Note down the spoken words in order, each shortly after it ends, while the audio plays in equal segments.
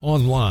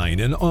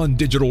Online and on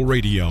digital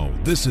radio,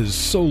 this is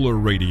Solar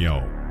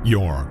Radio,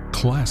 your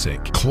classic,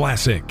 and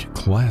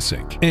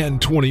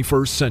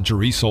 21st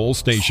century soul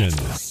station.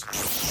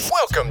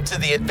 Welcome to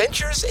the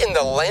adventures in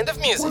the land of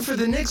music. Where for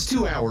the next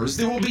 2 hours,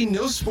 there will be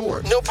no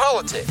sport, no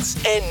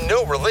politics, and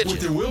no religion.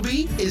 What there will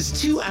be is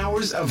 2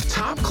 hours of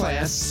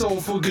top-class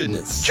soulful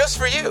goodness. Just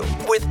for you,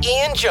 with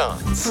Ian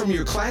Jons. From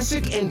your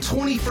classic and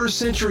 21st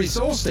century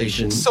soul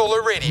station,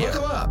 Solar Radio.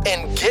 Buckle up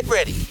and get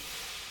ready.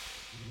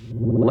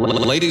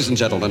 Ladies and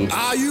gentlemen,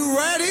 are you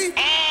ready?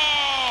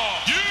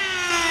 Are you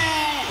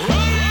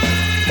ready?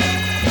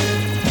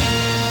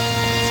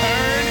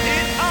 Turn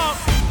it up.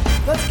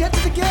 Let's get to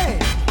the game.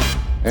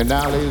 And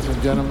now, ladies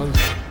and gentlemen,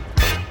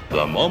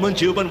 the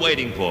moment you've been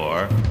waiting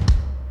for.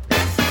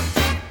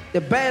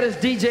 The baddest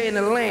DJ in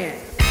the land.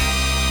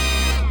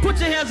 Put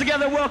your hands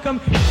together,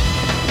 welcome.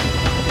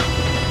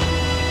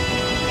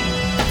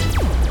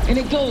 And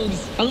it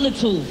goes a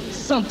little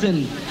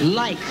something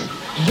like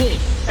this.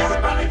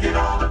 Everybody get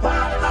on the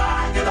party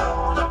line, get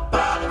on the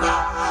party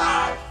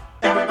line.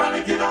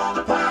 Everybody get on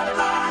the party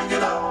line,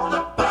 get on the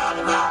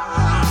party line.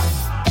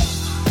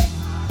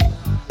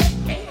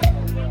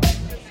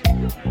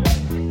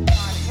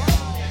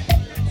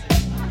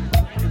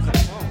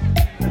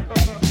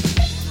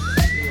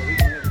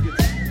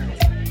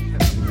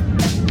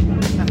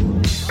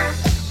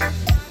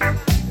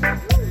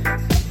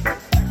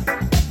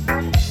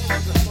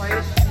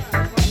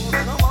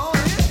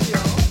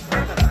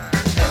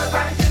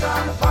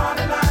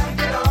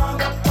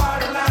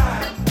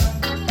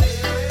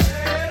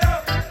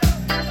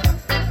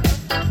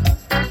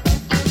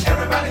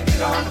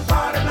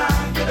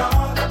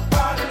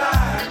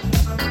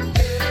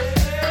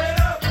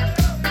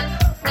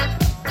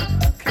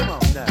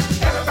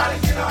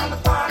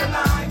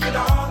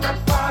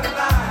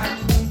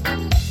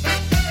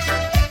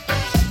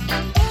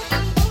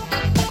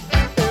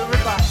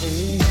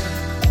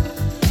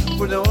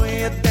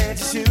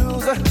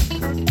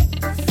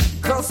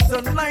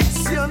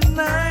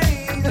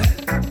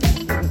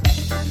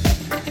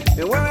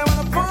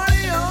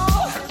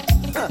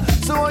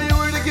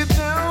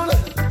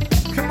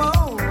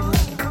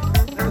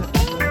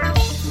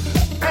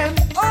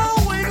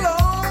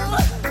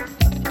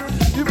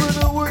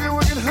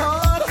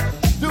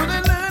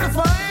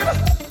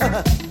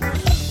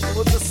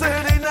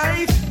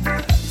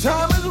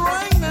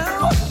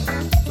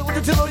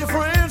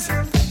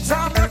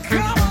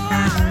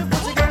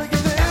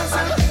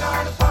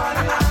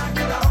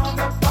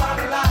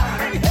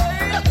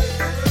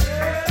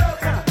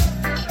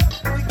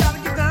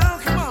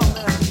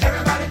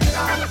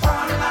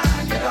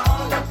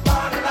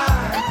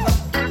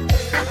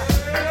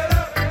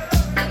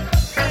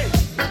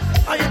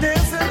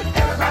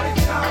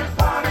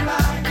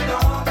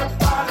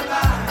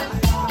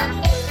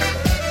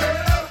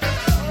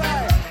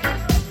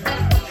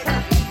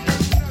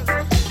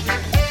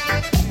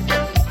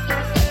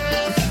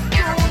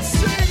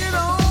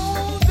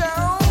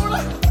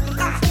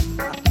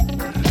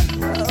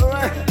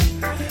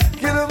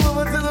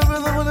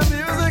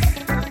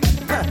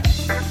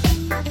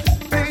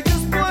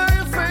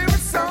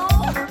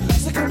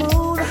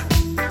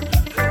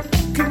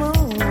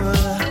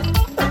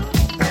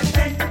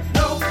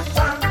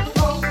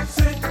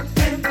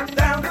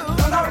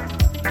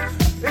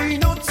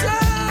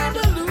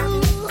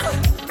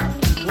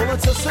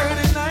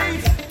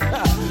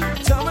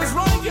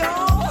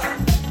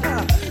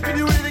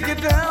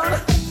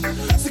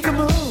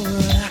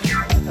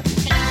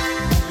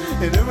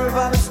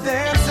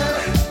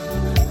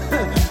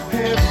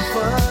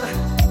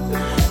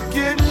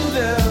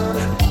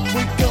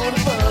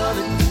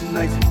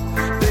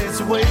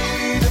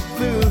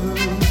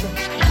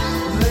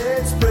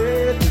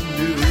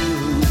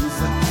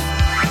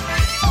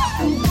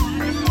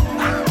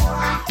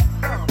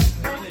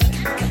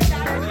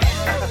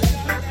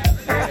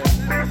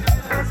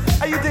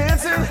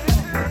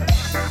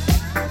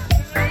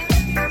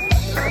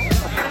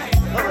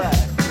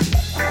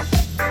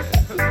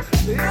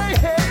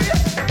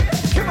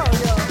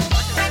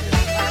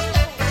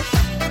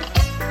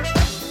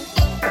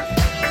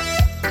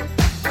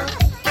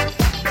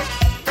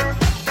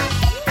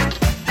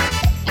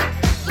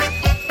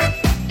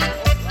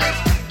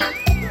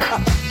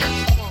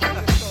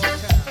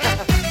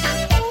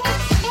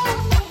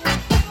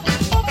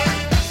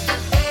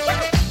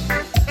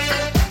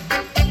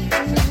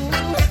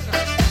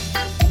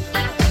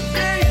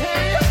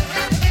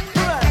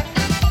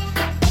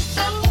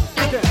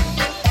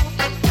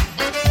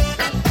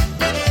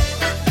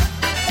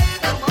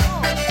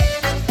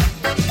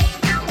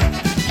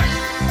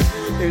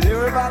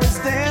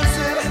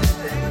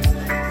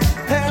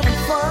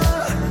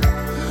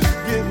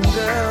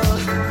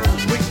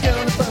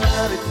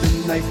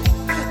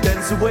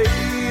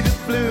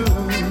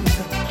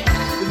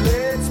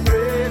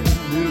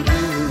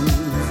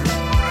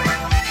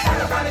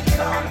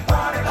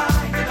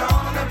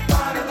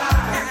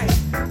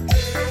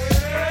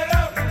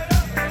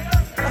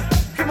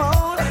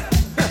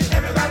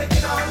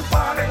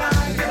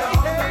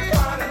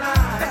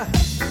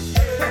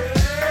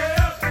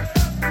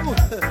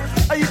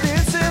 Are you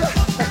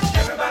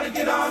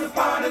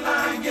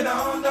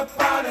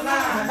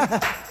Come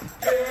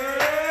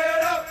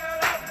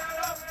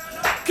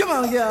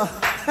on, y'all.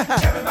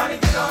 Everybody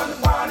get on the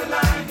party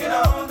line, get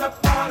on the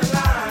party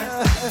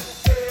line.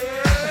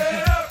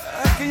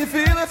 Can you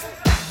feel it?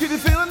 Can you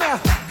feel it now?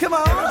 Come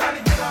on.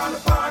 Everybody get on the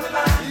party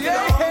line, get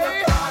on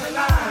the party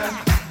line.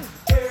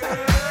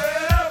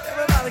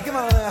 Everybody, come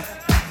on now.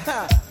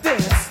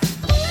 Dance.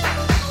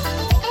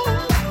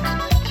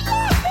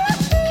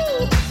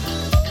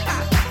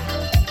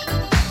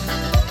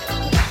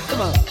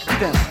 Come on, get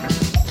down.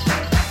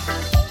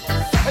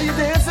 Are you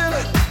dancing?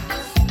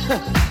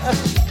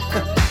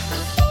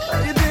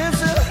 Are you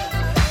dancing?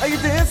 Are you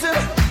dancing?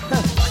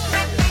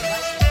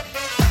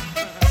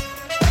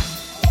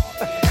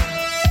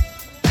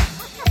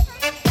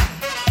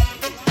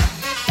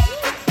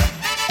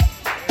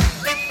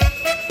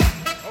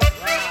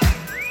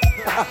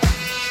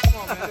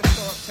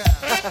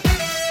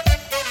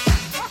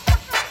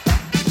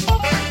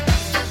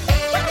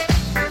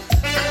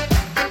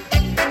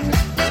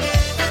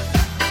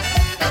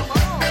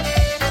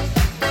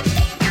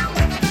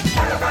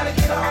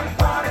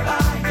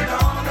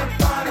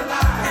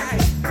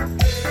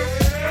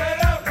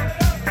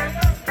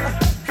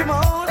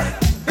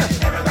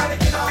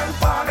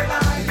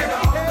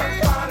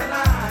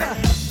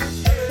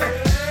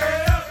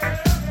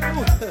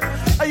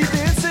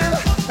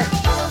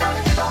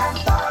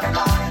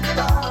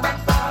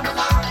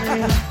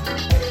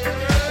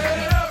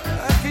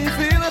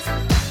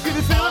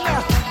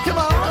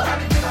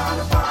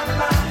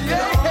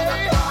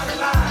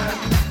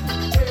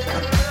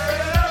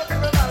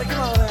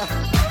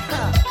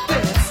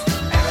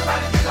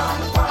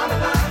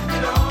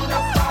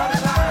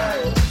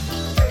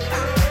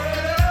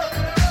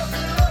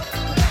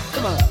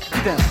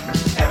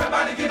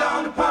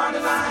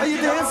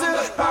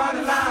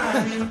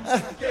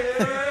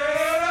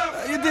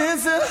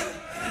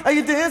 Are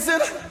you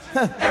dancing?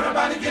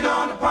 Everybody get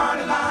on the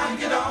party line,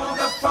 get on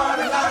the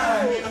party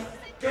line.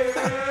 Get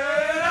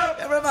up.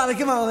 Everybody,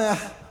 come on now.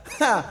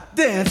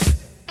 Dance.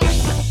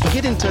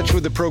 Get in touch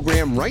with the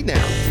program right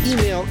now.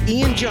 Email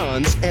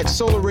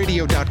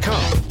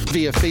ianjons@solarradio.com,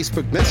 via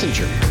Facebook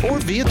Messenger, or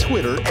via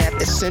Twitter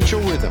 @Essential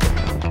Rhythm.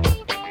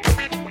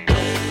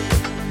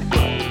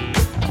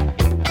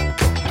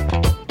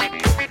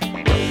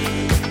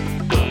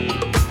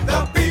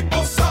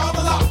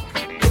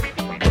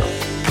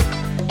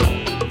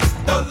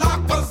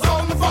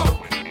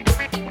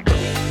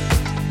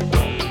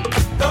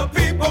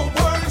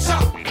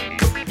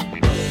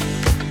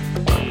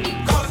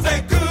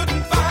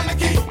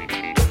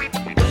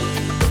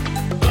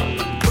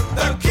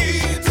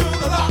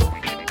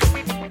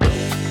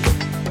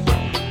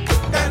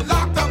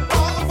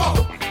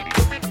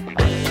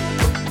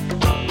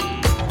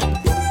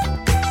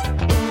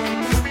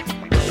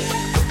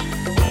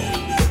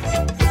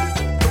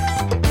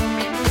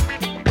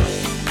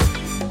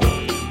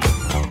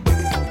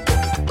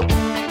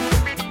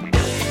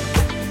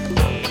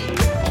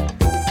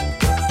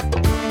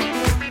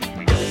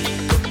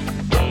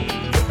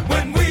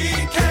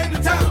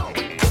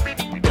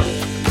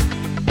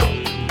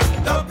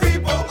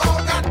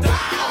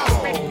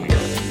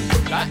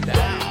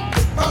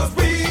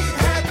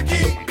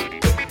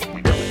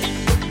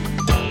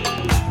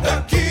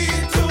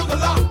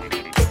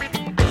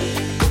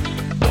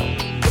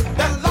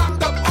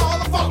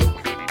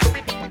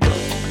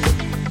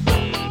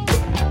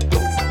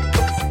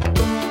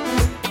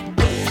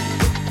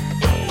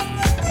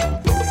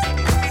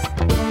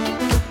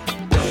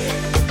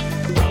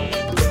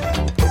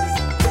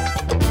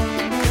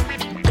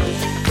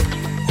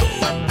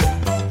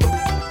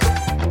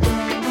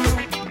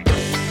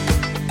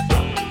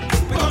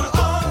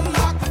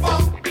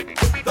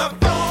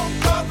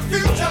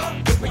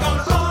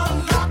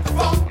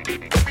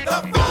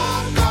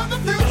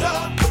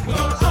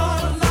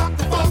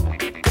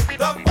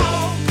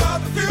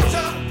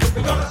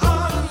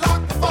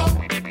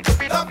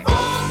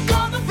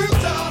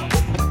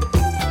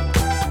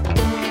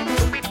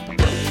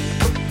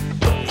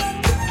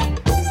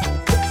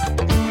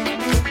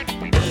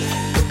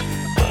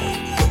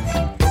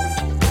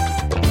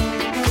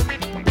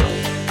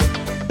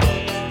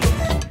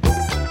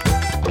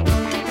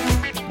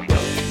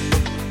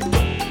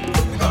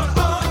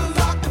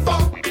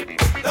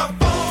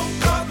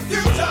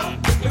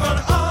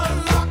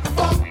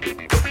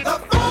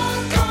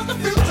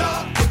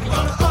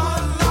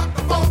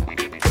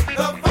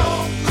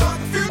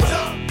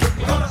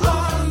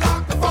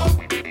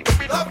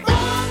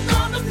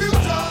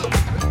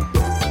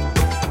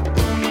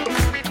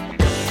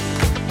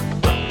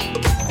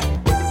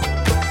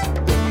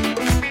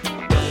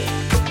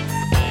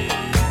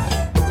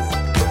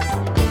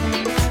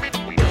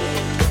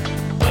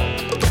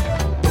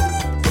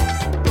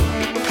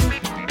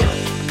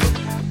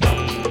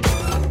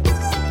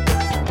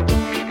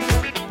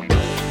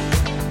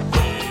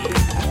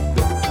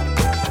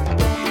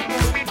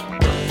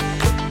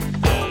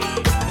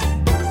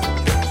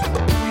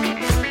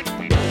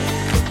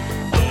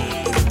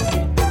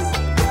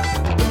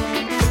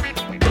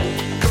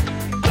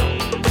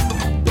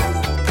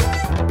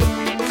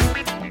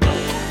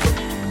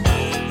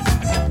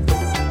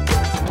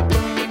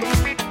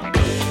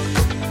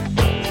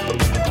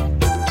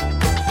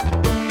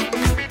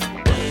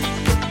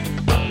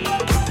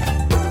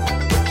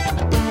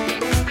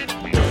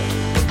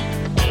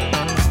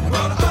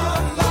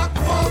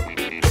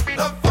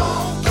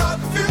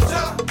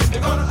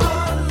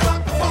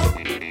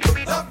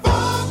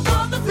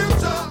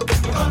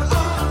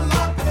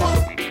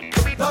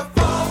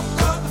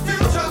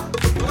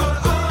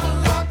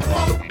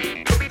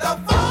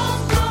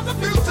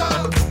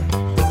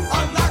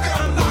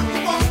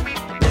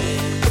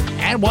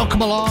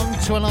 Welcome along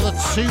to another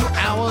 2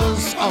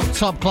 hours of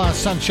top-class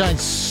sunshine,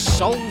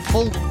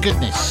 soulful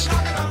goodness,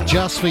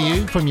 just for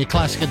you from your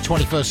classic and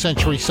 21st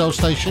century soul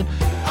station.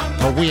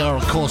 Well, we are,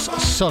 of course,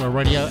 Solar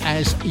Radio,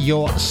 as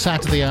your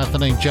Saturday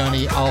afternoon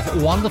journey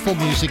of wonderful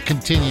music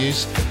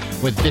continues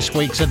with this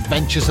week's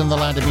Adventures in the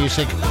Land of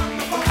Music,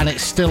 and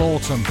it's still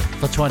autumn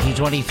for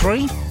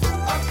 2023.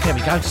 Here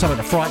we go, something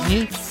to frighten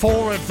you.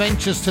 4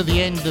 adventures to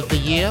the end of the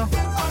year,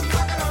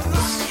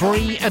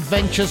 3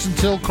 adventures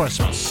until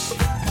Christmas.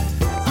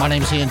 My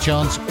name's Ian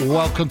Jons.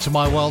 Welcome to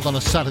my world on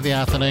a Saturday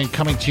afternoon,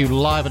 coming to you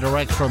live and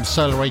direct from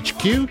Solar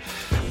HQ.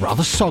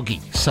 Rather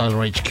soggy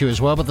Solar HQ as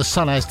well, but the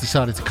sun has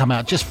decided to come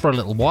out just for a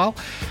little while.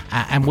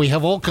 And we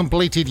have all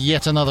completed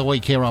yet another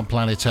week here on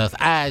planet Earth,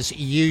 as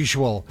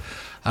usual.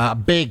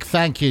 Big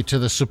thank you to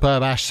the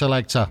superb Ash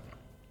Selector,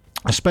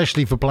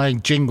 especially for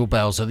playing Jingle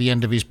Bells at the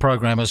end of his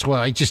programme as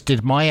well. He just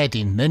did my head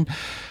in then.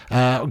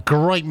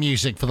 Great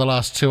music for the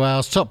last 2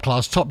 hours, top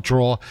class, top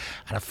draw,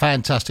 and a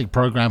fantastic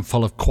programme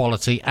full of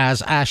quality.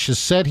 As Ash has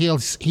said,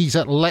 he's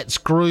at Let's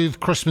Groove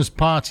Christmas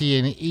Party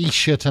in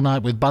Esher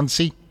tonight with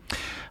Bunsey.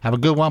 Have a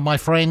good one, my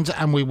friend,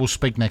 and we will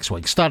speak next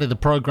week. Started the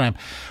programme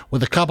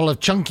with a couple of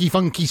chunky,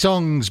 funky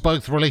songs,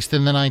 both released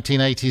in the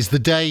 1980s. The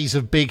days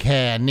of big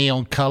hair,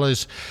 neon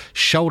colours,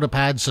 shoulder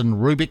pads and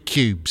Rubik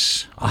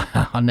cubes.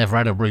 I never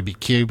had a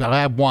Rubik cube.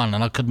 I had one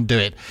and I couldn't do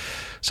it.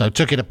 So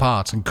took it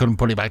apart and couldn't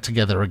put it back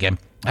together again.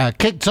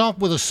 Kicked off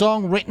with a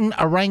song written,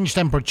 arranged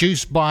and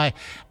produced by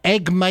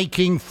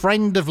egg-making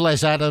friend of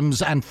Les Adams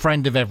and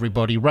friend of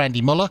everybody,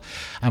 Randy Muller,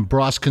 and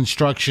Brass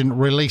Construction,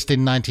 released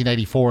in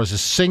 1984 as a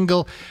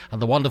single, and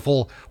the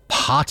wonderful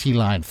Party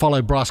Line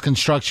followed Brass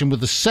Construction with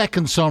the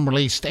second song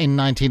released in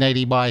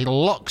 1980 by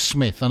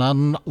Locksmith and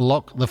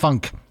Unlock the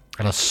Funk.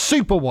 And a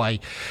super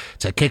way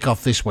to kick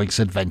off this week's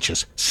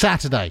adventures.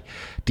 Saturday,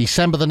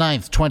 December the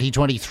 9th,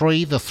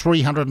 2023, the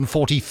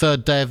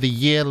 343rd day of the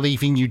year,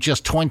 leaving you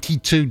just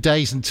 22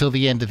 days until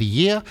the end of the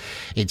year.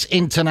 It's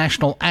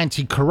International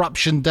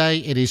Anti-Corruption Day.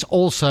 It is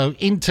also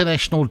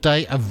International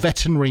Day of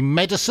Veterinary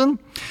Medicine.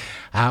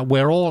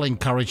 We're all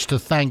encouraged to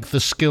thank the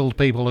skilled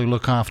people who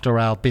look after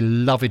our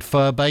beloved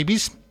fur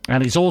babies.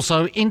 And it's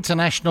also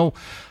International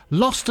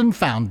Lost and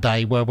Found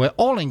Day, where we're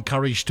all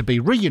encouraged to be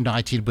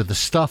reunited with the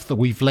stuff that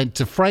we've lent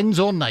to friends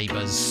or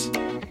neighbours.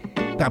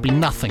 That'll be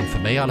nothing for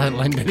me. I don't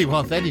lend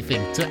anyone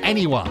anything to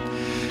anyone.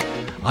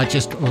 I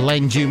just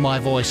lend you my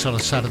voice on a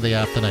Saturday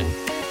afternoon.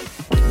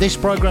 This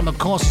programme, of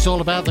course, is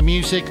all about the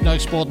music. No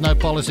sport, no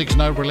politics,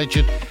 no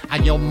religion.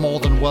 And you're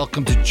more than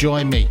welcome to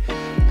join me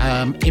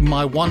in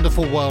my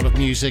wonderful world of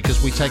music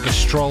as we take a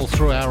stroll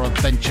through our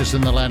adventures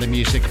in the land of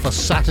music for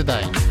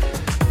Saturday,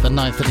 the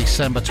 9th of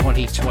December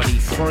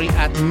 2023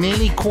 at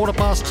nearly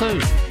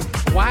 2:15.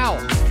 Wow.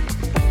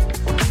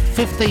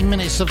 15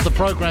 minutes of the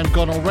programme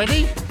gone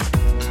already,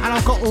 and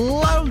I've got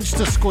loads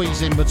to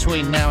squeeze in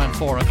between now and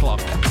 4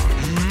 o'clock.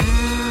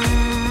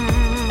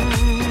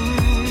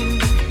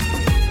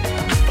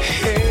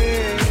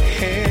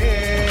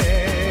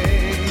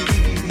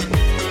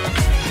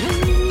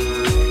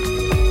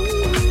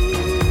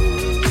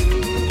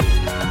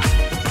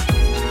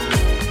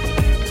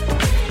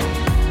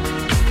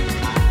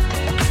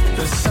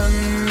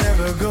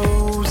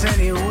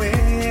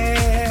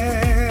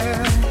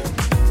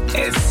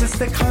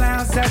 The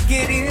clouds that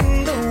get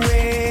in the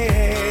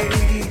way.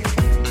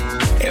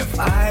 If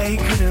I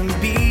couldn't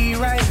be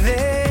right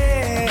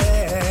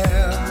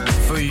there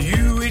for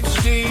you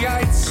each day,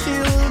 I'd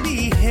still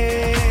be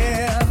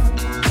here.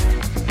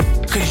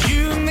 'Cause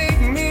you make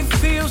me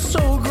feel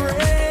so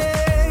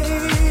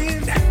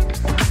great.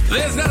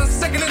 There's not a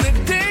second in the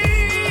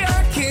day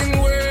I can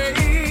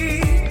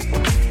wait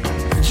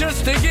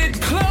just to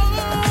get close.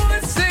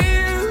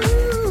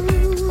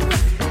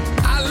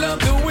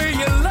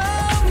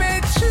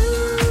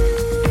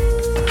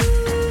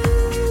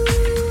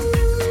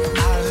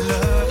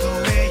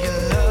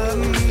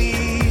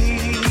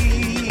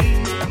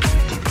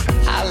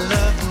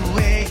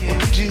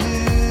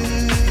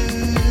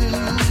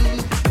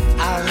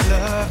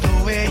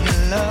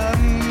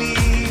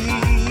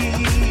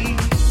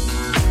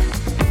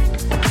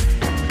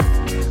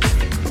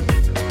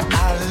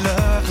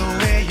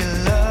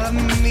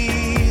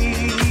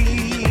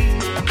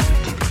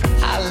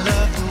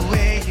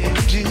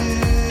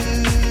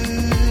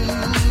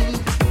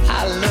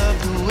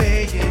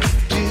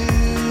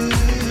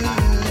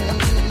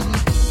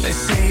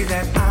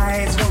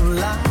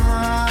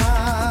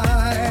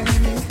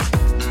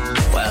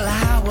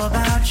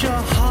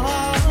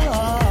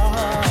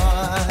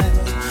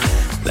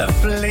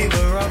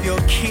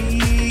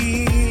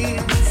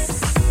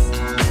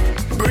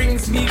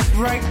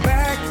 Right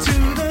back to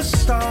the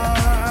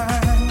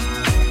start.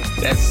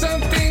 There's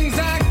some things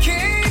I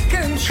can't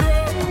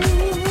control.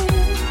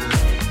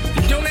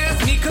 Don't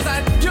ask me 'cause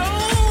I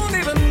don't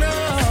even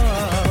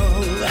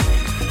know.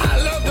 I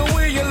love the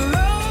way you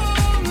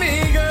love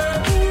me,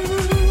 girl.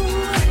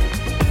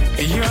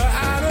 You're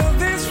out of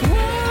this world.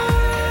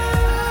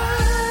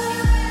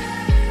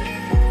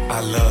 I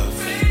love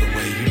the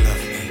way you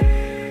love me.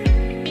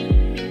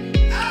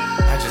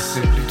 I just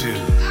simply do.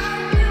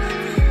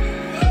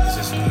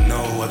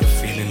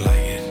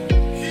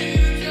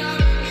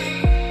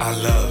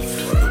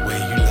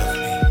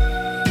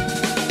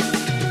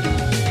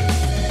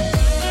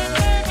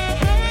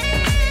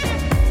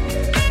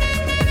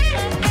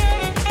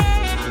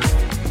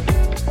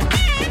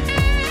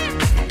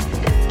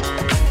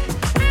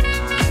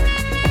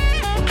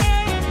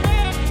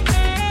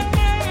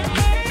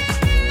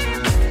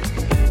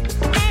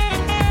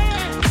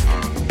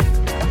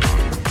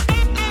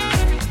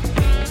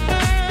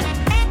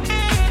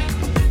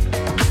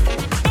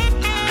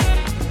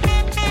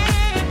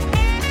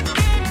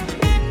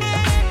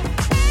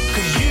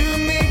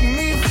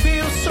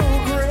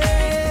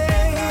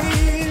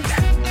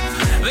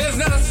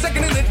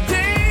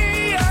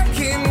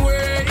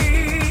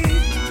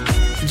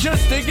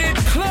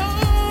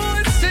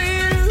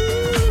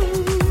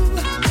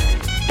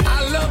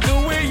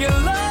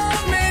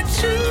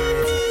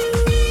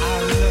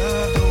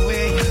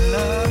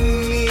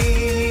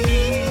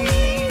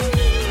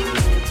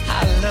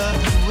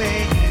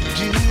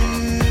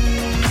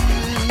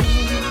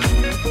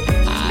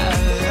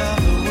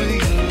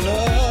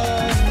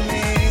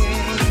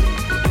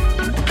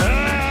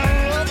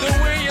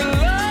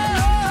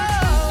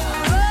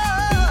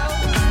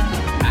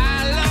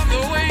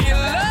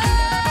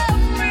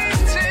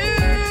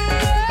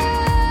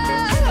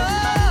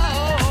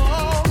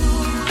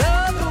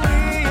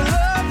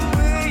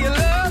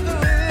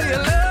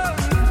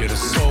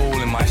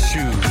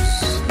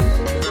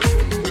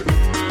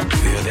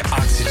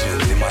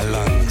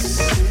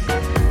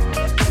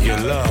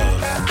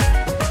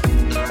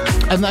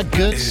 Isn't that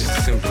good? It is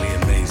simply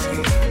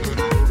amazing.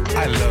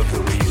 I love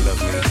the way you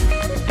love me.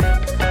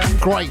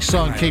 Great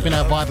song, keeping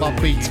our vibe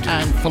upbeat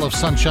and full of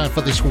sunshine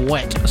for this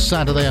wet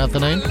Saturday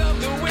afternoon.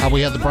 We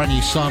had the brand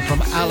new song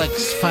from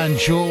Alex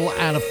Fanjul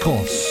and, of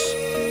course,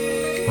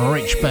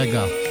 Rich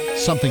Beggar.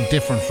 Something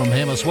different from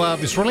him as well.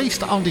 It was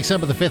released on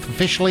December the 5th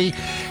officially.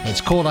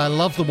 It's called I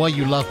Love the Way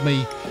You Love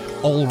Me,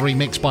 all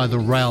remixed by The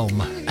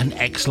Realm. An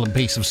excellent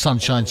piece of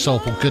sunshine,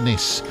 soulful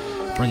goodness,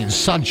 bringing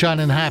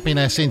sunshine and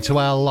happiness into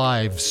our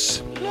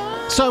lives.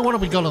 So what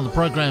have we got on the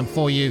programme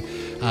for you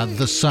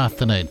this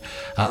afternoon?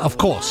 Of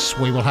course,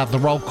 we will have the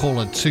roll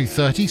call at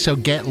 2:30, so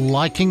get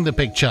liking the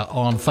picture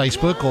on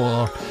Facebook,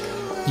 or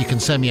you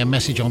can send me a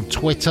message on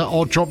Twitter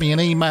or drop me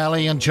an email,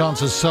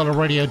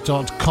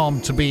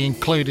 ianjohns@solarradio.com, to be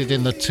included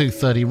in the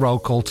 2:30 roll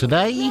call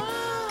today.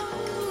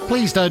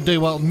 Please don't do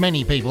what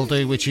many people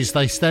do, which is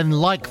they then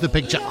like the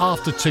picture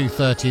after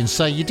 2:30 and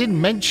say, you didn't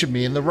mention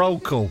me in the roll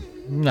call.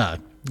 No,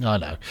 I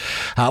know.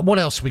 What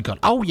else have we got?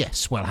 Oh,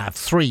 yes, we'll have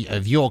 3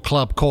 of your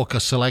Club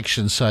Corker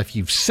selections. So if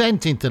you've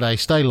sent in today,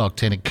 stay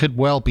locked in. It could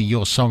well be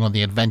your song on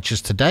the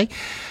adventures today.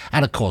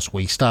 And, of course,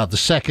 we start the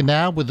second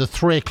hour with the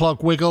 3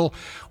 o'clock wiggle,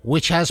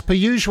 which, as per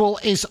usual,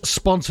 is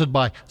sponsored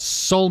by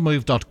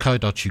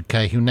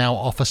soulmove.co.uk, who now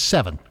offer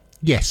 7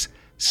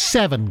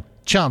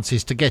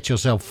 chances to get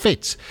yourself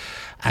fit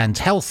and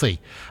healthy.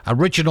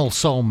 Original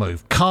Soul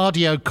Move,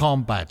 Cardio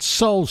Combat,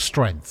 Soul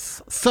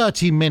Strength,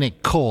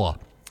 30-minute core,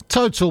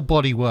 total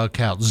body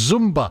workout,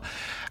 Zumba,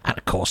 and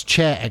of course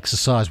chair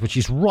exercise, which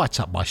is right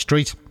up my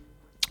street.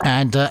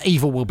 And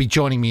Eva will be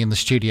joining me in the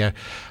studio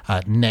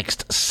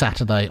next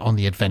Saturday on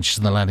the Adventures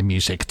in the Land of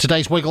Music.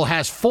 Today's Wiggle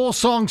has 4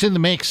 songs in the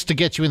mix to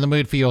get you in the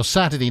mood for your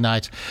Saturday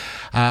night,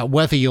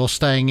 whether you're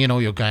staying in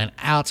or you're going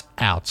out.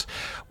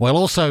 We'll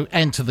also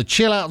enter the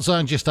chill-out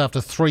zone just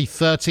after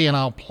 3:30, and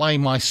I'll play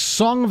my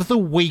Song of the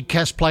Week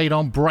as played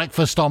on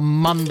breakfast on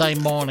Monday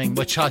morning,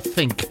 which I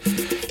think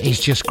is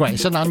just great.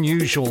 It's an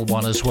unusual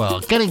one as well.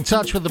 Get in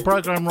touch with the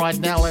programme right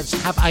now. Let's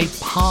have a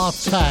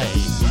party.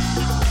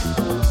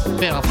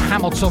 Bit of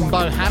Hamilton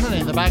Bohannon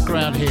in the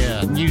background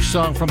here. New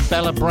song from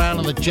Bella Brown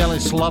and the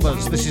Jealous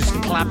Lovers. This is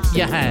Clap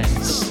Your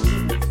Hands.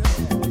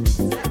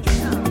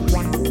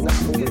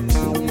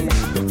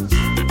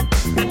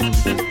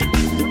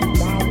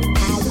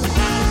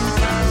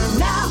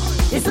 Now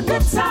is a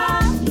good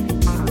time.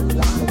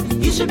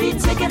 You should be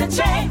taking a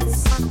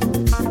chance.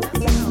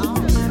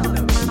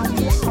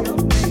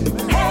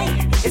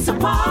 Hey, it's a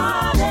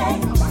party.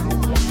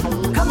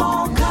 Come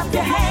on, clap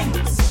your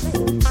hands.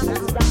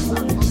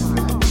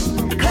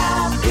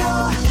 Clap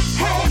your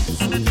hands.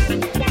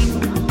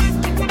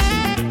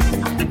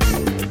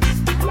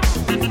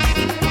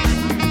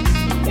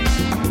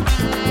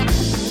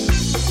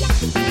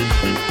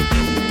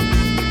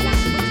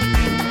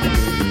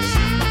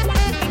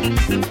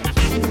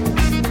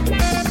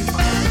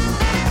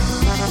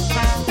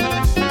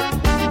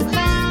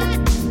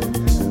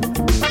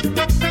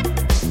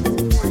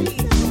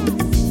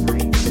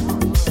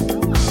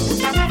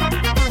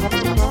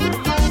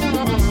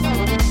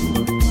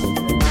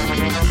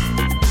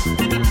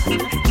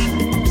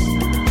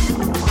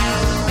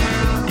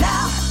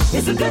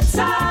 It's a good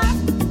time.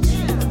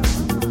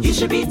 You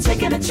should be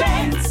taking a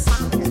chance.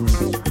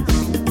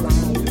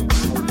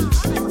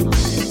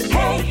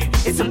 Hey,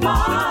 it's a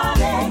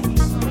party.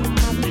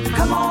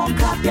 Come on,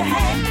 clap your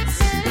hands.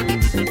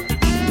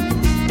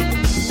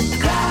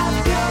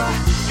 Clap your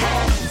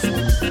hands.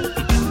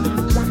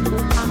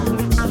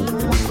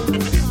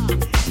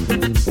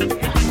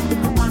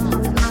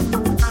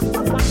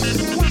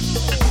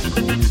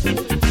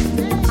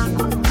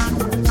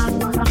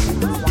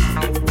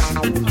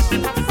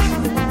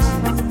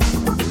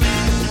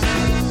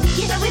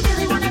 You know we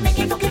really wanna make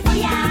it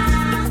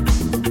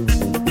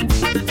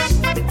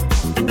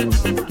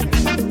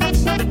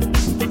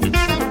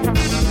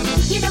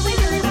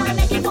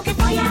funky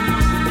for ya.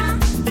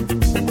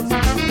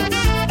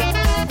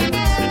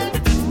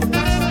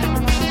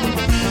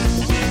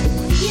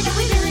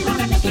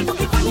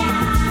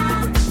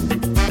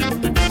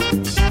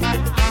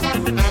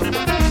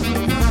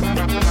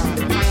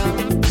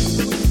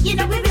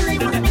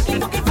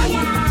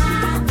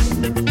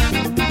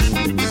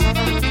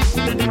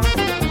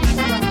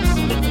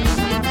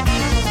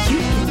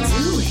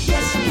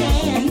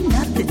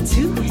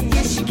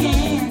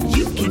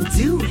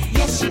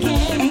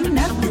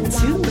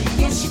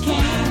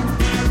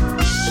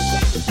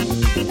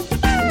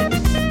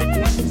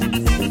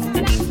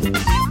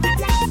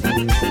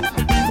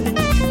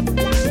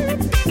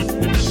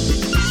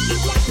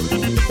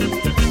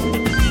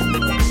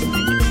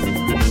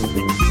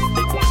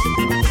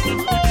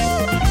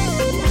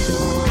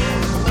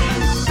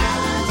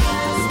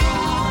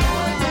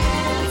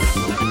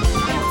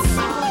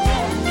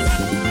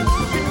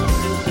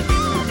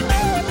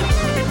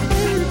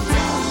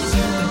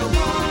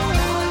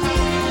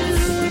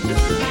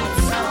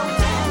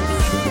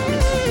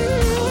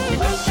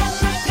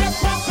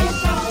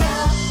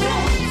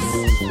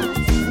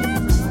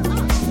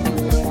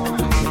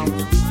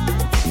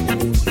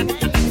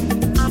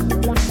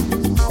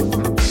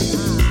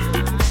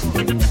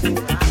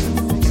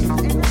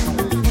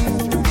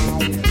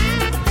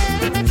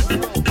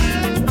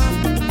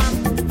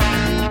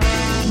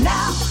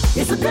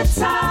 a good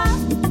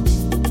time.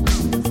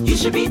 You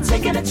should be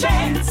taking a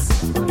chance.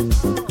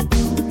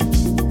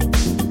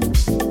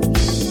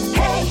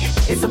 Hey,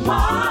 it's a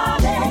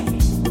party.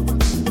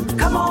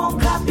 Come on,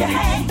 clap your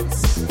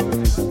hands.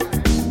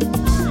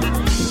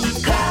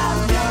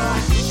 Clap your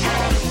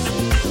hands.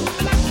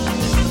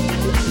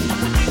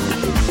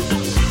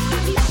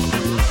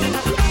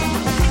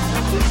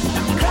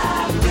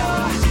 Clap your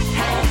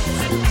hands.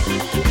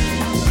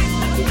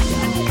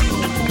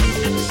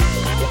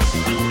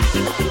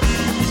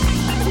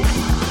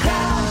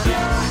 Clap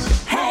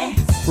your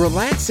hands.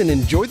 Relax and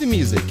enjoy the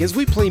music as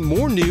we play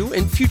more new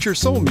and future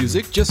soul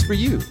music just for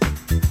you.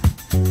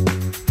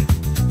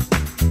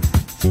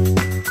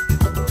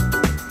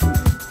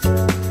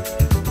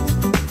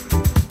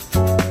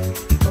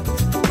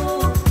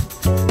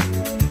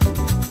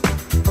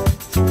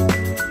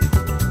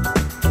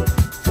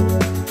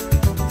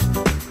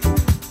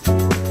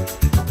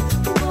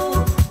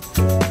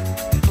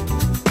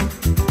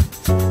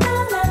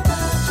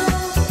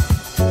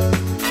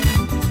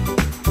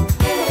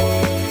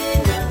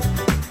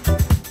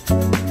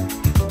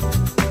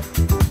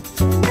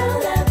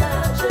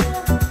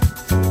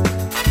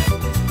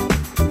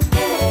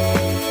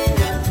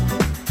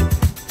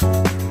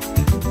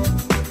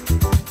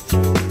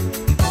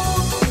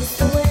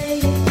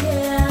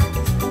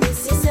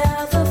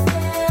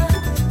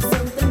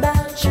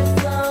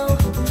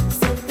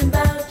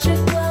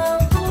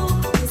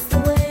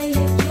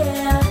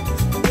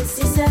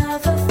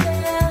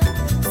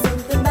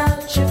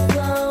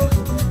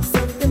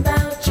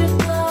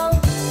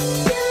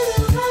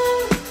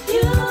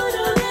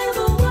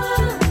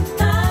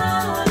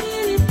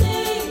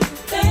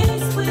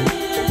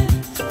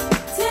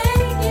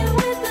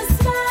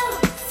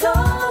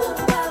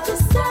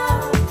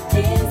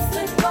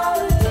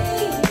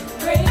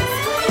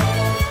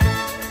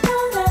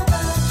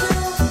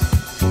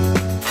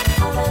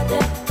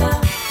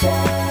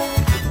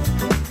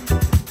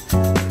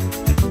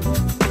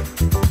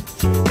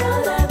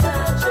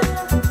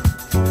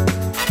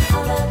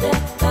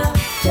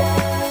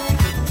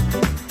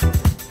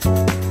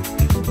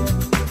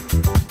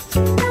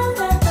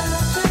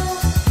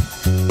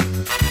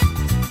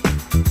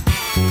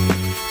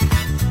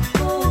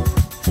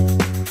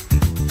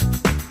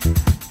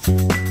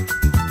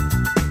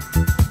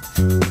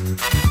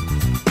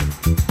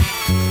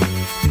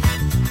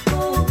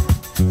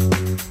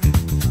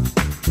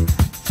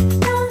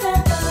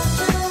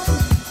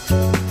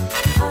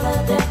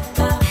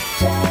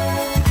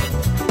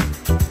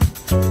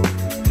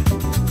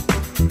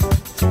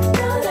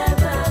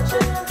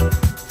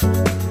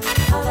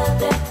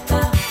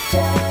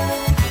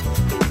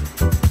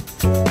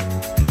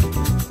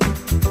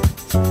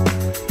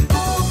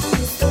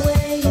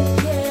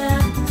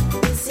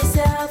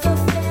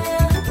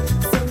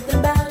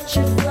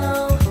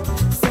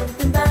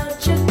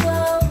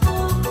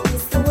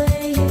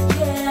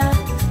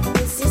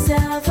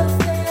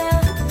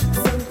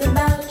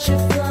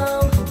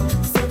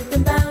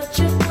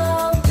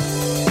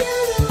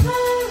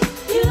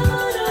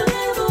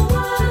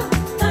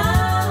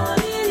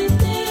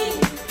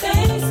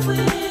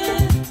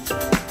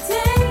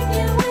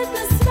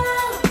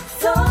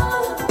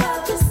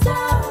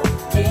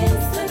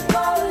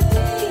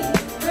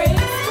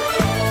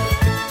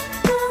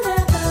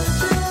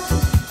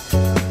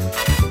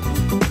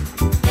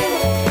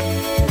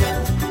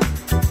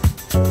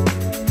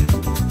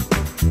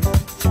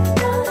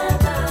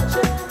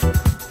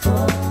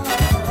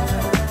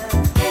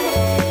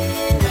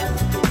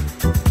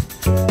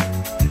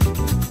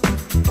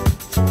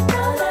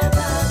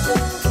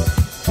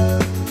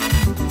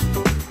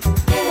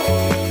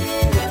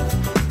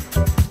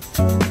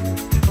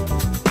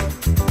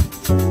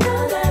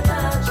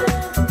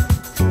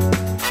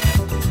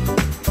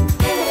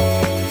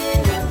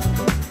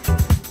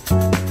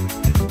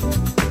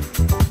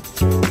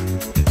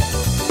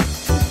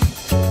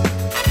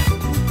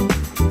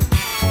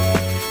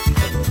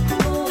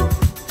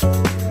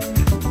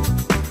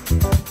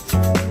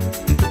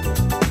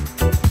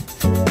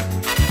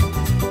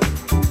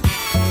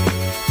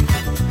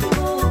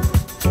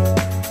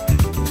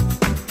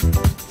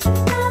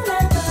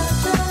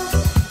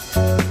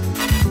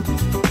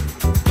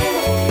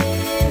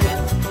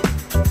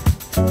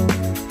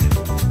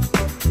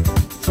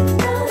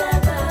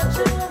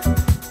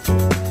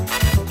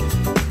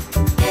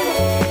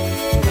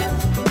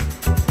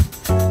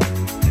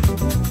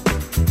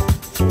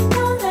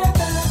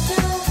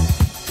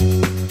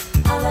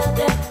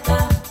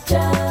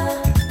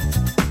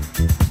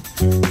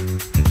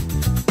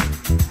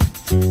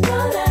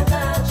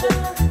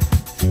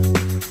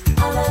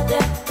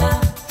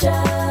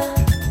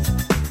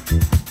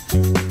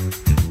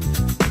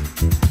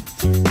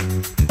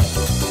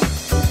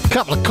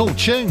 Couple of cool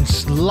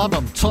tunes, love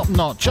them, top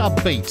notch,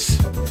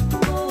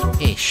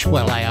 upbeats-ish.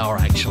 Well, they are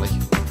actually.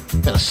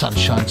 Bit of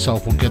sunshine,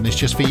 soulful goodness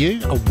just for you.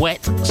 A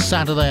wet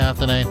Saturday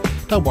afternoon.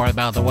 Don't worry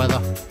about the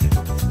weather.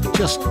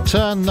 Just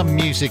turn the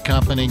music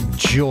up and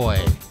enjoy.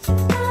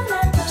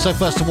 So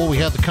first of all, we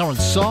heard the current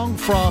song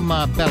from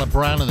Bella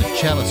Brown and the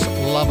Jealous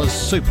Lovers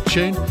super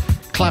tune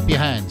clap your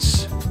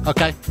hands.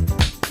 Okay.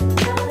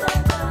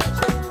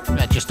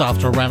 Yeah, just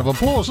after a round of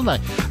applause, isn't they?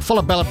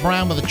 Follow Bella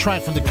Brown with a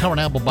track from the current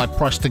album by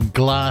Preston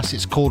Glass.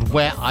 It's called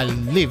Where I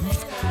Live.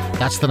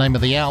 That's the name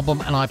of the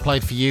album, and I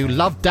played for you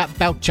Love Dat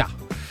Belcher,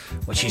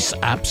 which is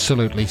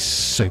absolutely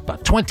super.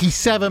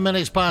 27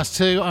 minutes past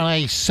 2 on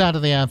a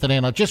Saturday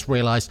afternoon. I just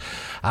realised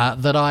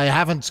that I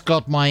haven't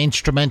got my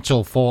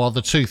instrumental for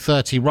the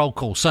 2:30 roll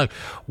call. So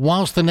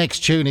whilst the next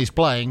tune is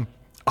playing,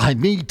 I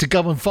need to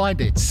go and find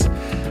it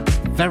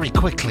very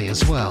quickly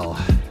as well.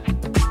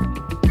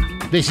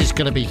 This is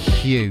going to be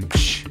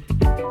huge.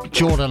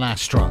 Jordan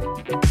Astra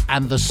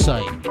and The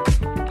Same.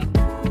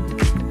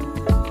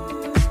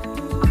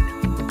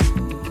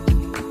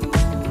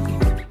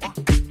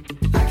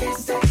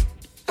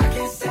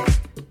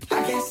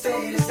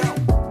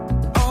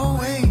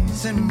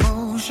 Always in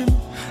motion,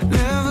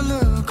 never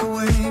look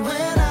away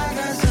when I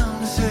got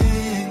something to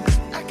say.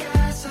 I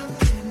got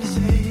something to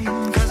say.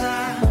 'Cause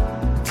I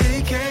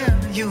take care,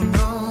 you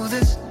know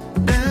this.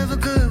 Never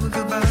good with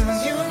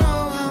goodbyes. You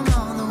know I'm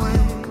on the way.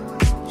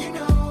 You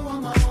know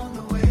I'm on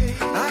the way.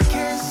 I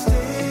can't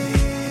stay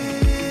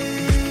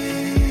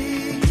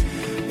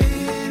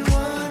in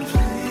one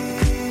place.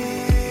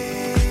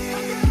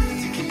 I got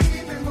to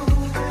keep it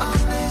moving on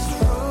this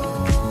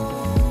road.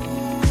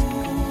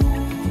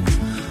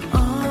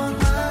 On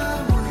my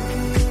way,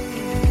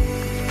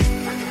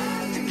 I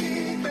got to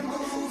keep it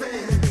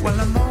moving. Well,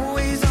 I'm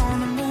always on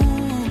the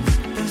move.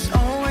 There's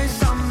always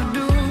something to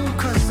do.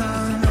 'Cause I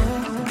know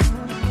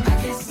I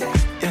can't stay.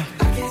 Yeah,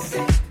 I can't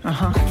stay. I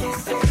can't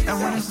stay. And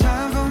when it's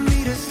time for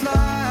me to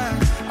slide,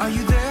 are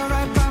you there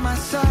right by my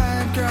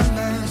side, girl?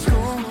 Let's go.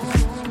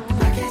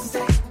 I can't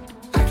stay.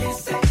 I can't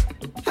stay.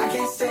 I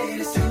can't stay.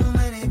 There's too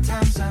many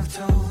times I've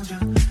told you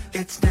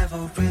it's never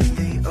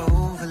really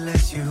over,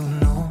 let you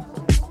know.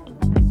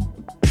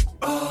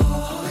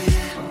 Oh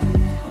yeah,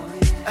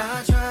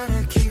 I try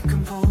to keep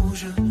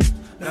composure,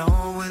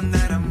 knowing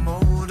that I'm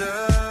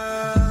older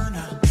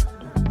now.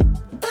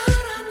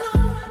 But I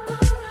know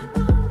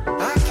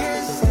I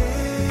can't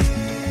stay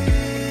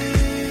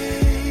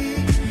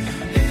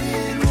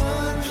in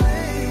one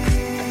place.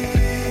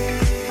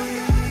 I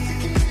got to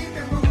keep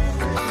it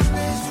moving on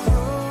this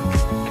road.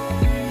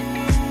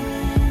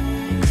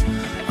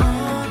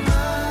 On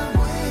my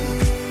way,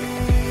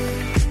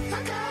 I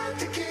got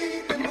to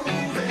keep it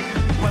moving.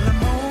 Well,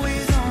 I'm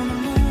always on the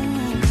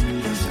move.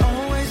 There's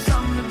always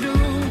something to do.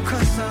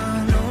 'Cause I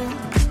know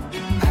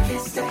I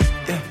can't stay.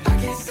 Yeah, I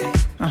can't stay.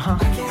 I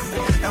can't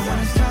stay. And when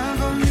it's time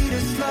for me to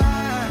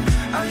slide,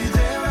 are you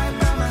there right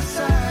by my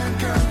side,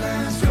 girl?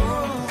 Let's go.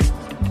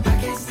 I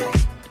can't stay.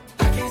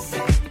 I can't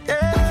stay.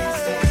 Yeah, I can't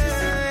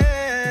stay.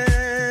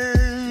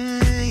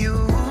 You.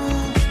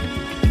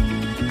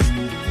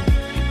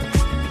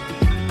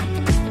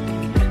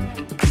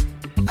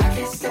 I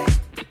can't stay.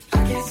 I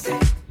can't stay.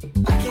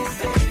 I can't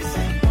stay the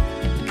same.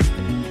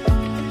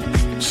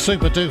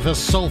 Super duper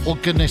soulful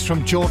goodness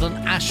from Jordan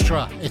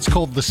Astra. It's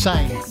called The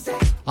Same.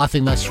 I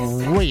think that's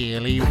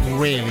really,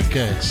 really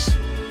good.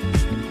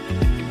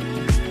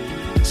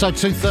 So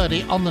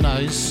 2:30 on the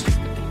nose.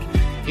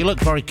 You look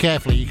very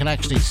carefully, you can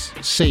actually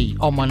see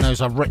on my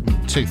nose I've written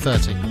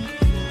 2:30.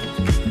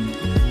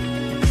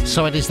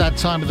 So it is that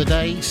time of the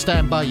day.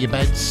 Stand by your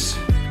beds.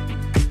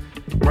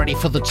 Ready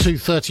for the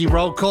 2:30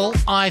 roll call?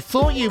 I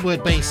thought you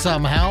would be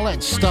somehow.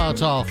 Let's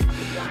start off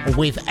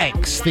with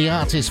X, the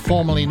artist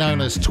formerly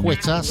known as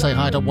Twitter. Say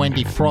hi to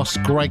Wendy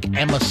Frost, Greg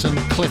Emerson,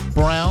 Cliff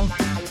Brown,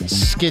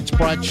 Skids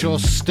Bradshaw,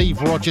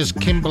 Steve Rogers,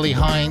 Kimberly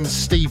Hines,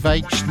 Steve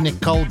H,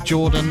 Nicole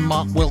Jordan,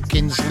 Mark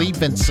Wilkins, Lee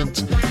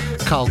Vincent,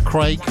 Carl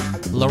Craig,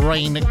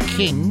 Lorraine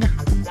King,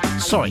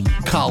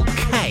 Carl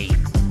K,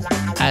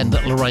 and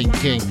Lorraine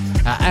King.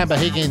 Amber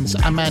Higgins,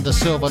 Amanda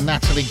Silver,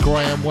 Natalie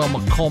Graham, Will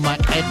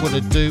McCormack, Edward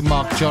Adu,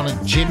 Mark John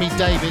and Jimmy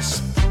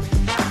Davis.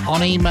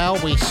 On email,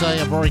 we say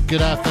a very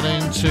good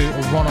afternoon to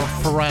Ronald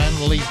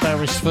Ferran, Lee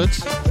Beresford,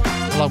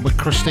 along with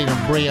Christina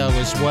Brio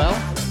as well.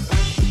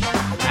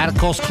 And of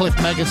course, Cliff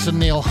Megerson,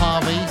 Neil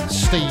Harvey,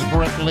 Steve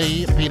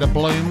Ripley, Peter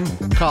Bloom,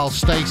 Carl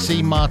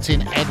Stacey,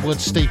 Martin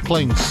Edwards, Steve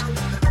Clunes,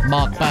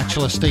 Mark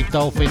Batchelor, Steve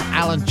Dolphin,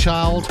 Alan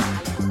Child,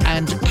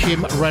 and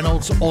Kim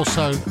Reynolds.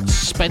 Also,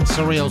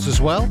 Spencer Eels as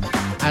well.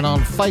 And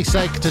on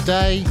FaceAche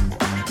today,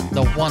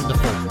 the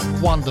wonderful,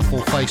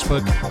 wonderful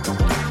Facebook,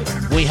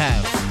 we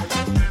have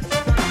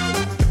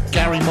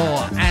Gary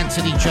Moore,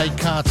 Anthony J.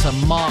 Carter,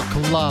 Mark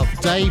Love,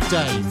 Dave,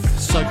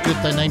 so good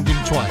they named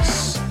him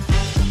twice,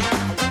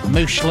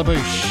 Moosh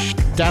LaBouche,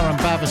 Darren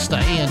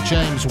Bavister, Ian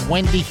James,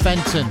 Wendy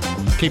Fenton.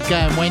 Keep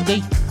going,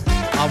 Wendy.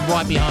 I'm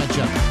right behind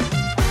you.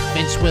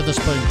 Vince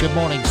Witherspoon, good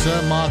morning, sir.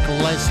 Mark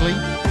Leslie.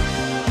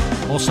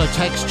 Also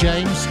Tex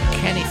James,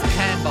 Kenneth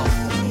Campbell,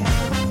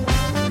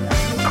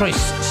 Chris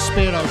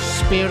Spiro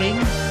Spearing,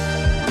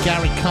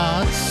 Gary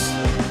Cards,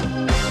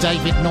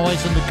 David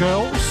Noyes and the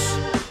Girls,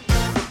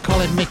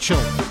 Colin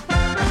Mitchell,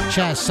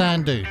 Chaz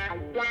Sandu,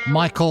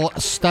 Michael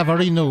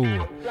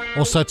Stavarino.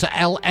 Also to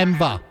L.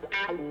 Ember.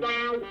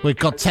 We've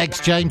got Tex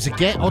James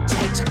again. Oh,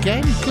 Tex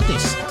again?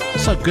 Goodness.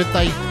 So good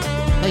they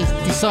They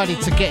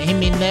decided to get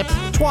him in there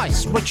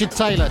twice. Richard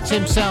Taylor,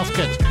 Tim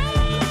Southcott,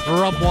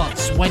 Rob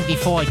Watts, Wendy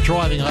Foy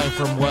driving home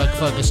from work,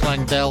 Fergus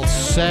Langdell,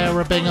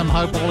 Sarah Bingham,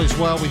 hope all is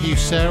well with you,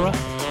 Sarah,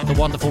 the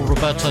wonderful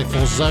Roberto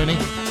Forzoni,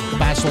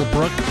 Basil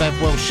Brook, Bev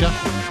Wilshire,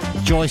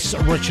 Joyce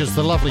Richards,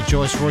 the lovely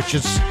Joyce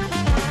Richards,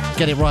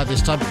 get it right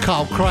this time,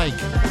 Carl Craig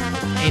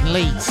in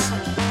Leeds,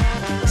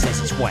 he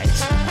says it's wet,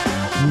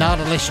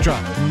 Nada Listra,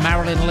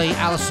 Marilyn Lee,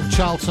 Alison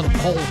Charlton,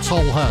 Paul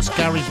Tolhurst,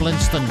 Gary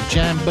Blinston,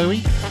 Jan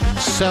Bowie,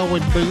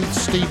 Selwyn Booth,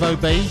 Steve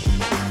O'B,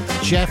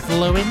 Jeff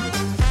Lewin,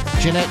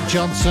 Jeanette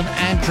Johnson,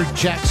 Andrew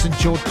Jackson,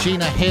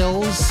 Georgina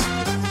Hills,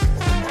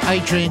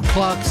 Adrian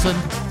Clarkson,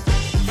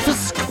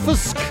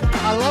 Fusk,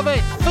 I love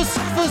it,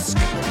 Fusk,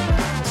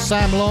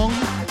 Sam Long,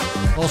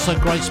 also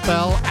Grace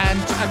Bell, and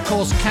of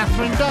course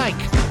Catherine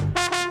Dyke.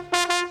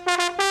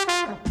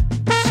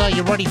 So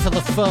you're ready for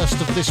the first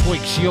of this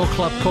week's Your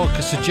Club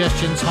Corker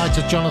suggestions. Hi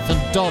to Jonathan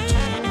Dodd.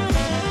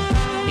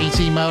 He's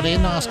emailed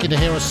in asking to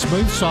hear a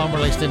smooth song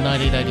released in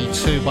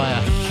 1982 by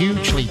a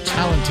hugely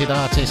talented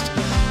artist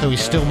who is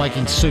still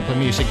making super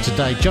music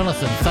today.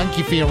 Jonathan, thank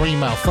you for your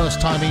email, first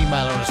time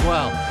emailer as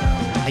well.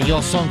 And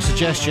your song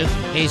suggestion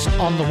is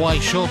on the way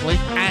shortly,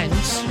 and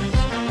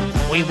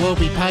we will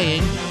be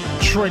paying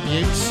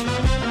tributes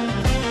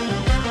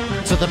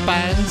to the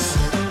bands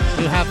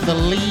who have the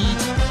lead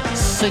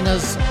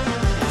singers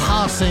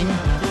passing,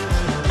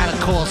 and of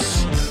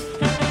course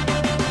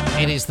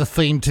it is the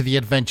theme to the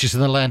Adventures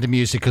in the Land of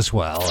Music as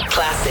well.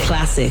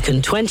 Classic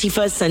and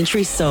 21st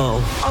Century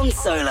Soul on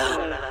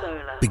Solar.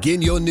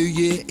 Begin your new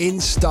year in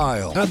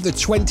style at the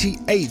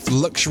 28th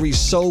Luxury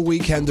Soul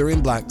Weekender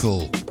in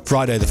Blackpool.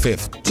 Friday the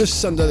 5th to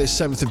Sunday the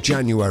 7th of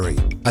January.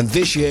 And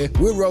this year,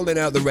 we're rolling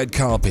out the red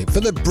carpet for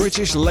the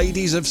British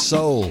Ladies of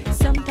Soul.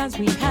 Sometimes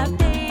we have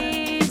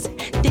days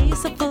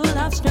so full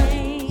of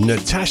strain.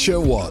 Natasha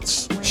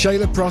Watts,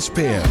 Shayla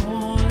Prosper,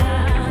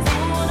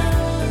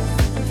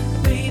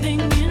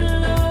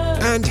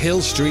 and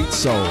Hill Street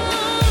Soul.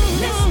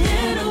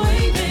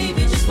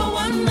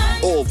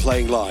 All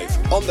playing live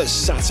on the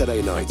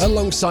Saturday night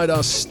alongside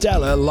our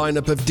stellar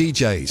lineup of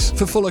DJs.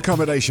 For full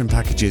accommodation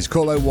packages,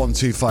 call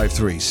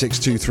 01253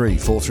 623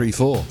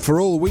 434.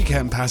 For all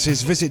weekend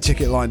passes, visit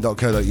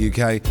ticketline.co.uk,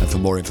 and for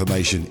more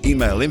information,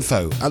 email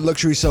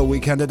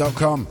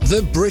info@luxurysoulweekender.com.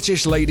 The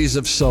British Ladies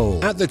of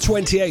Soul at the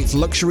 28th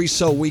Luxury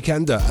Soul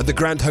Weekender at the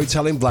Grand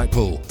Hotel in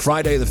Blackpool,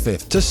 Friday the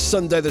 5th to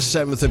Sunday the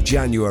 7th of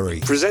January.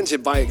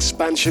 Presented by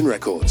Expansion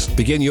Records.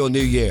 Begin your new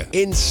year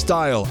in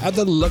style at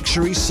the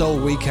Luxury Soul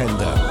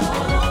Weekender.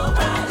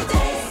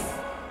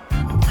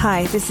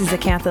 Hi, this is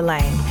Acantha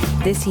Lane.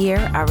 This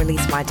year, I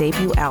released my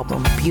debut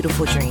album,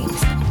 Beautiful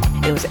Dreams.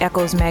 It was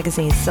Echoes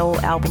Magazine's Soul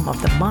Album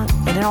of the Month,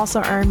 and it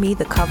also earned me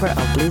the cover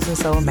of Blues and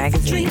Soul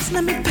magazine.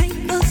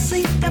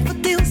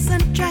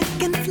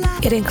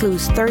 It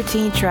includes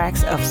 13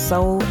 tracks of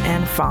soul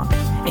and funk,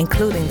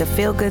 including the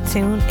feel-good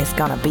tune, It's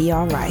Gonna Be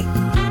Alright.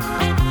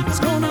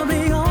 It's gonna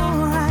be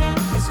alright.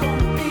 It's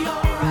gonna be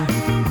alright.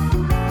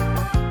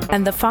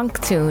 And the funk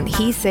tune,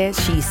 He Said,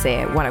 She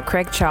Said, one of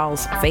Craig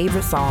Charles'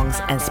 favorite songs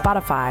and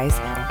Spotify's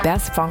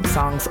best funk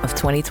songs of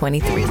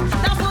 2023.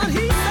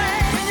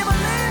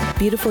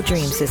 Beautiful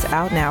Dreams is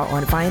out now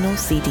on vinyl,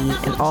 CD,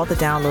 and all the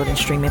download and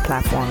streaming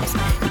platforms.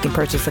 You can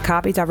purchase a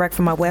copy direct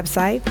from my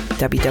website,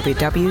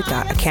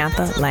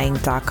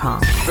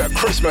 www.acanthalane.com. The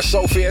Christmas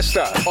Soul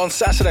Fiesta on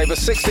Saturday the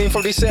 16th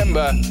of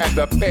December at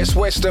the Best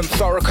Western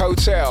Thurrock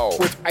Hotel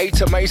with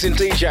 8 amazing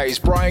DJs: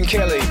 Brian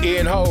Kelly,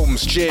 Ian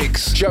Holmes,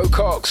 Jigs, Joe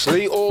Cox,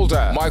 Lee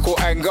Alder, Michael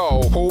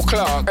Angol, Paul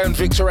Clark and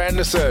Victor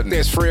Anderson.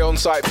 There's free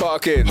on-site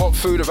parking, hot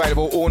food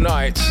available all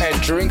night,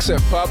 and drinks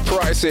at pub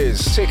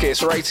prices.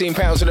 Tickets are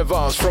 £18 in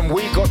advance from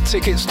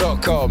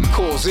WeGotTickets.com.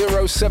 Call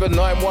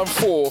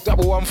 07914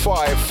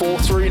 115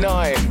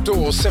 439.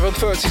 Doors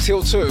 7:30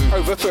 till 2.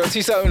 Over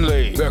 30s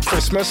only. The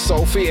Christmas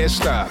Soul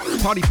Fiesta.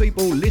 Party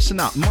people, listen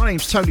up. My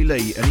name's Tony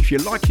Lee, and if you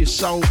like your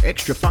soul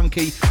extra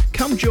funky,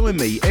 come join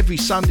me every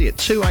Sunday at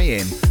 2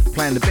 a.m.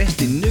 playing the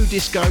best in new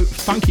disco,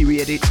 funky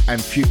re-edits,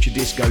 and future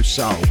disco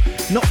soul.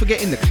 Not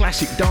forgetting the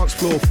classic Dance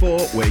Floor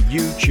 4, where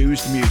you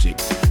choose the music.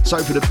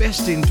 So for the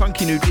best in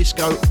funky new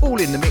disco,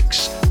 all in the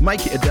mix,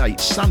 make it a date.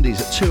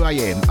 Sundays at 2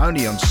 a.m.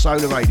 only on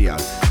Solar Radio,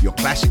 your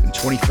classic and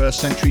 21st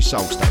century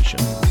soul station.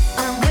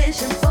 I'm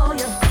wishing for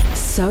you.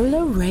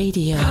 Solar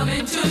Radio.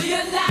 Coming to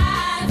your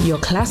life. Your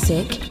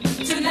classic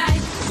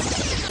Tonight.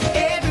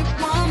 Every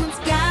woman's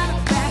got a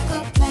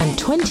backup plan. and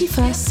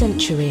 21st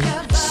century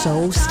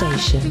soul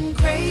station.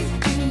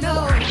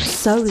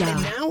 Solar.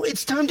 And now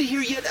it's time to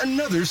hear yet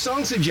another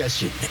song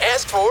suggestion.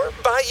 Asked for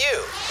by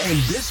you. And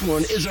this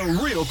one is a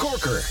real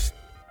corker.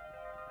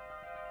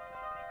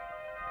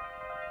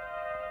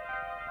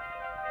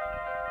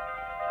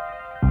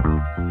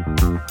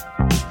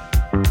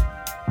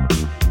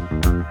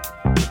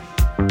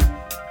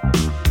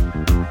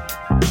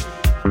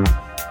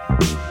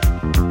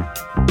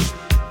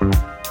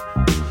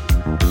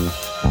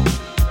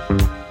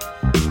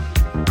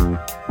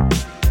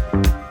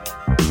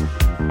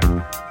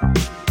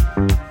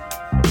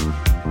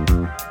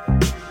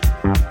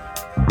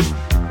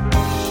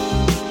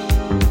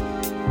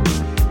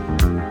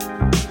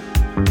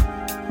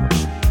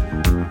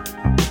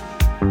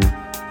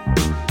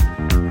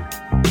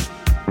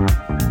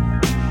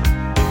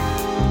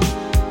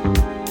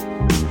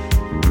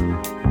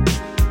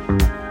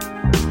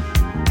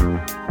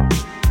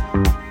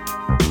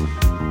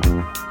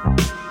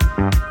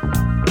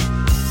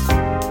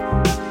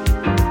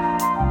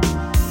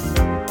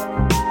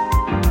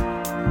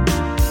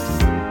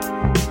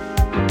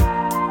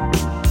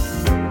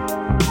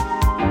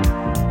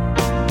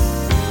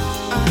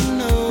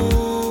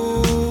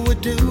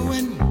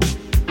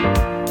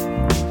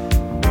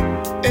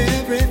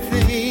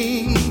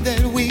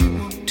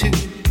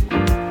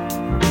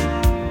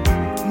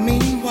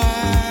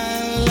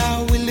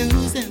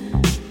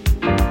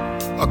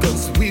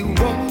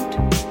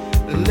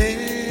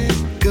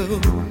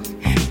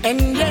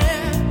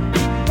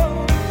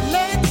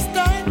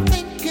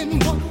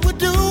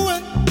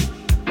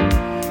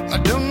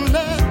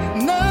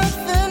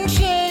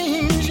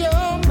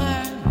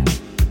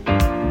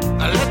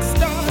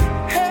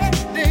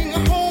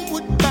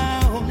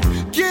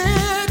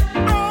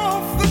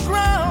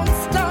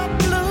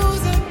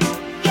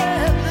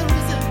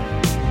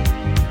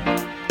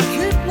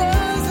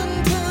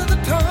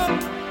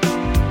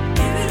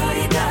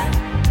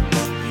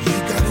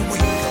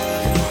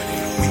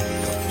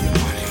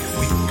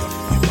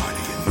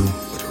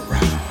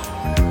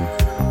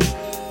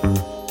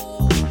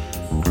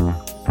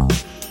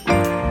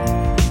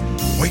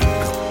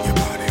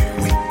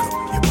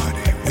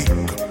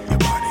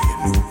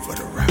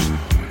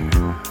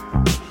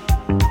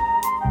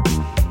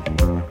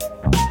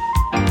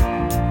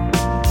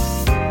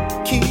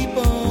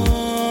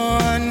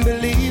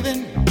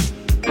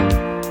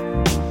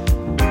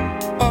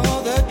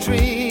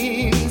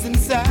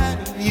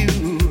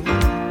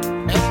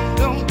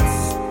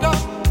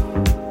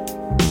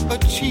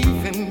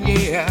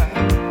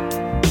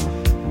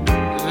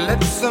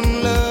 Let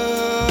some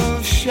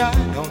love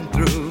shine on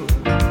through.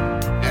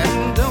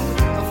 And don't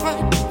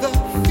fight the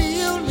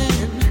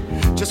feeling.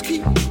 Just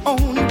keep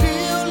on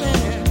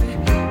dealing.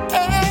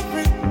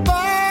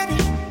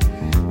 Everybody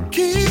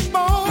keep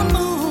on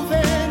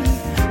moving.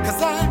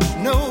 'Cause I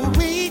know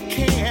we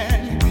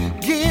can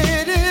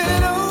get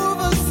it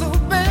over. So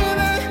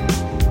baby,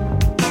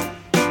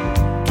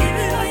 give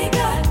it all you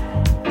got.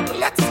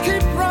 Let's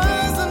keep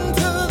rising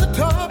to the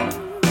top.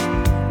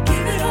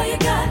 Give it all you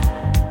got.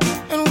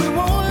 And we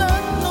won't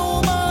let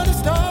nobody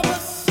stop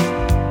us.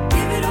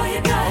 Give it all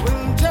you got.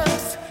 We'll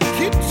just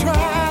keep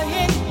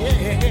trying,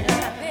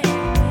 yeah.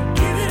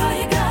 Give it all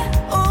you got.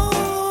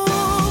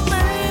 Oh,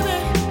 baby.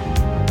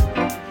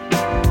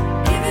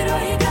 Give it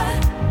all you got.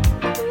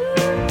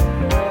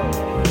 I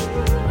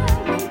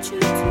want you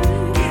to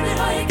give it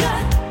all you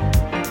got.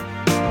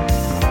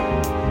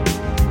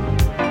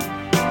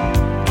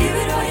 Give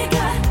it all you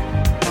got.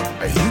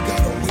 Hey, you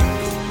gotta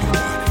wake up your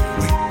body,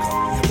 wake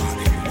up your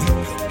body,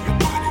 wake up your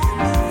body and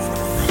move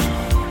it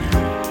around.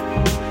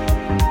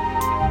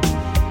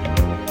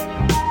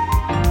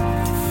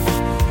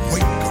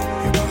 Wake up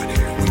your body,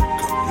 wake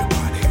up your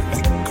body,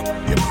 wake up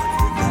your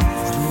body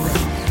and move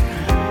it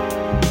around.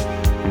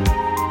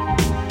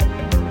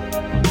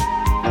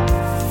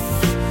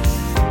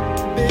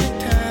 Big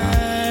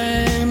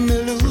time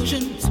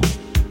illusions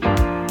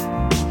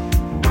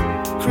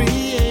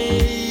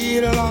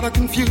create a lot of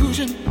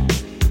confusion.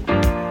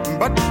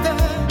 But the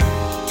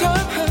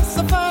time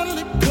has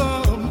finally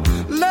come.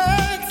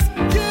 Let's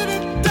get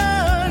it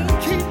done.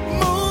 Keep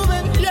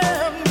moving,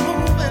 yeah,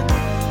 moving.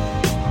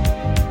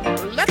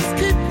 Let's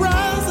keep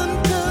rising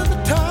to the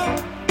top.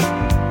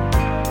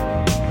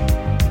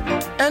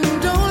 And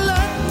don't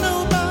let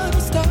nobody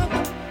stop.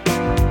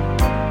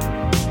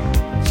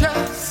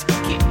 Just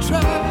keep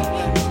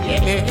trying,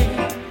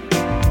 yeah.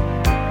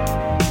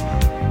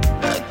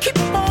 Keep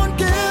on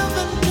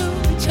giving to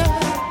each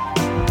other.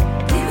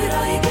 Give it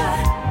all you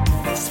got.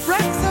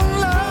 Spread some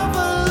love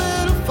a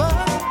little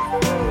far.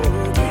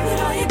 Give it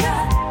all you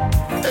got.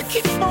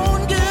 Keep on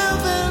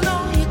giving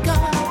all you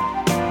got.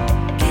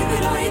 Give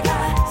it all you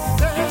got.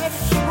 Said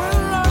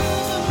we're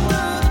rising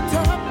to the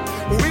top.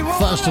 We won't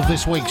First of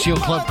this week's Your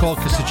Club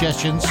Corker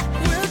suggestions,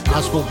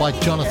 as called by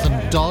Jonathan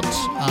Dodd,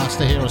 asked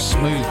to hear a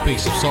smooth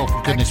piece of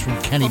soulful goodness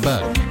from Kenny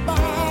Burke.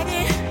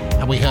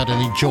 And we heard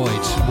and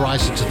enjoyed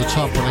Rising to the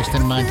Top, released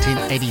in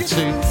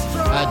 1982.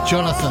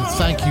 Jonathan,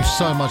 thank you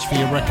so much for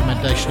your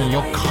recommendation and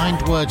your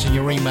kind words in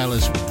your email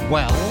as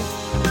well.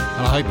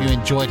 And I hope you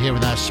enjoyed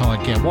hearing that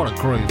song again. What a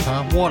groove,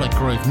 huh? What a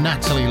groove.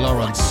 Natalie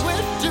Lawrence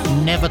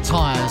never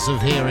tires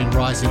of hearing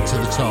Rising to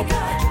the Top.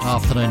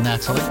 Afternoon,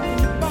 Natalie.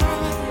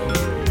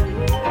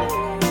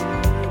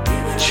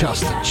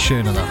 Just a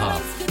tune and a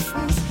half.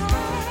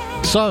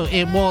 So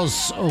it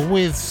was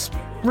with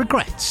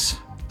regrets,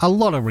 a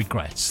lot of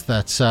regrets,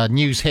 that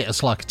news hit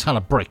us like a ton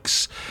of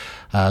bricks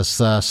as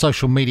the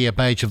social media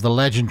page of the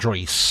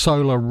legendary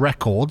Solar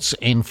Records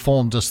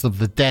informed us of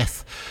the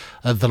death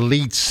of the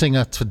lead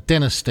singer to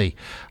Dynasty,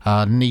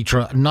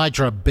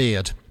 Nidra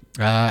Beard.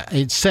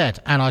 It said,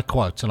 and I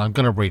quote, and I'm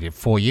going to read it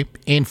for you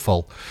in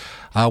full.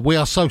 We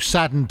are so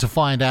saddened to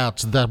find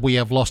out that we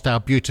have lost our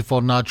beautiful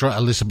Nidra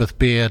Elizabeth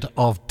Beard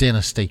of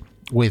Dynasty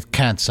with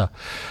cancer.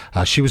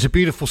 She was a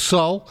beautiful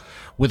soul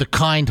with a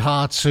kind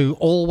heart who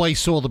always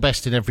saw the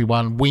best in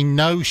everyone. We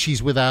know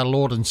she's with our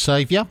Lord and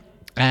Saviour,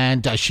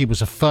 and she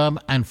was a firm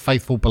and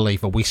faithful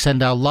believer. We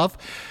send our love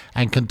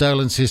and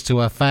condolences to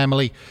her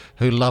family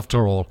who loved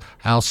her all.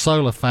 Our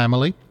Solar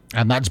family,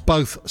 and that's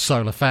both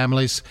Solar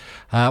families,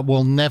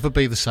 will never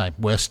be the same.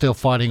 We're still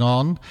fighting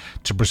on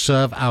to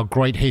preserve our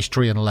great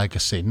history and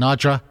legacy.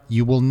 Nidra,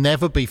 you will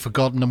never be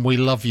forgotten, and we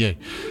love you.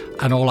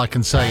 And all I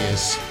can say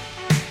is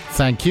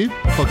thank you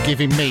for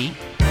giving me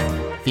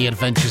the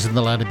adventures in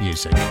the land of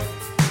music.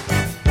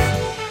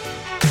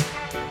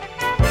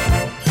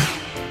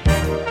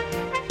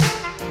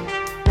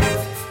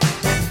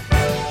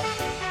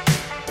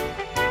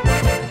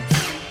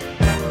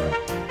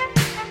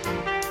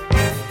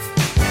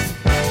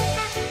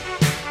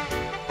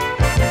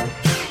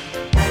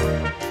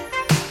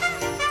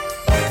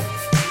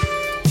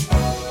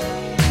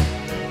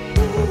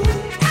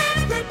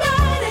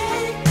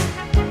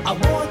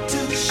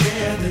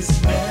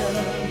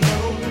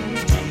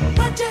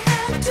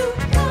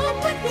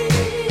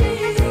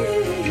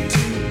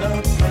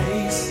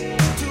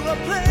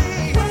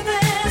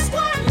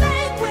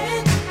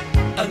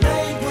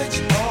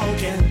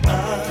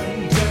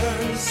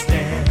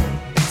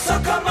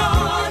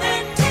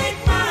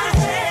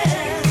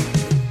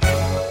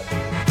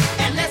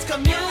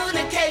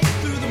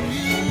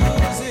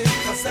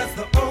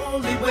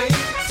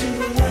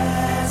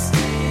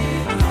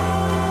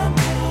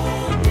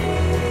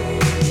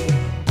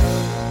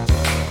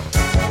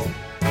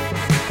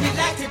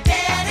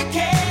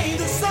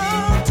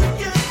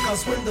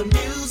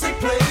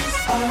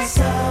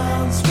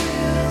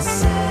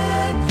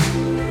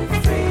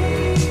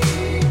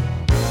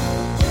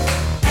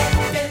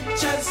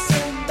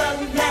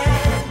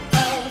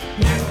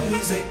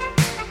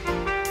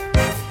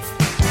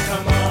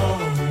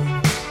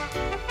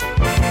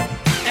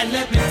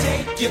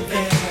 you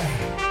there.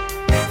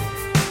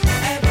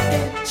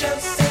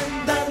 Adventures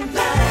in the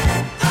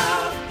land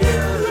of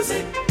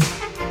music.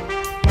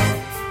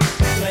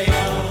 Play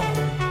on.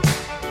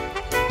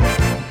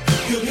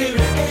 You'll hear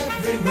it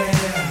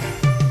everywhere.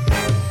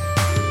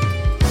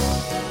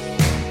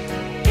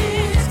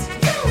 It's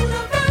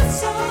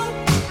universal.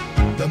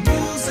 The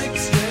music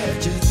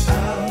stretches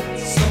out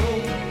so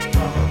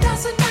far.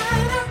 Doesn't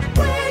matter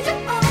where you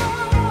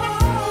are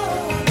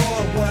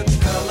or what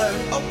color.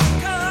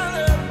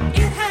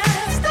 It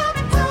has the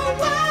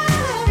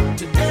power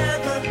to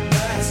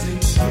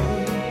everlasting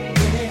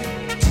unity.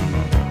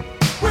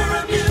 We're a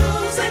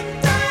music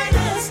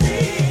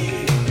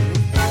dynasty,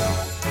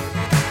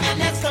 and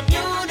let's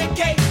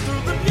communicate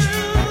through the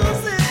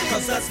music,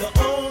 'cause that's the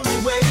only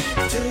way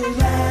to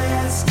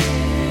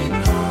lasting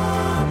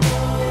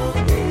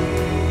harmony.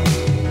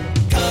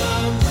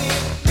 Come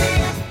with me,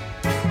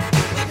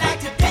 I'd like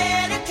to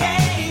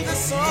dedicate the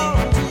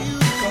song to you,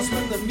 'cause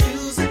when the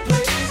music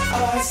plays,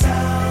 our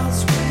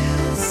sounds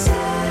will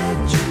set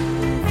you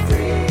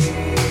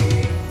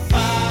free.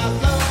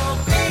 Follow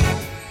me.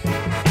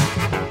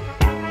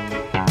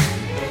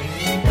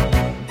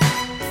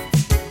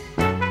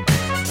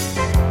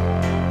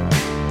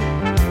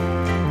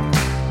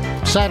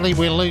 Sadly,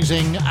 we're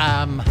losing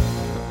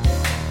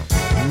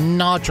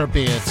Nadra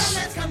Beards,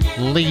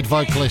 lead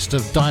vocalist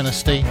of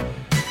Dynasty,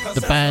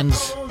 the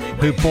bands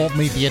who brought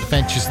me the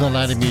adventures in the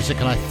land of music,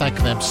 and I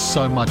thank them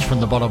so much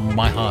from the bottom of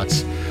my heart.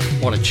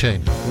 What a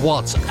tune.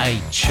 What a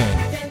tune.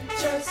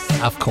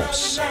 Of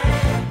course.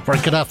 Very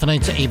good afternoon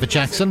to Eva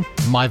Jackson,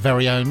 my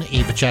very own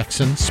Eva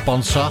Jackson,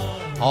 sponsor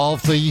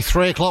of the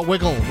 3 o'clock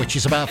wiggle, which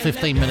is about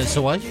 15 minutes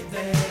away.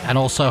 And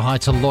also hi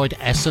to Lloyd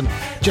Essen,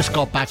 just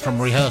got back from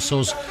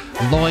rehearsals.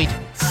 Lloyd,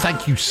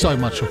 thank you so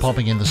much for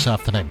popping in this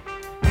afternoon.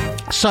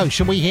 So,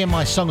 shall we hear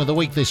my song of the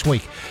week this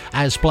week,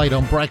 as played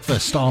on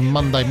breakfast on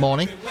Monday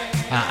morning?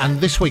 And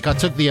this week I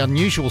took the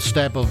unusual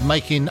step of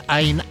making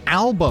an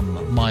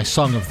album my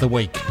song of the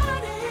week.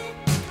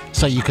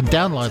 So you can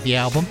download the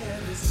album,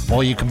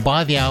 or you can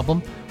buy the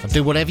album, and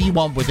do whatever you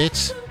want with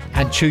it,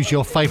 and choose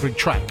your favourite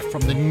track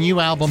from the new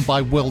album by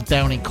Will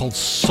Downing called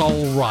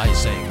Soul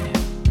Rising.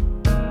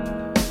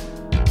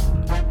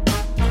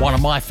 One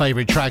of my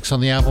favourite tracks on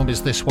the album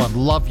is this one,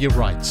 Love Your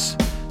Rights.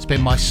 It's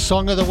been my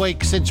song of the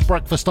week since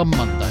breakfast on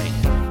Monday.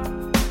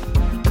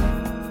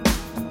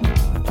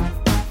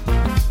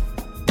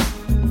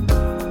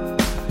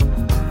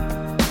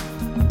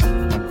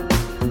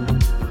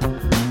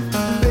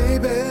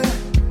 Baby,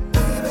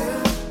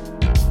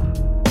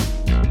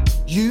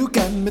 you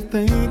got me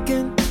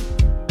thinking.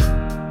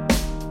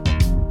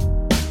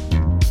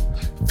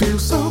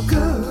 Feels so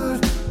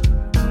good.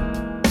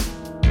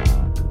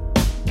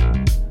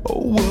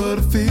 Oh, what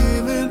a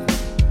feeling.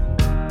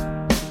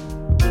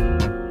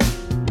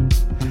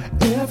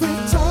 Every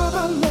time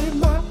I lay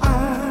my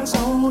eyes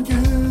on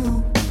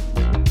you,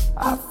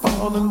 I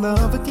fall in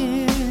love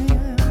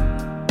again.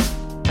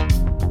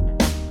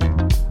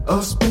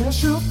 A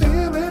special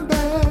feeling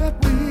that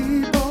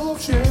we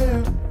both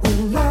share.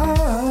 We're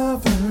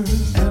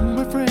lovers and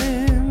we're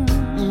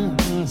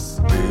friends.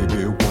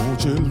 Baby,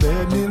 won't you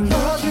let me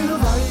love you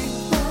right,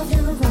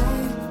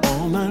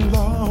 all night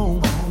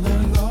long,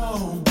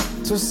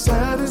 to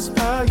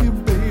satisfy you,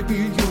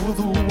 baby, you're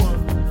the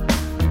one.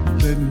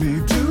 Let me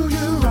do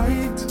you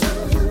right,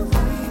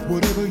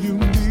 whatever you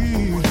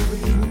need.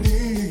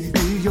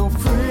 Be your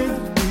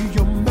friend, be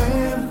your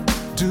man,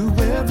 do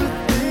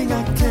everything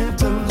I can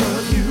to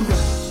love you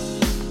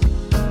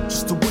right,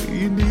 just the way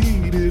you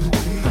need it.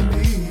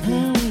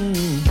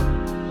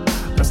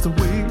 That's the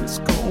way it's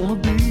gonna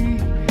be.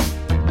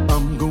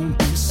 I'm gonna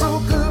be so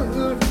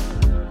good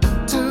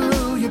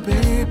to you,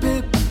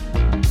 baby.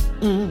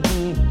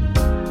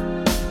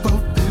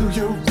 Fulfill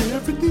your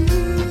every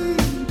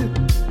need.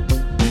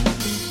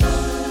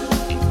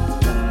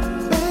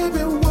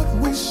 Baby, what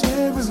we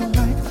share is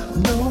like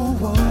no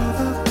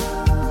other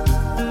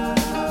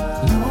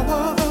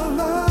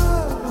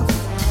love.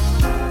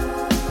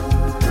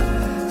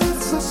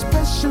 It's a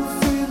special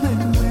feeling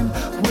when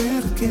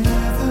we're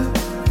together.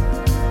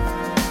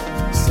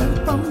 Sent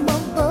from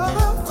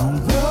above, I'll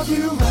love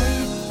you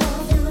right,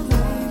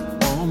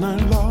 all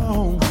night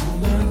long,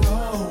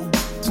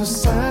 to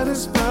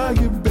satisfy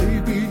you,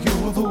 baby,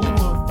 you're the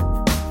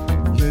one.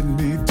 Let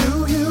me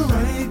do you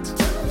right,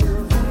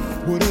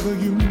 whatever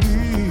you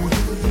need.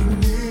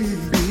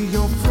 Be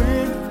your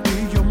friend, be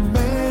your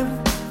man,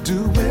 do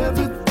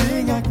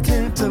everything I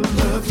can to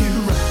love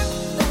you right,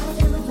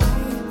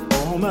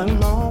 all night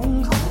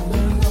long,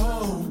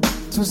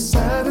 to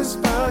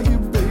satisfy you,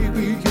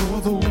 baby,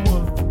 you're the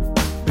one.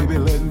 Baby,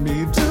 let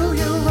me do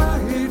you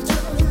right,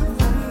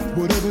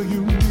 whatever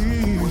you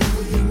need.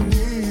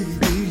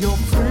 Be your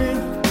friend,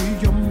 be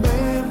your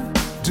man,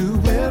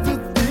 do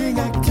everything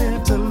I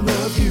can to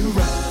love you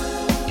right.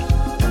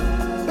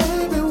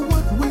 Baby,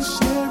 what we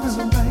share is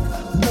like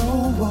no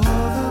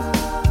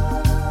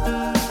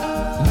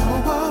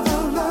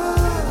other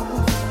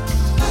love.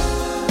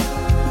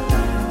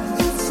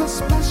 It's a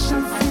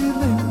special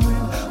feeling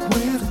when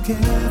we're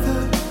together.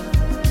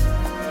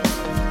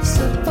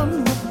 Set from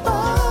the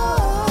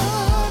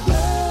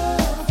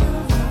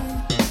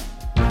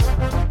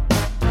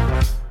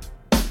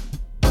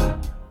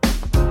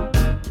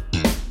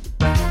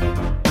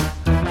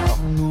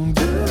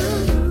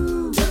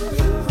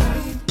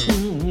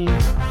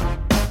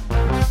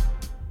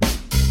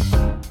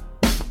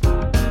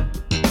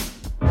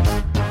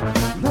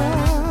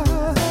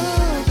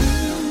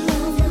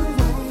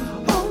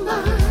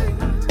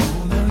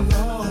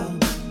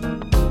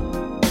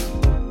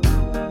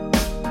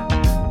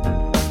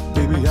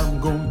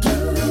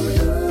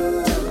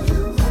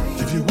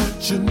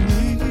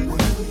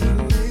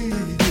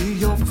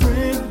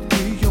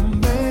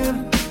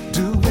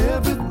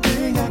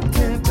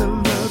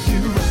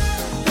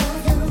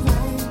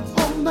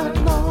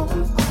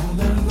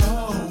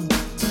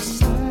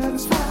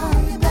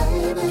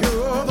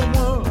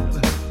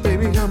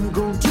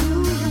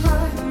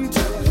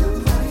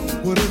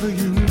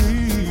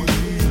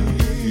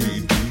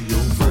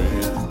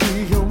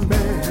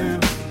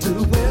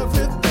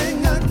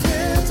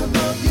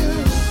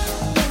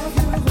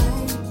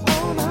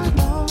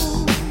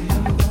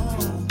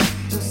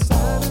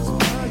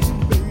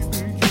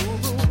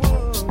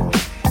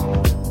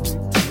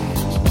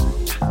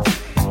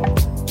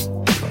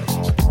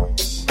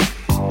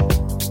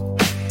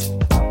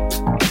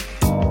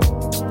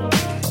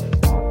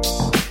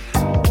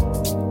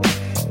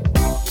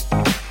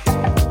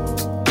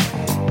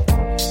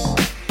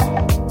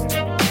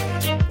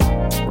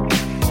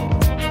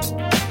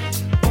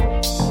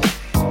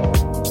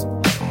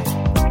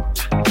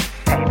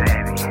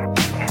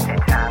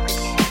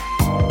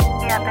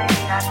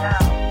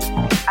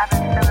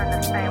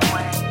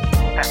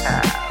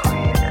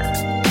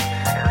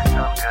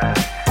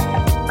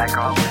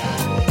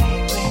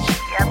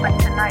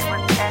Tonight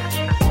was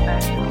extra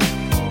special.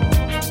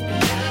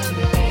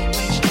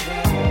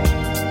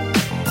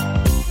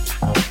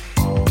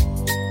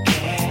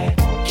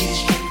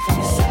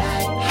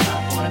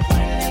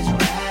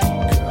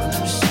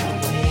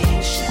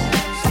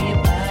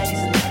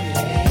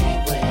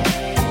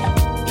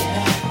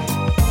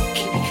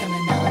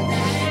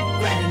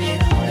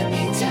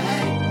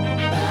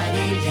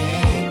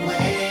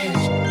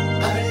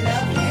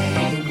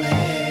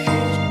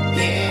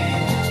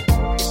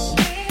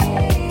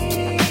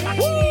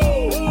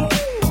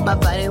 My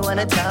body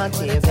wanna talk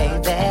to you,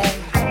 baby.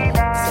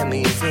 Tell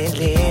me is it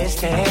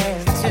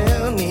listening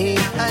to me?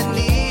 I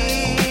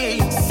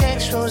need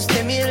sexual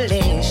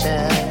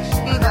stimulation,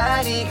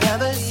 body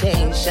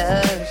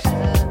conversation.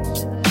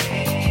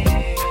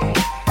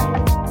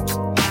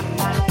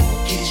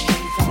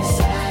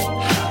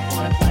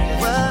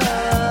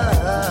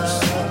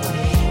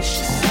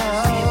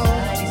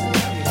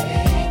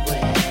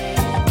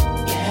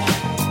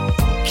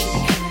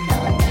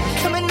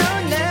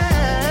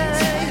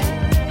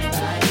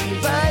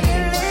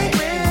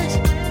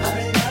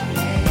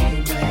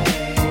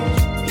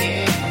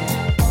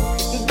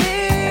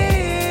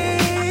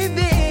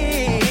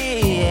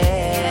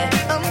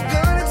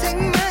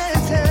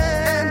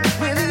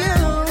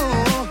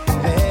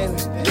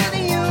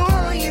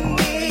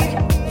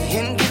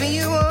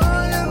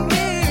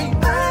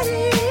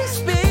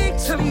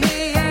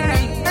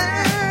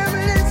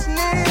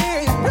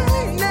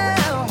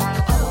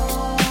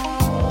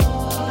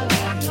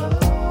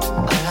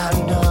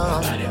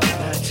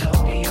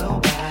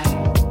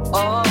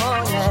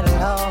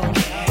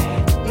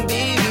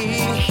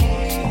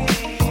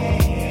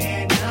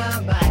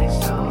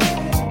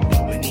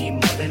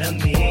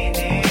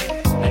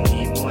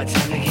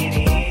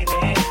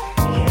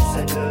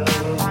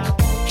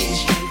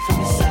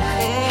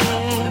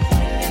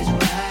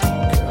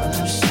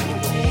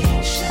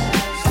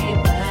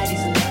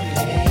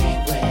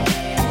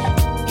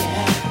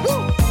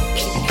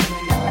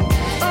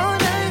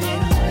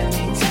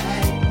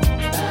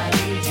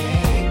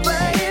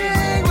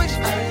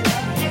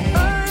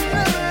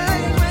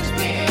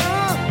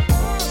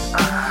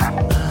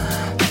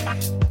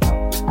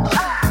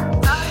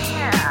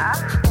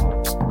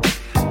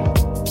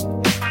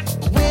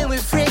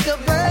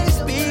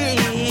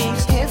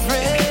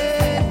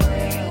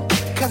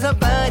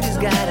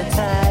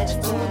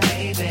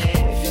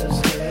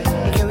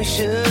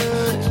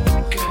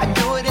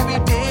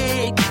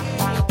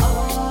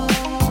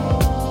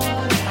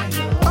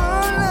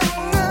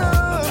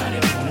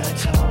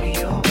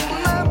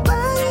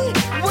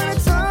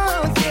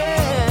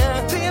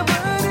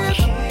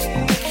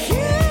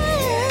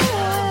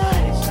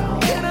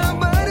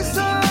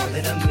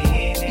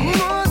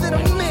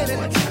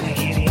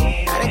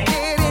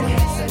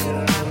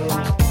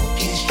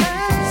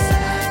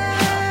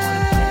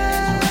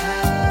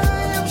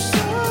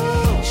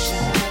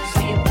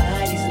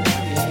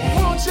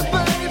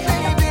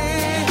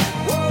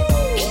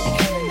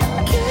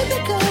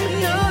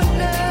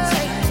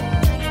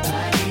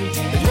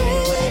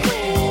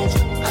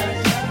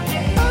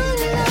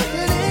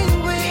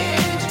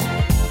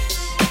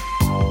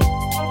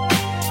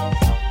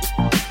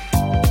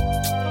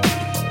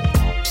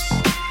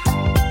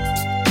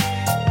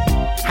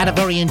 Had a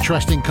very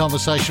interesting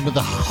conversation with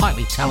the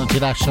highly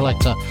talented Ash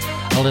Selector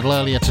a little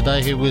earlier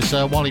today, who was,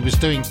 while he was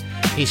doing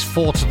his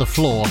 4 to the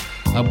floor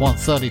at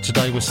 1:30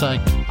 today, was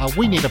saying,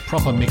 we need a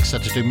proper mixer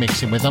to do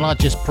mixing with, and I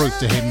just proved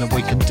to him that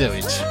we can do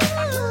it.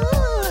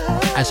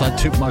 As I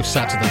do most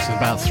Saturdays at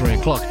about 3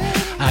 o'clock.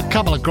 A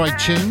couple of great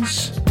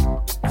tunes.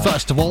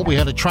 First of all, we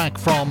heard a track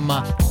from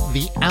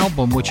the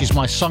album, which is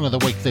my song of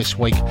the week this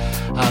week.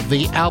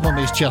 The album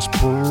is just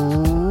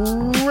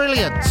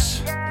brilliant.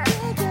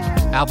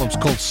 Album's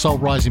called Soul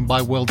Rising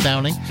by Will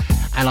Downing,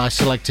 and I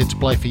selected to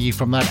play for you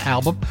from that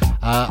album.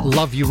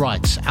 Love You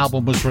Right.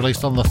 Album was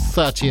released on the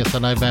 30th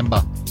of November.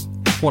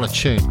 What a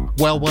tune.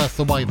 Well worth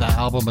the wait, that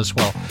album as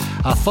well.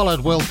 Followed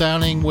Will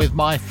Downing with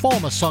my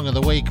former song of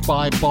the week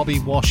by Bobby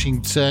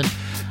Washington,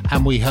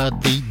 and we heard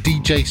the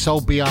DJ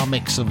Soul BR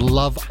mix of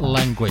Love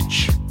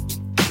Language.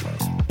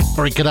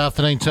 Very good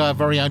afternoon to our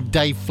very own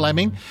Dave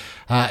Fleming.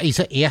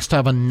 He has to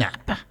have a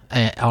nap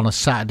on a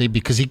Saturday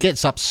because he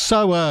gets up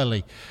so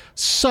early.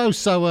 So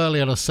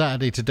early on a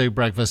Saturday to do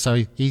breakfast,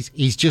 so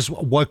he's just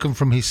woken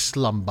from his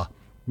slumber.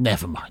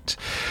 Never mind.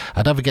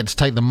 Don't forget to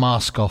take the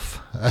mask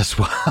off as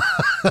well.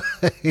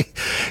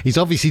 He's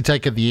obviously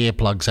taken the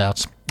earplugs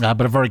out,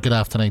 but a very good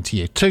afternoon to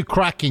you. 2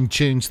 cracking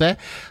tunes there.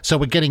 So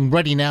we're getting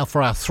ready now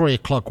for our 3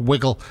 o'clock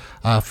wiggle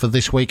for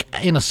this week,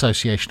 in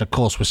association, of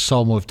course, with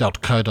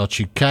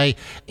soulmove.co.uk.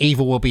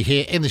 Eva will be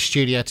here in the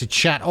studio to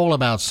chat all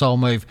about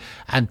Soulmove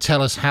and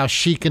tell us how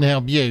she can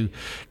help you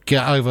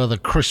get over the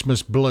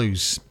Christmas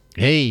blues.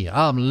 Hey,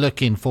 I'm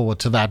looking forward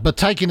to that. But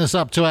taking us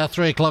up to our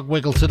 3 o'clock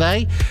wiggle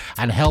today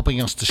and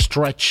helping us to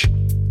stretch,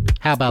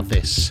 how about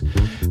this?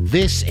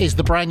 This is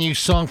the brand new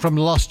song from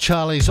Lost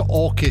Charlie's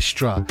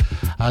Orchestra.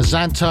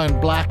 Xantone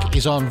Black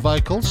is on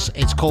vocals.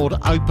 It's called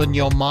Open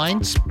Your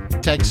Mind.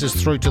 Takes us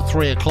through to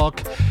 3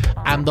 o'clock,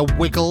 and the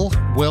wiggle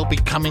will be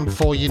coming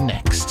for you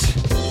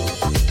next.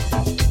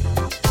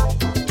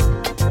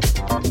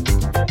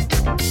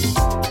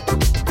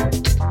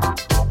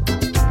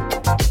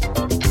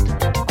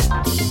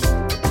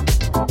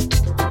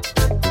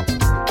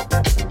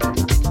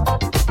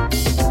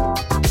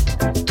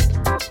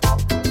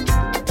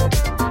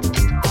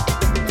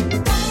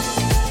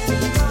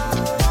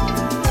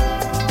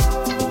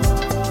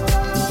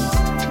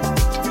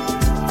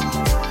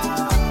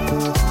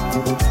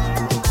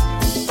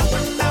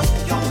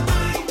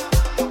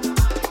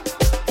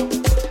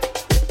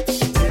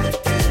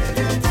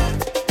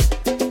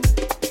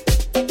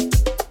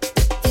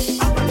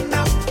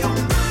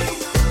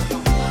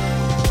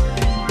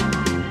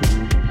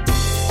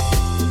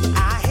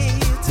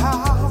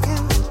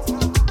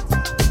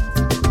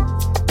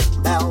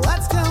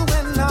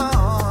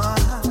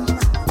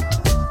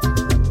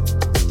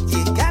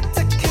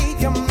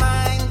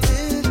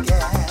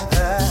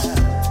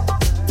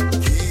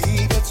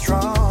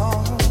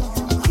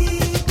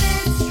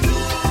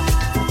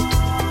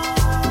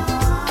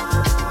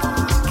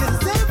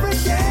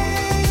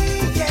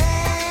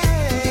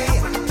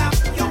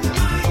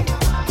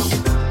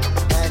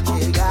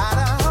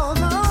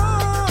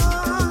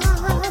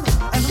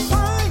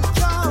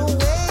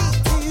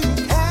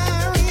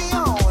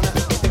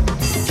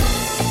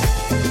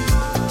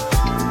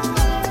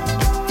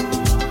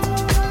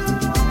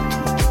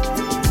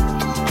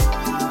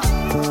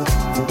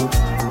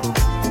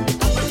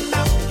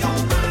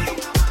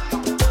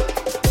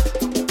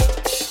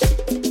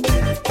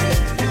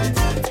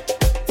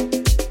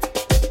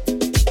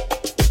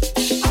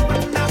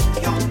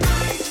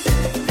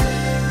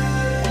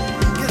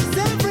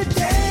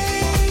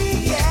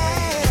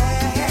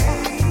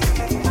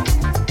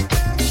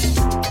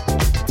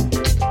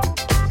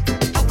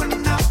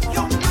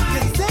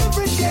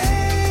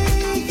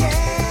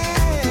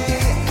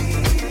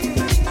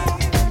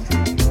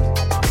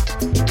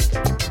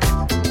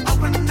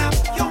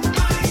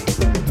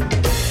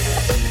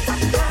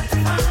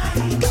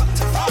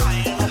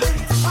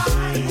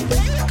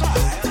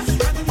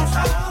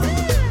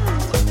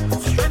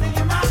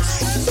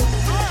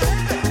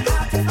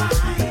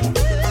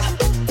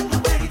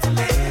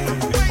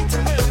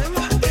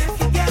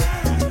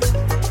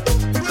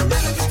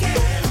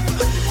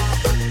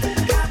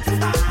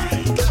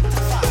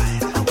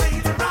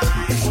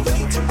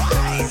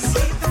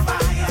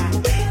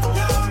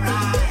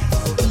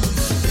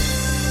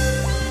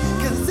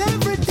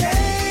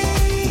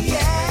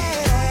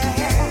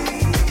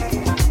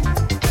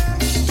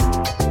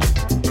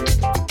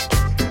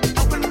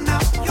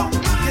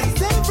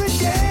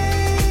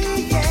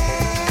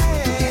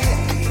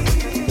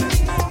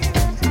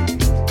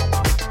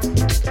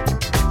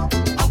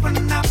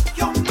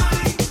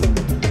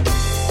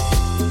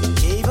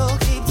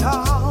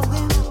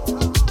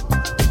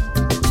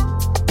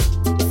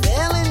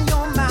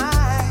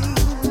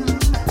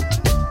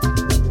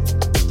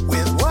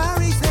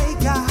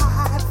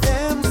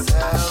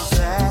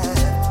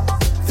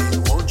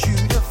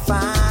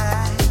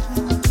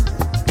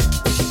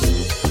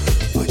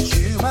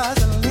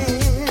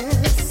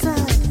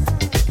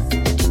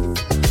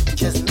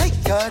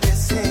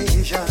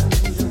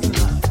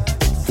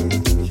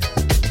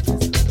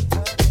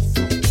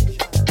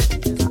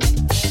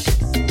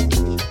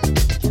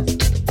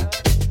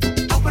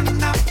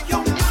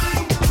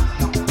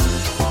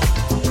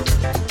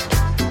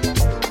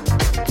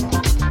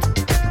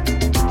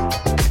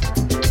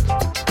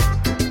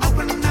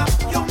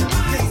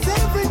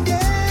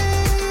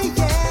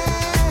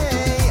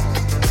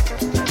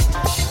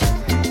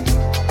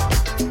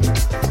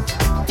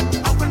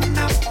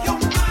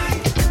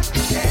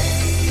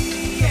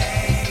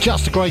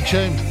 Just a great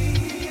tune.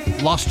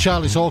 Lost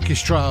Charlie's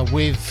Orchestra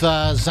with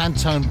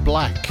Xantone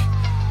Black.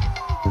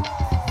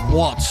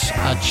 What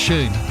a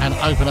tune. And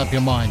Open Up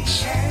Your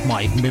Minds.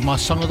 Might even be my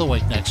song of the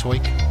week next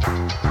week.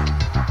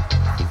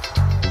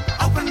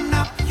 Open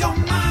up your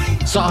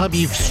mind. So I hope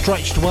you've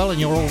stretched well and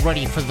you're all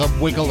ready for the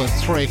Wiggle at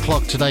 3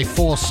 o'clock today.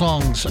 4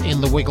 songs in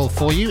the Wiggle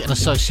for you in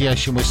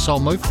association with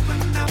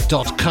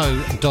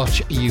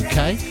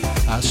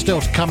soulmove.co.uk. Still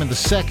to come in the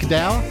second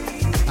hour.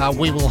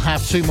 We will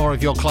have 2 more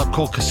of your Club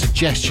Corker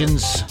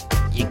suggestions.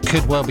 It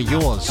could well be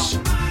yours.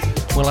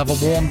 We'll have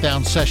a warm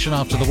down session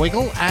after the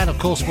Wiggle, and of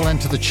course we'll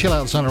enter the chill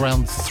out zone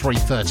around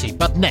 3:30.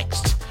 But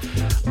next,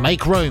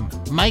 make room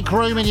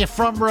in your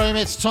front room.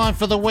 It's time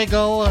for the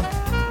Wiggle.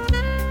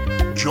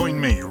 Join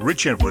me,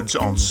 Rich Edwards,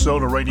 on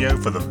Solar Radio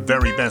for the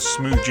very best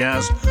smooth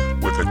jazz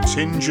with a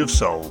tinge of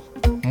soul.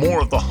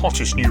 More of the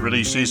hottest new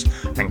releases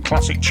and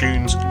classic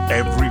tunes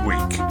every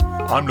week.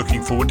 I'm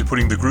looking forward to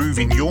putting the groove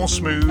in your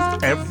smooth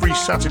every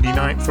Saturday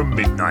night from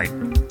midnight.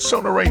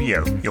 Solar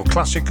Radio, your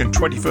classic and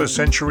 21st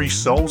century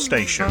soul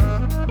station.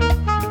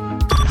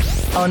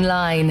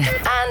 Online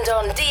and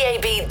on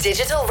DAB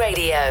Digital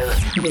Radio.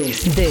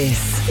 This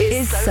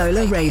is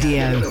Solar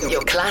Radio,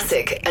 your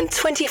classic and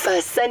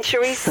 21st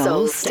century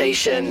soul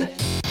station.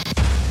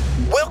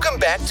 Welcome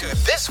back to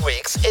this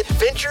week's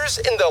Adventures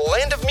in the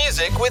Land of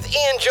Music with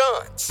Ian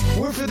Jons,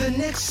 where for the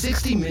next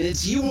 60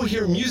 minutes you will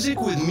hear music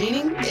with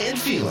meaning and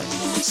feeling.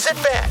 Sit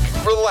back,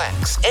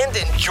 relax, and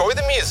enjoy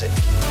the music.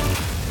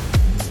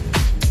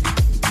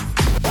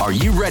 Are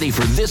you ready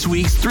for this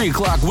week's 3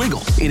 o'clock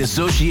Wiggle in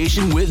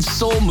association with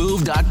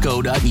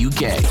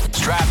soulmove.co.uk?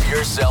 Strap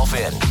yourself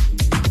in.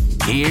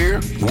 Here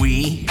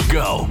we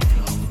go.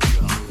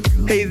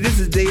 Hey, this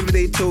is David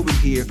A. Tobin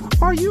here.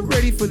 Are you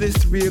ready for this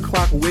 3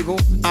 o'clock Wiggle?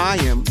 I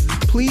am.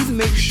 Please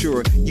make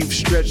sure you've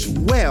stretched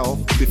well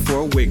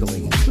before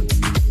wiggling.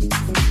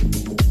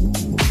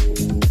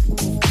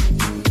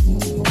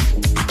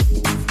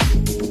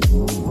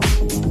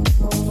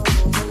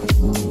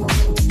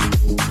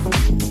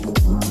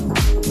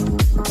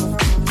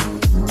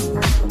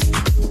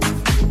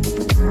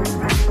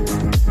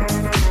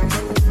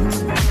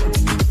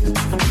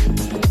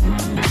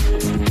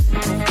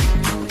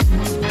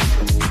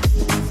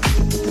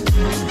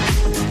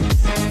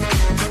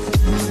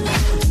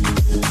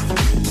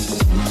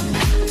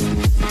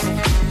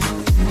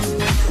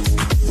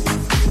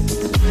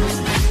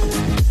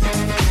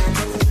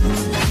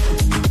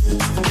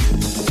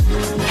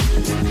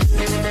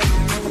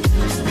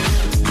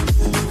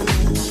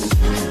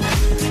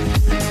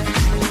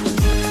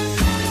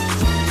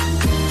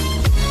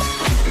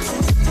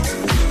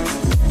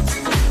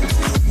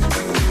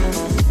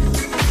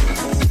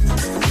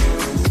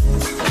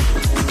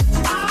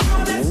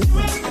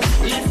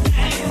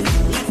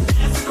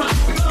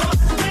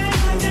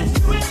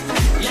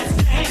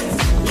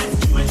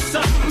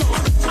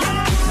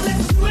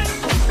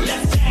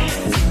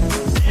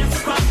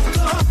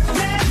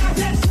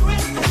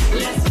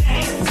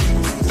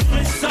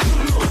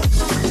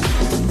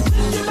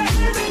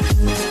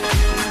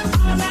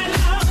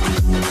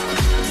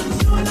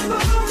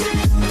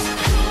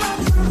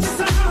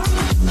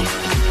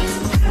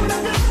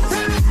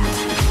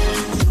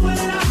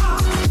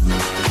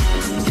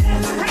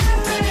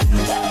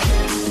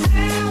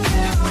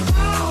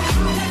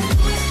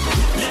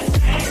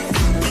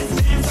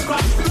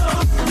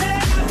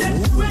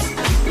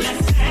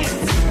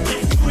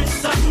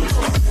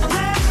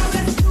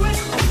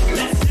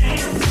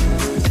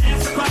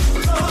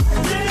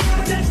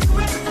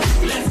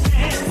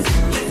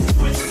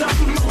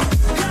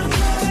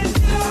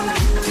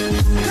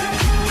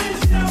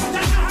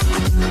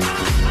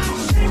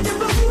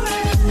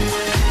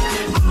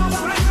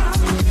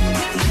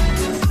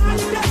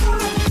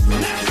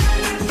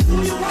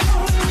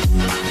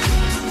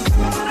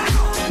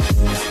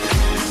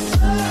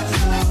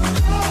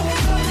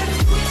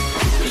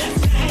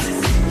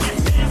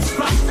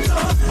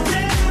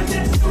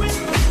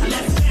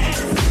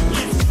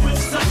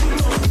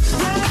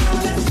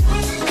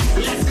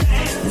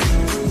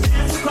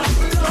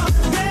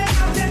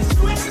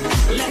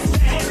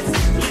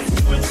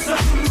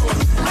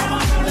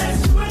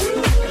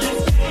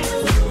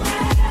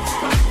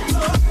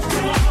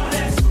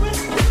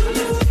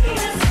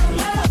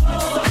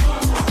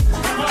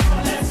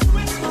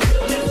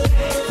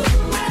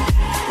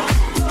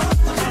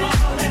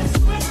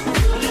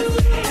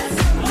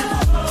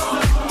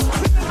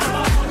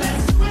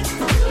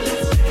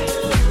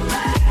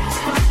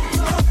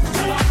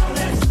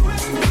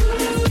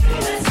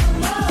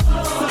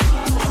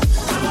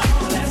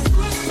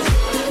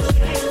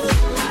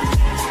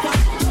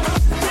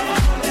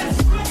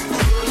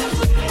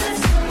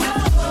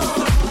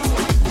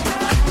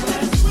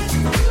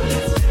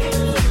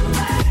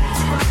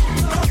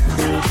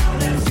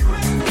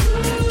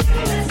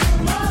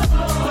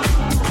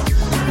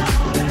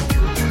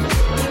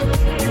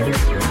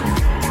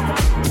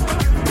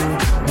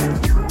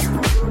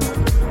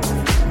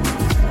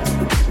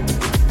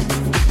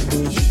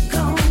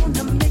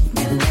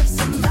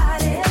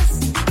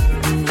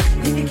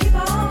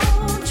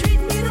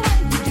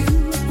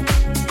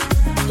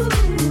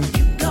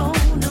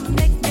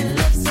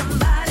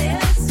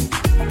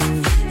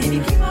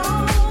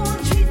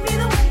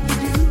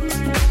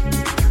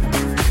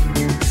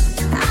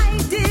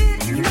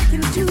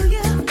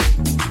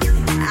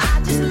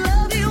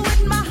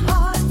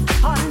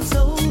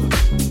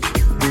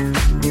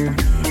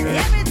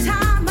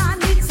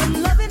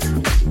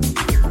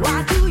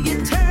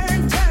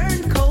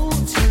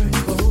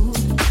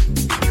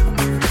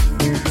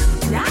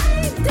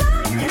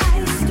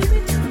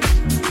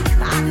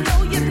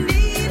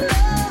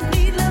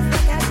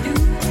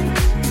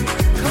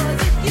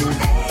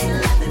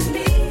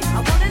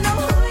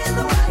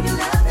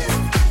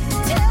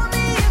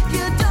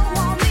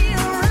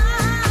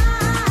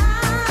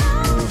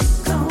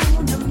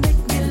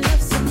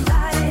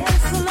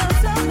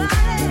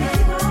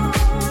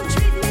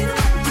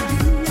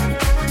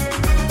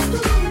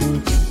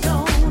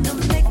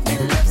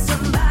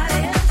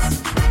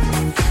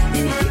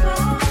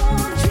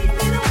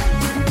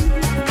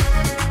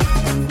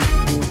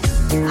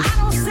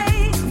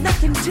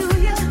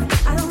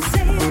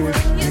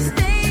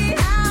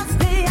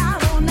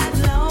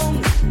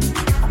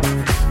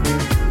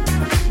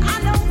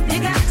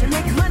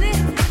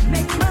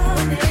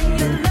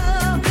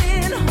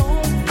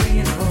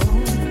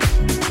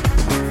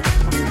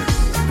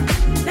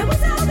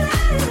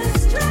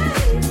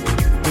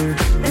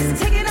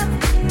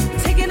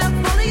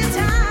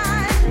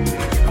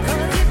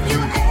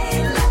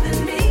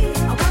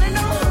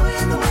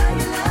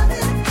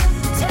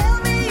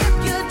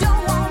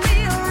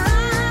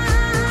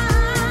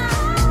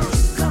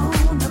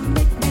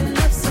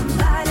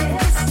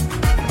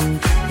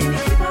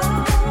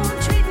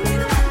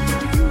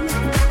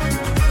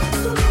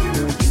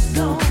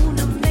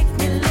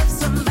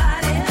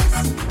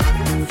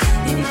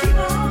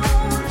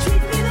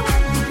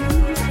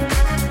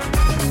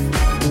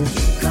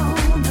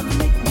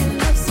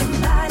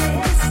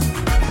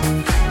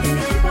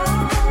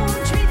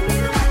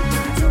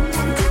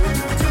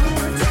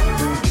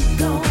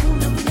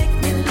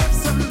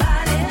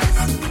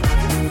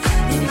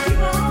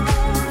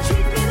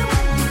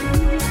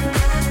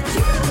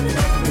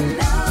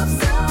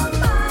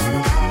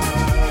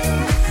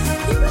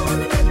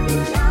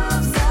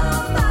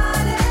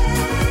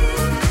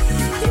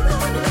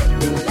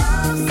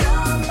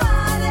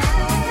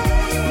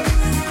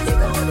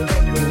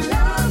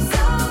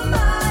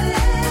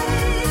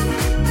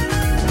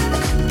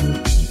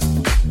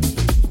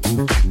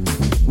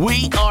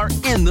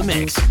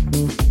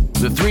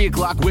 The 3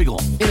 o'clock wiggle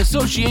in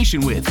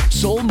association with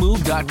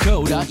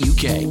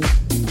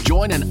soulmove.co.uk.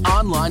 Join an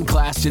online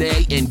class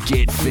today and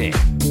get fit.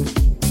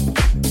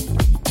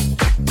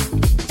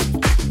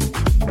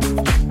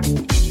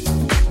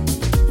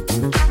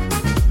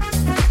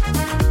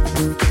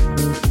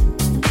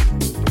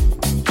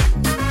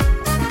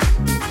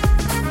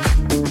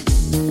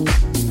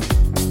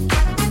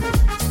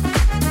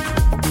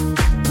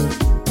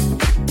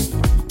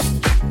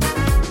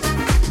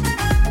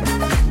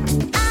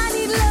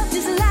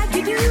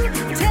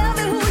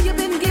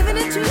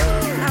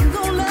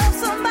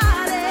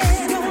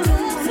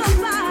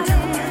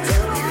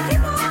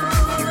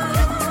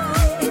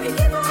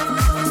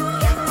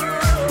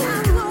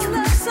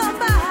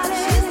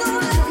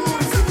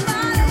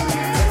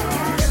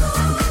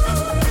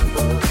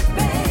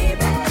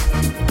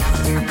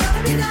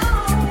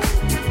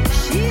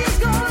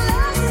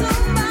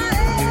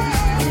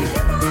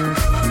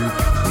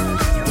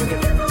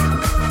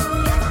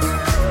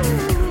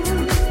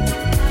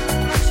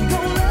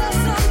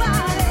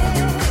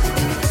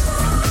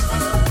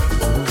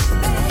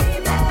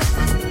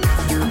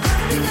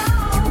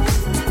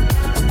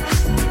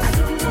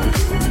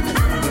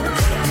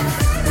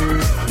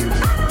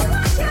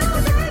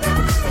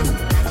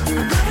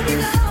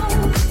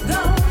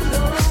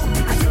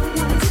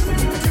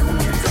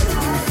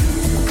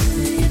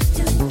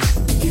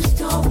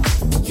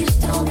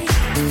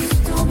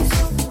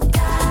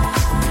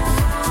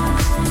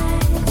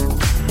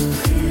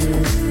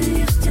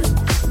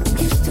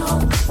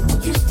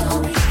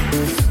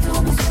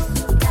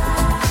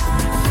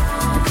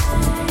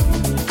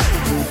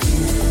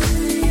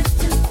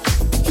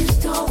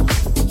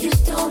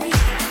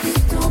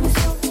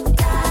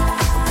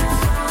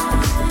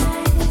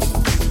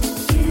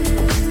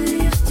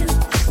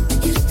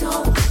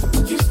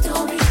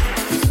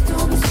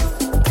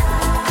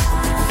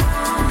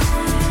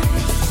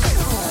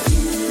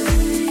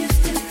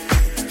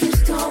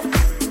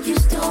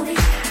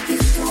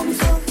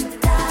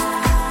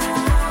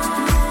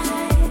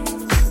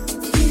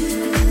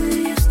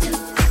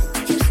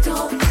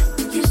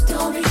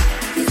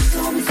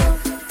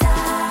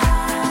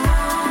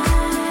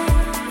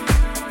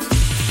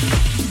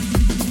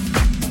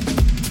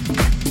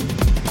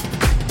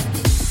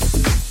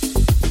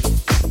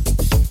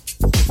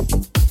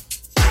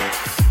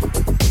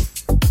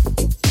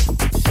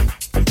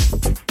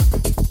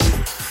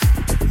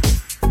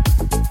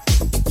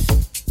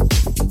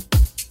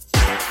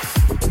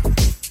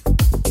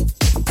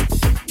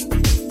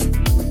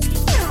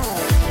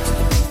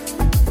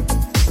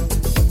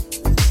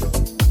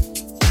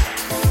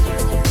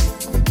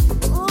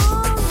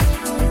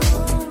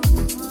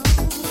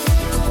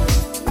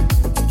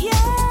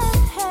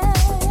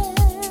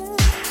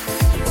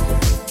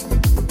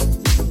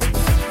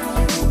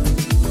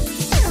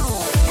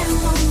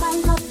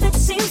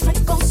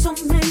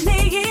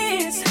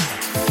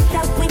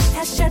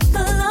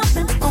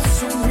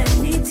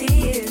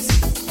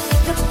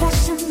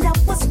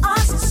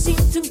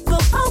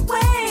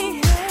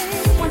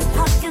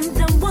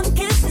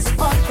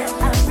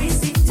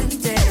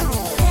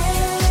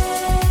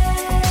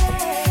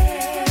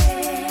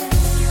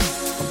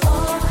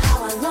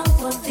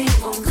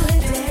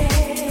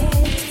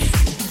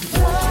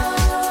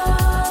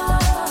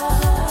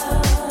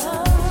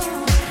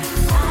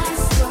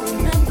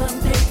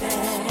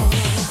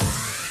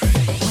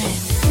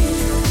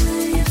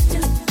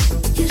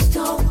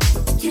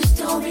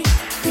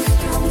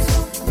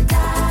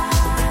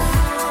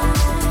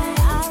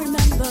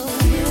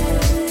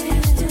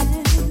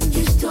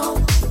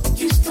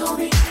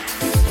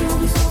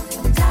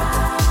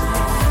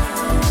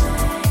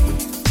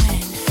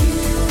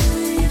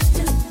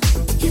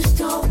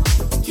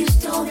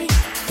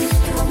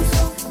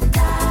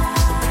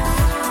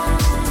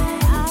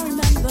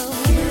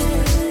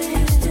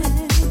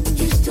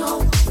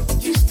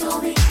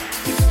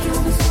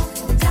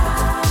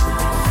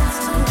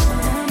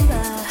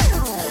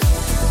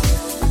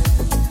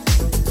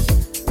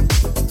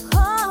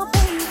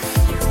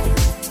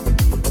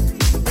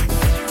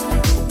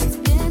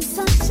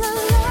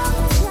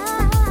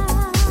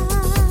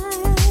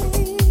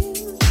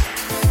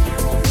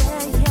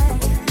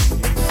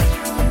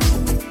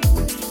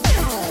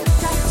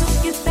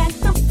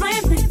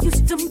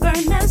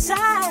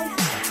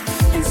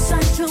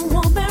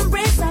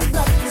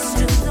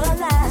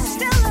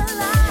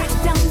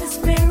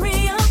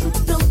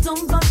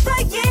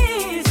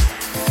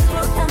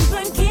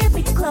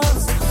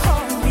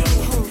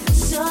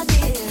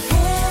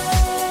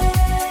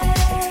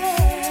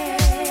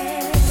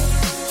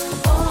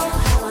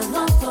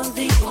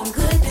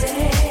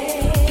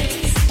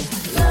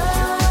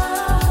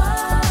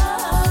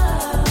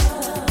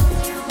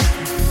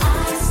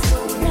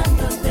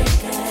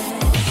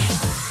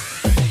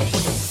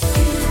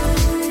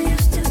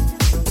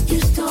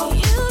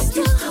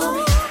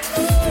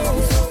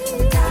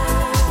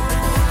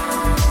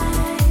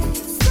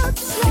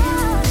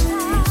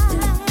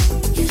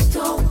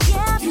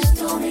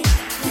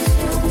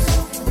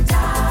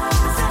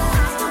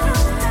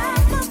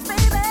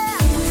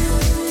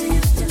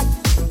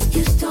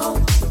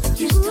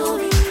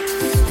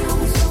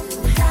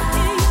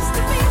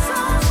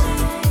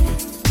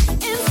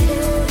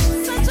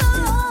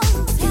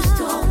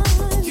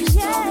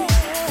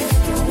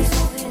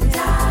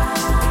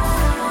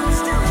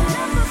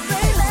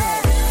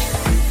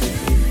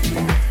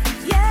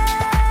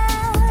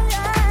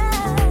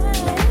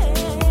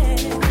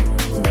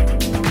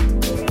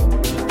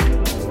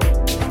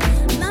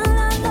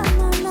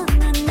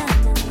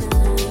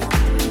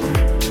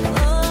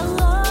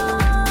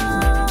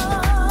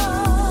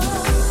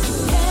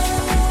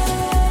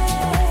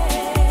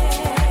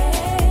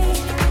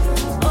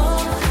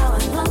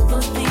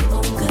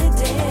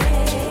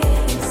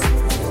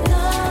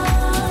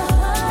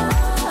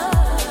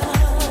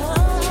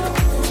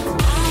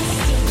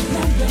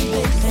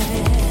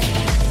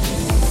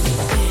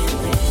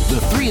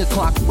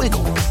 O'Clock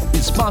Wiggle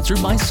is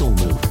sponsored by Soul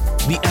Move,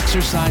 the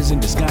exercise in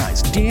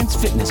disguise dance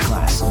fitness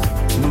class.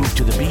 Move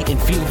to the beat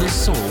and feel the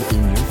soul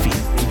in your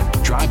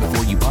feet. Try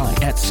before you buy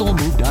at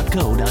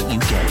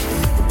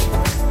soulmove.co.uk.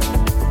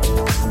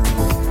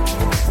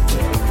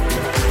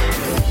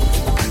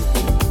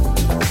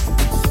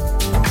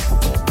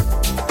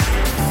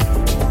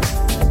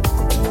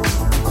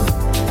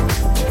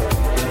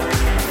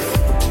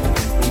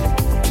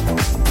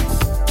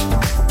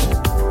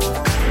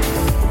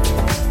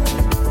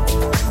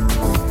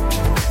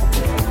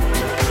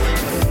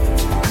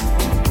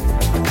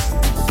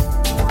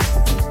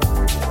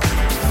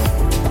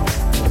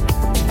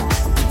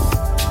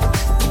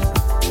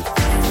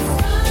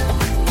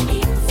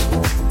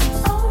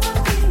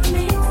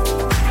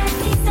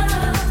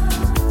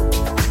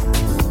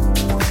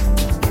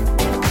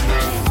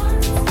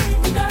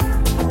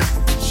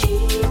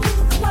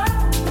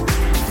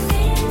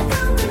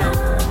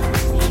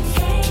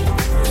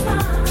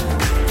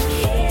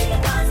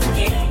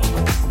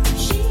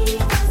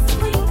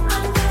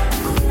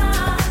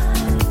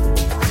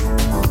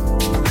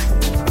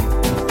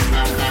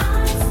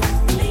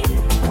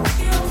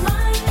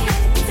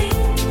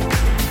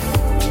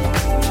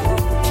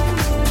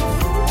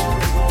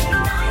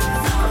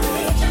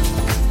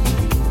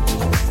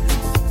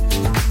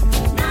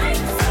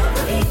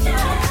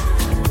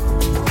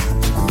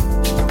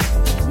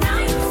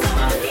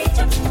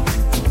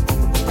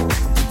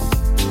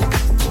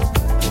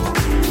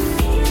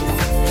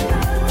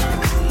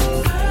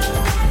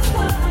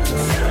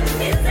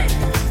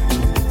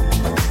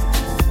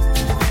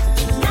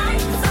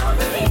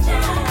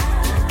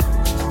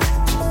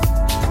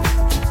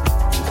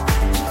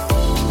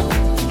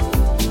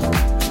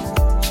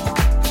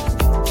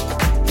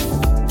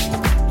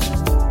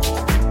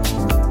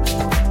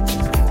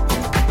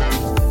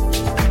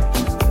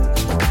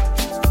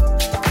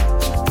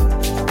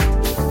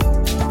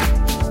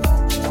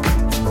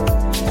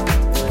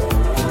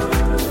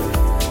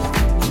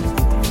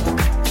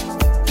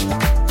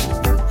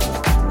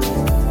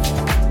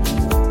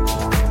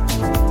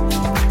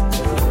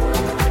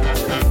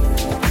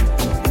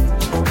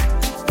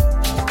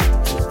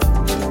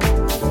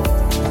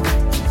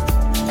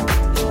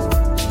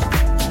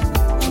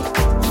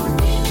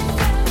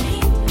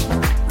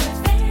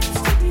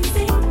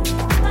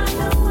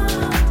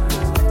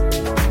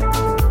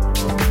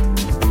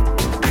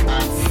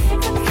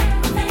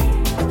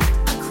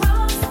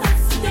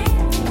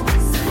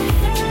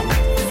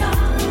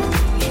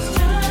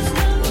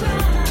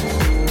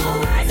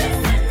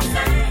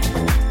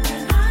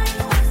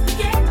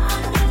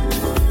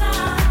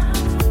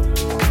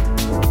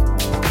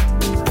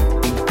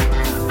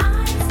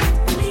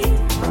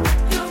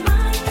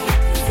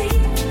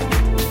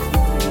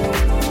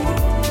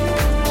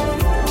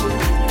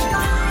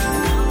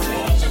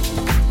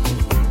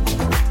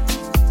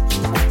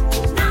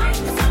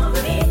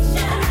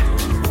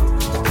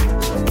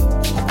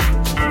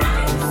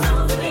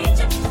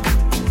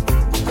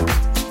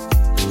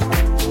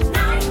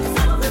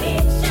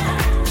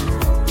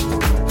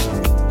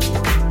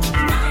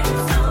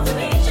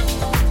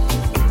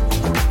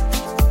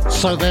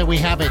 So there we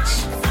have it.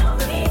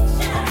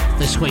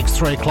 This week's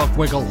 3 o'clock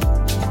wiggle.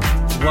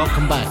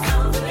 Welcome back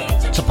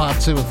to part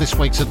 2 of this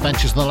week's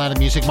Adventures in the Land of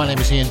Music. My name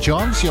is Ian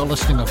Jons. You're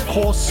listening, of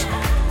course,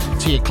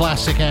 to your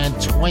classic and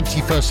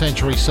 21st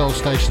century soul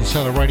station,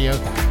 Solar Radio,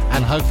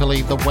 and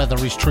hopefully the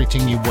weather is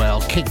treating you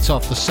well. Kicked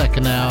off the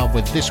second hour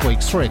with this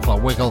week's 3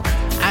 o'clock wiggle,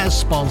 as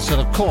sponsored,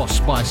 of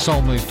course, by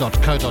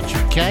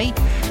soulmove.co.uk,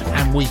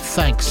 and we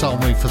thank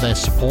Soulmove for their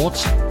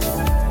support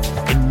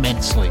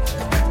immensely.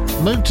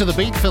 Move to the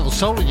beat, feel the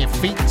soul in your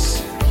feet.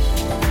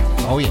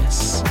 Oh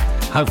yes.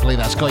 Hopefully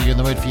that's got you in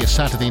the mood for your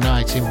Saturday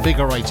night,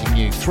 invigorating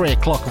you. 3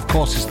 o'clock, of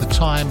course, is the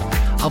time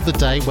of the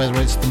day,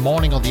 whether it's the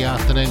morning or the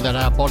afternoon, that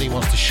our body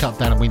wants to shut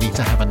down and we need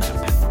to have a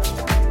nap.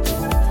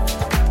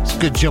 It's a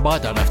good job I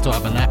don't have to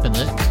have a nap in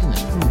it, isn't it?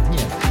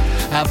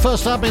 Yeah.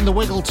 First up in the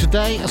wiggle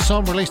today, a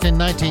song released in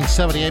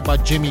 1978 by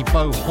Jimmy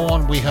Bo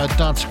Horn. We heard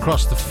Dance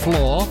Across the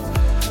Floor.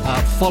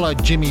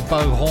 Followed Jimmy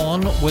Bo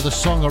Horn with a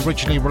song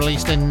originally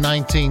released in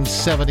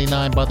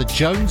 1979 by the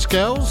Jons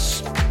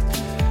Girls.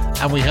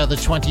 And we heard the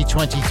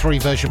 2023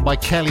 version by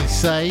Kelly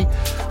Say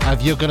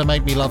of You're Gonna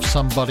Make Me Love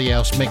Somebody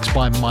Else, mixed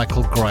by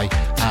Michael Gray.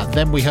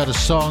 Then we heard a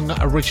song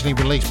originally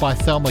released by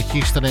Thelma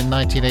Houston in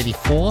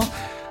 1984.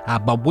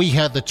 But we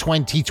heard the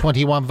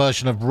 2021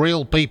 version of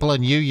Real People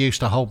and You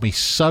Used to Hold Me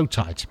So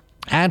Tight.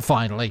 And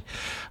finally,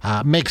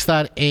 mix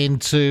that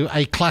into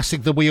a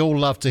classic that we all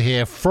love to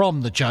hear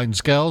from the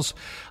Jons Girls,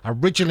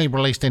 originally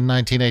released in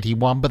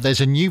 1981, but there's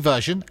a new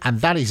version,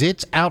 and that is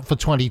it, out for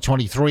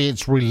 2023.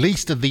 It's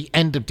released at the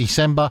end of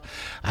December,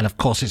 and of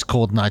course it's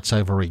called Nights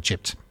Over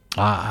Egypt.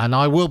 And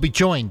I will be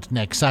joined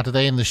next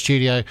Saturday in the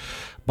studio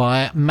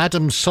by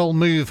Madam Soul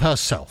Move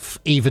herself.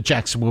 Eva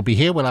Jackson will be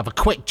here. We'll have a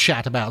quick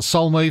chat about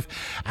Soul Move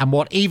and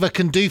what Eva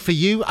can do for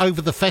you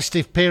over the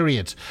festive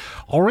period,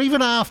 or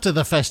even after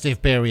the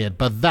festive period.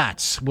 But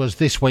that was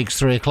this week's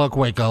 3 o'clock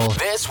wiggle.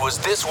 This was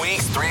this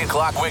week's 3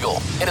 o'clock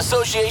wiggle in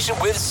association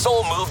with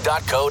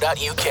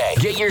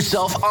soulmove.co.uk. Get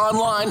yourself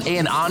online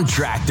and on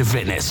track to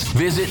fitness.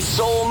 Visit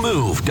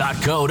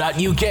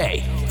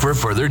soulmove.co.uk for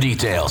further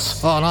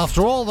details. Oh, and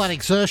after all that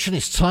exertion,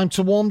 it's time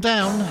to warm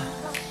down.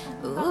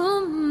 Ooh,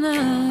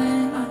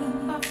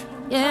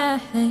 yeah.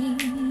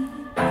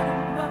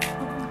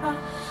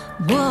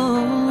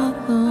 Whoa.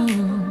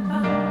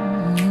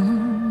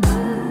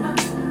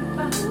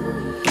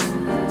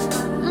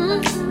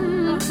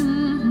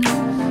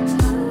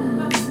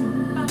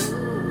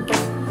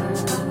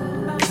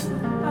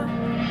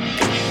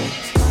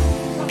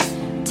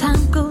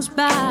 Time goes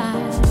by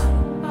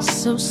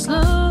so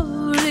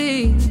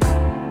slowly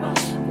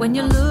when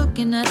you're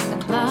looking at the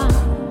clock.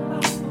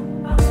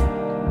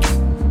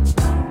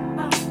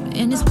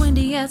 And it's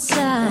windy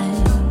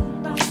outside,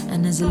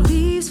 and as the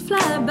leaves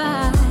fly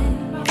by,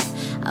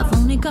 I've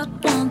only got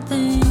one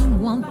thing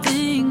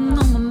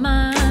on my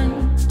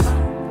mind.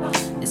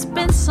 It's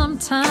been some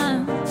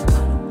time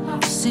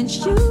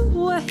since you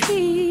were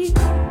here,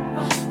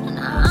 and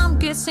I'm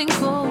getting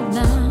cold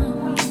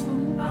now.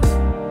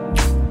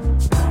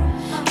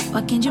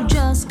 Why can't you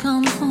just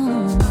come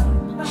home,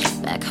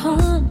 back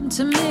home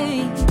to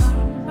me?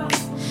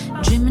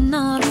 Dreaming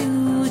of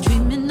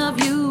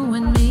you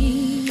and me.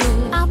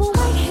 I will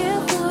wait here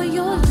for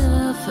your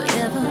love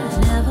forever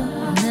and ever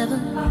and ever.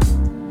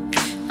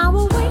 I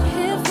will wait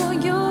here for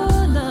your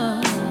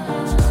love.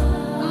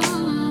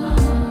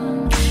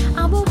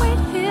 I will wait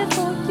here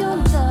for your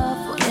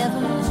love forever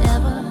and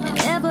ever and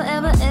ever,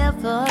 ever,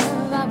 ever.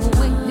 I will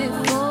wait here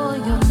for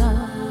your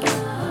love.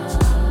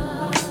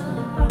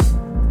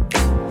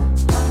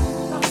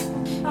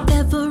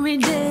 Every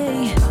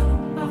day,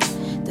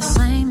 the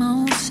same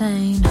old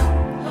same.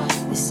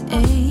 This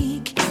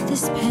ache,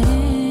 this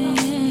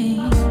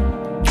pain.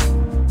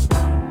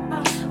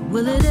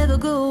 Will it ever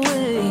go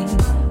away?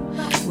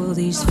 Will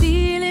these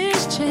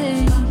feelings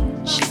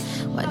change?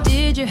 Why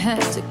did you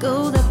have to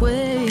go that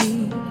way?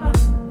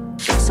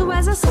 So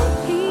as I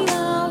sit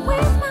here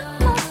with my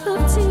cup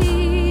of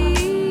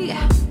tea, I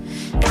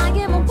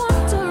am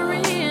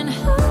wondering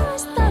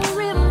who's the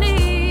real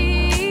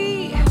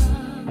me?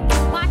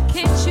 Why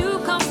can't you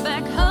come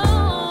back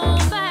home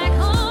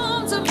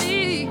to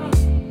me?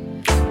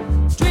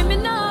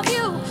 Dreaming of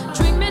you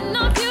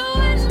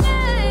and me.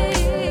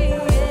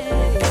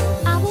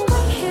 I will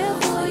wait here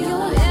for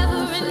your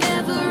ever and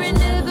ever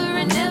and ever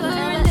and ever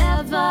and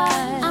ever.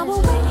 I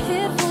will wait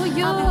here for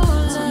your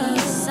love.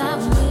 Yes, I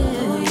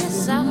will.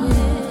 Yes, I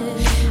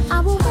will. I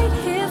will wait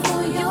here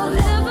for your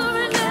ever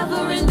and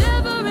ever and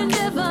ever and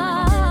ever.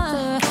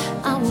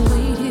 I will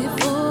wait here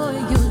for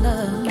your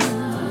love.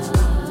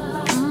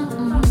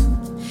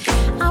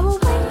 I will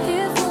wait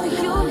here for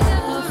your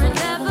ever and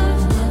ever.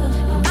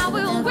 I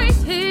will wait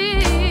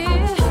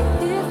here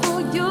for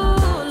your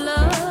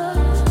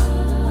love.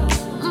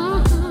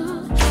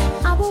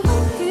 I will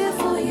wait here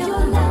for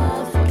your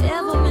love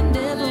forever and ever and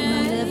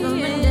ever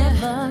and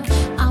ever.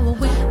 I will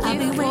wait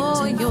here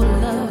for your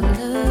love,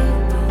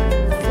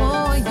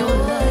 for your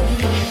love.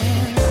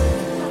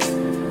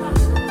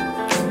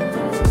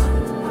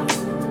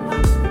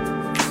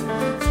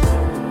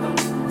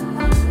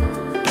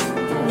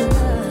 No.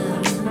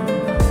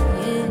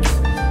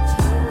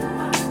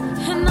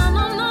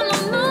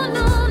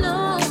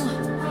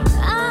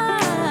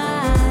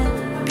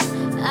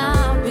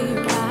 I'll be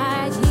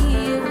right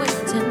here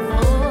waiting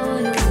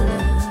for your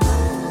love,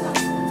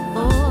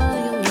 for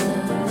your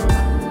love,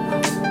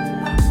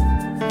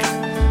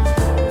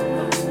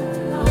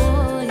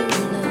 for your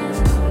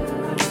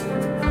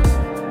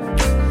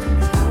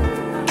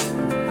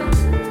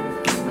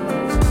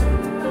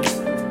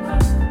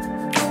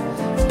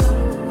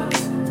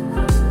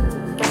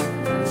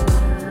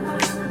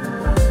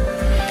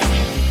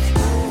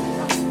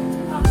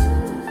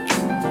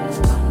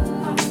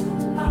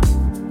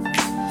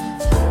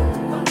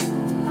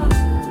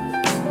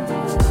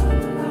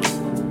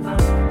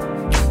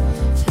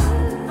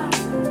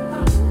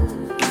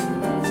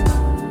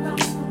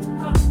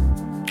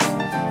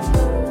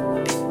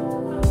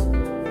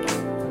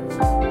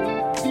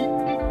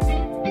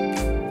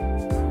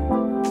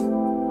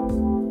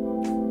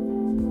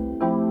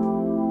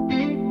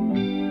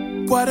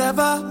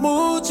Whatever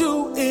mood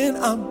you in,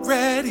 I'm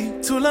ready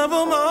to love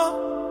them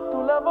all.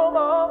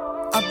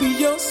 I'll be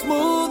your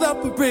smooth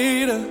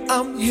operator.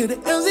 I'm here to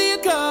answer your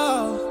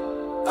call.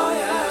 Oh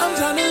yeah. I'm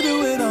trying to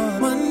do it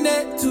on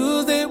Monday,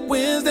 Tuesday,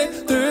 Wednesday,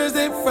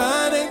 Thursday,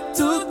 Friday,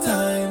 2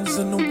 times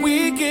on the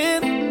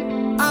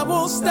weekend. I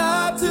won't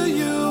stop till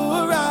you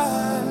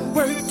arrive.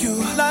 Work you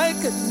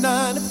like a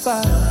 9 to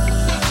 5.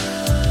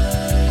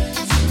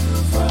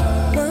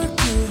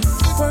 Work you.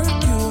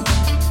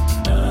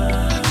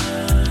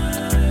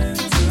 9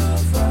 to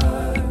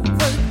 5.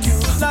 Work you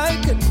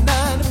like a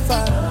 9 to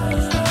 5.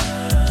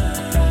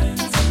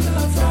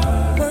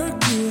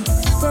 Work you.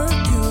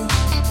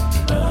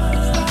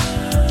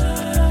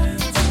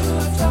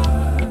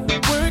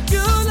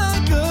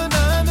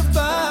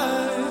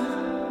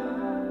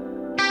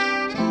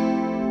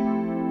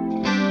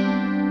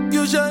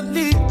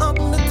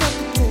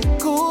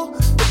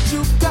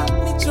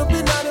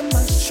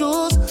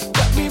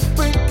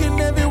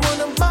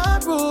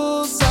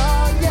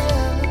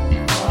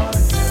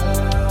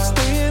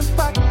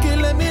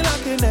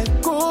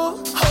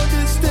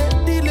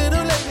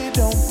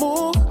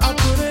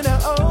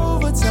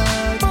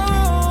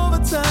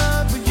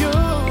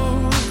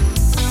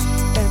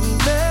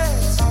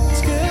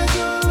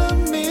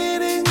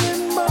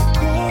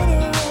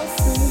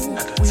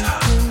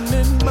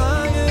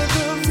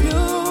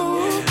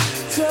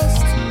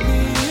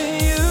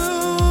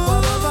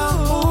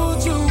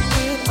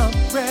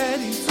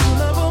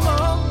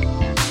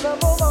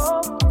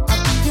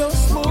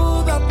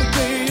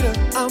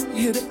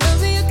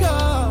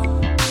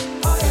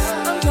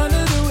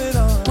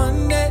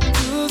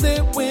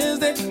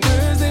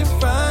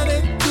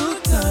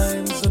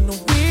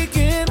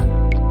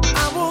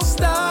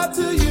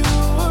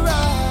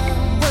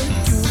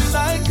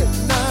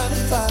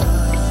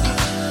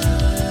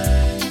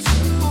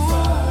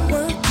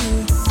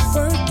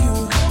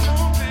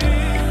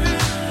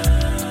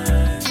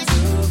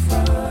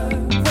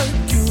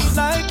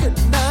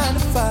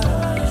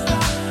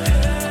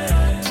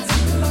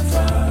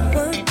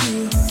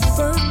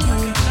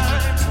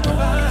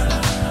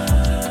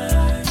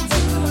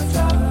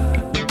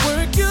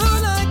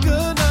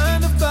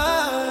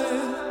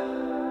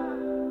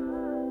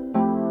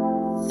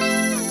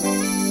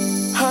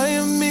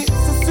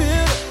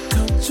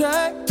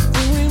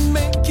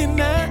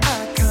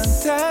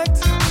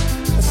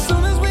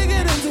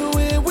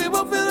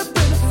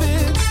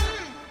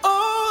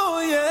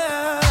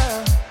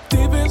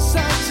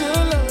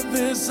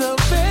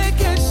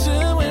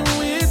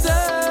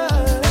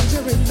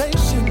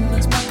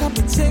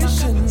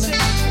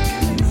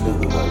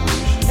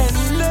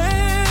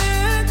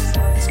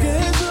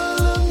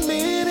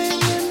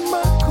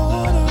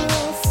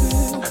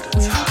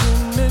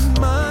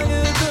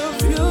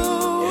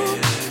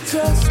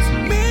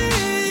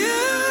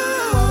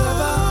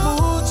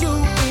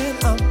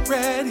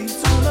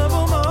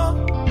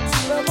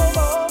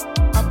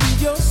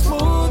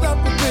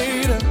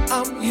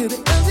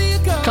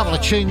 Couple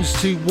of tunes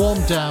to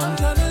warm down,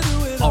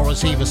 or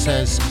as Eva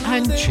says,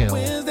 and chill.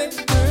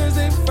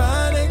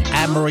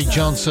 Anne-Marie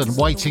Johnson,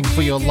 Waiting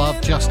for Your Love,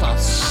 just a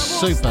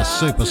super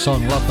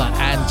song, love that.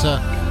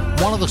 And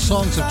one of the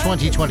songs of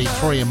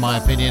 2023 in my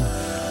opinion,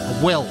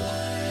 Will,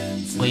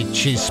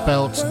 which is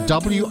spelled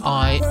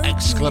W-I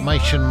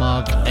exclamation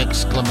mark.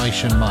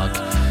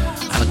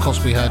 And of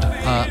course we heard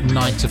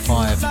 9 to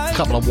 5, a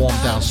couple of warm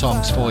down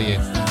songs for you.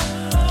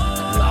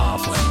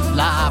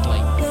 Lovely.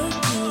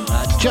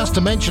 Just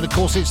to mention, of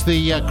course, it's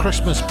the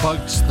Christmas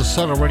boats, the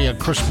Solar Radio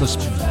Christmas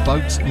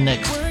boats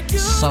next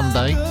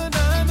Sunday.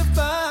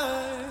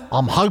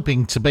 I'm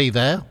hoping to be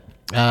there.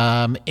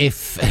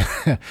 If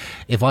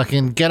I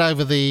can get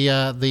over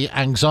the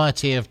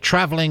anxiety of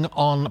travelling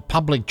on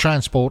public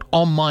transport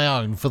on my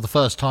own for the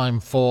first time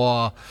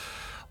for,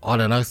 I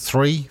don't know,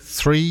 three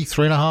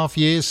and a half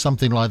years,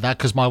 something like that,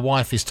 because my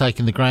wife is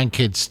taking the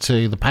grandkids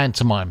to the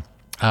pantomime.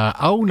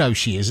 Oh no,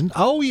 she isn't.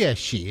 Oh yes,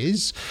 she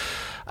is.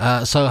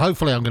 So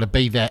hopefully I'm going to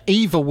be there.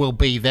 Eva will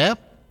be there.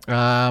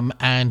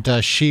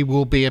 And she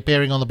will be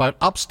appearing on the boat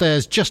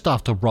upstairs just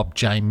after Rob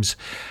James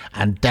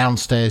and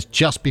downstairs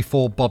just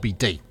before Bobby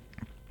D.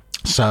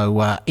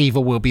 So Eva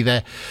will be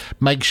there.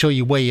 Make sure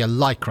you wear your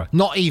lycra.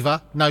 Not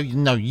Eva. No,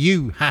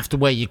 you have to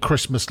wear your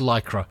Christmas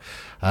lycra.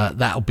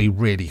 That'll be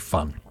really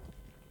fun.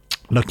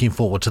 Looking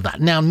forward to that.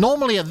 Now,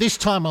 normally at this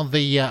time on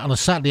a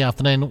Saturday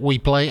afternoon, we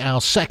play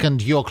our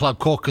second Your Club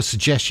Caucus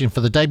suggestion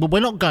for the day, but we're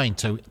not going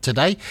to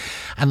today.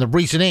 And the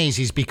reason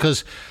is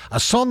because a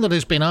song that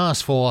has been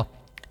asked for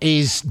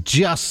is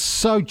just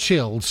so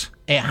chilled,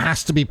 it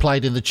has to be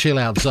played in the chill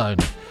out zone.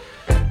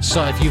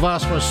 So if you've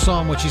asked for a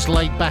song which is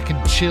laid back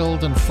and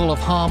chilled and full of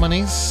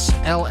harmonies,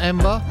 El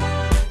Ember,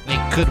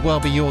 it could well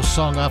be your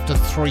song after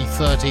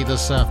 3:30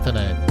 this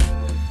afternoon.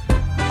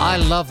 I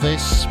love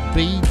this.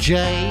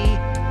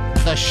 BJ,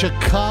 the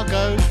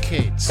Chicago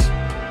Kids.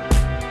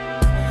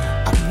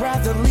 I'd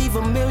rather leave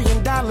 $1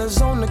 million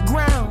on the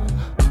ground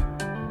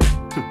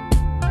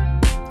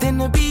than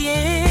to be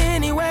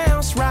anywhere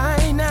else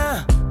right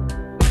now.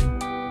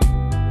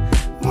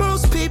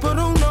 Most people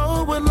don't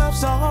know what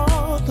love's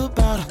all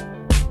about.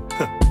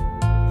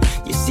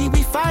 You see,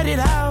 we fight it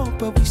out,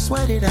 but we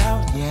sweat it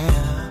out,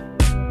 yeah.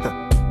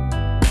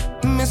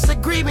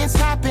 Misagreements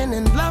happen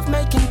and love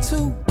making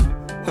too.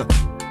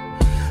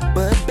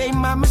 But babe,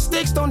 my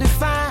mistakes don't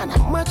define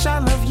how much I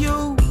love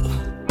you.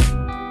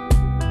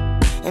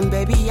 And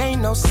baby,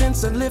 ain't no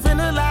sense of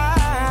living a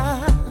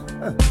lie.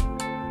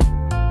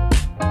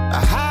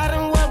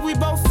 Hiding what we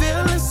both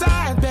feel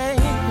inside, babe.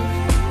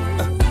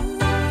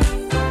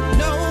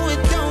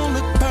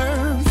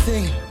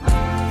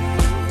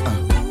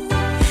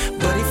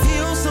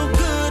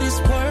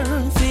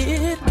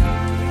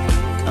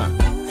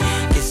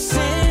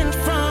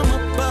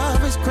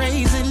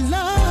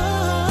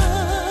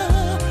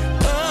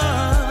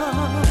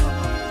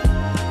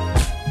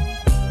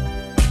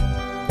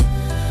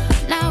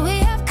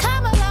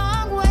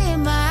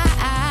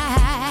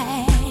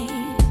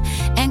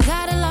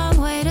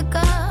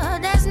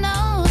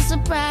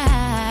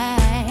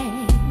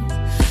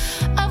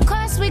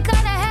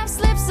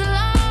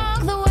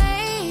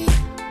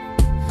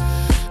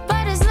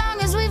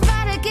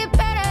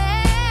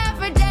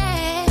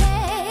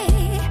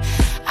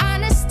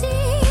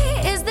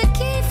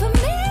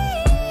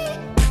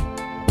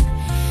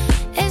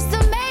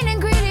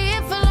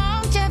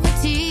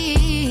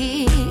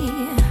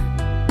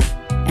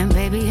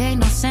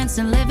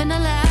 And living a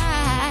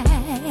lie,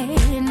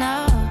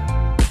 no.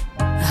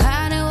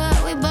 Hiding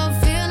what we both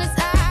feel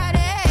inside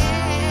it.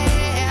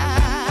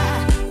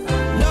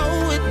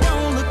 No, it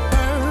don't look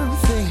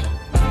perfect,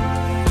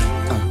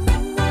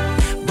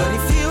 but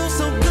it feels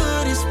so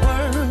good, it's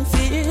worth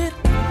it.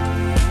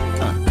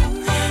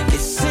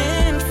 It's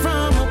sent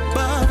from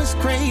above, it's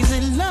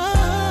crazy love.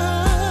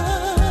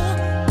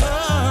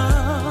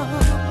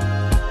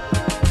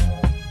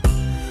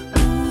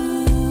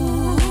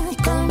 Ooh, you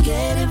gon'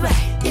 get it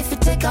right if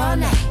it take all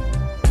night.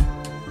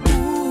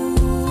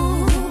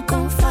 Ooh,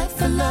 gon' fight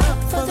for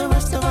love for the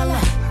rest of our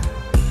life.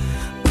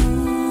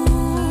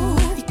 Ooh,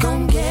 you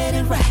gon' get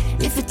it right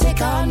if it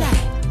take all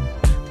night.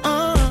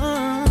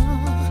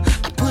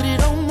 I put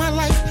it on my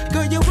life,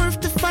 girl, you're worth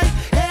the fight.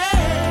 Yeah.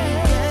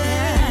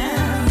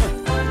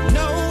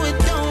 No, it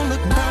don't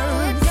look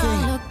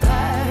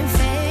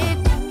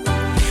perfect,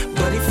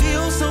 but it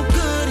feels so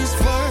good, it's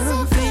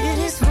worth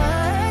it.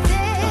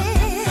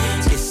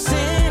 It's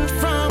sent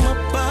from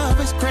above,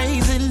 it's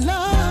crazy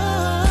love.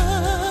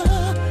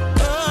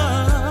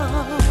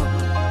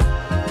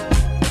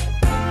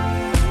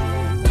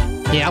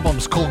 The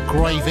album's called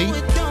Gravy.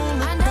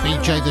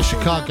 BJ, the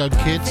Chicago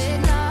Kids.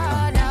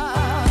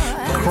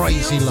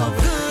 Crazy Love.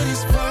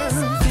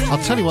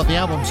 I'll tell you what, the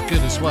album's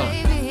good as well.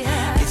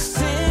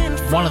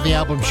 One of the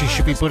albums you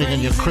should be putting on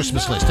your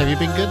Christmas list. Have you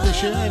been good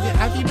this year?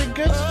 Have you been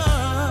good?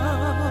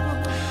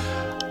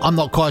 I'm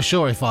not quite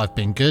sure if I've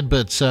been good,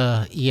 but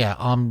yeah,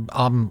 I'm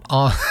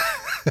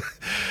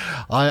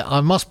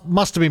I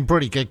must have been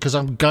pretty good because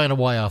I'm going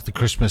away after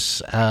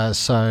Christmas. But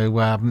yeah,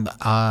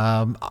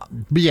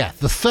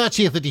 the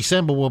 30th of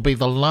December will be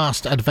the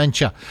last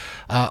adventure,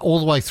 all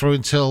the way through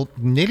until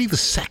nearly the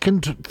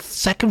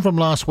second from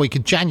last week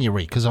of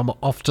January, because I'm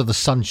off to the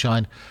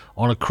Sunshine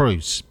on a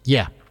cruise.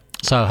 Yeah.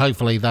 So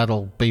hopefully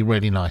that'll be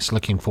really nice.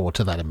 Looking forward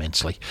to that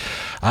immensely.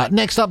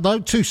 Next up, though,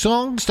 2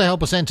 songs to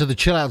help us enter the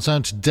chill out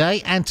zone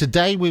today. And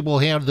today we will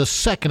hear the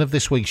second of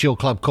this week's Your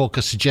Club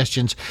Caucus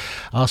suggestions.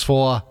 Asked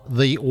for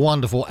the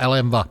wonderful El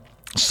Ember,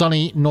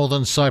 Sunny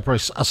Northern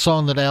Cyprus, a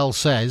song that El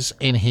says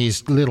in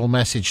his little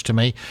message to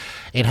me,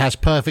 it has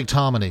perfect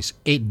harmonies.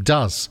 It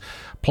does.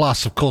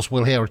 Plus, of course,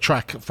 we'll hear a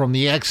track from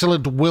the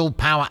excellent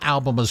Willpower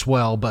album as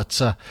well,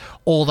 but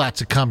all that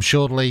to come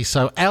shortly.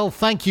 So, El,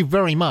 thank you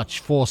very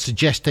much for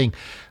suggesting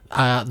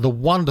the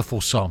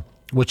wonderful song,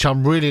 which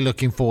I'm really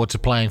looking forward to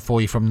playing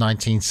for you, from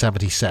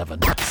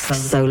 1977.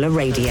 Solar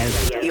Radio,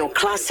 your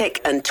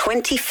classic and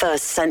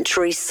 21st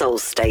century soul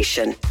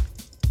station.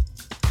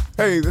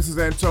 Hey, this is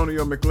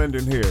Antonio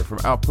McClendon here from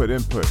Output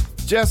Input.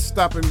 Just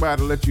stopping by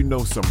to let you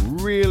know some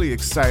really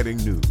exciting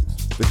news.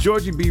 The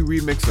Georgie B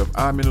remix of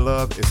I'm in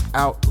Love is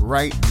out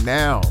right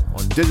now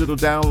on digital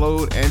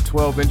download and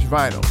 12-inch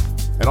vinyl.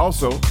 And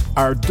also,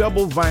 our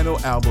double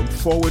vinyl album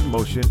Forward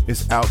Motion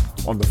is out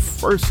on the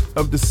 1st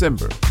of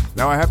December.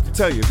 Now I have to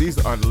tell you, these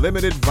are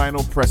limited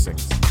vinyl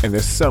pressings, and they're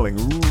selling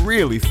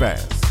really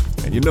fast.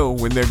 And you know,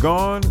 when they're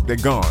gone, they're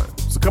gone.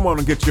 So come on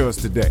and get yours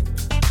today.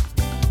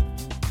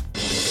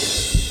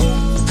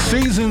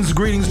 Season's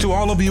greetings to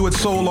all of you at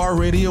Solar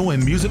Radio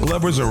and music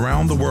lovers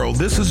around the world.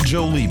 This is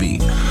Joe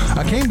Levy.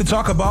 I came to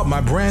talk about my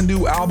brand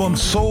new album,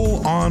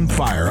 Soul on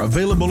Fire,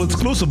 available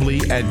exclusively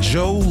at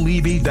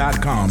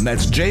joelevy.com.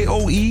 That's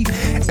JOELEAV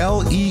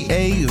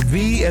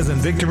as in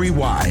Victory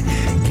Y.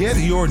 Get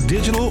your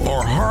digital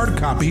or hard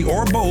copy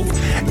or both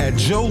at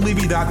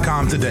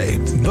joelevy.com today.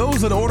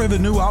 Those that order the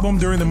new album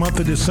during the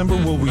month of December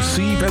will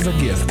receive as a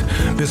gift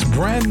this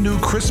brand new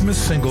Christmas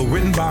single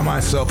written by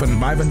myself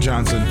and Ivan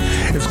Johnson.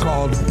 It's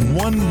called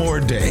One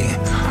More Day.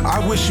 I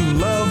wish you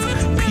love,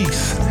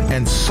 peace,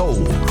 and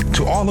soul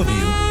to all of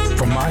you,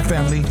 from my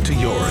family to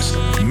yours.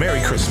 Merry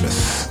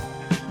Christmas.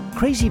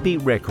 Crazy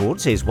Beat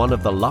Records is one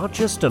of the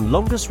largest and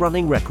longest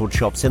running record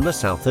shops in the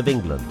south of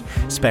England,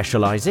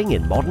 specialising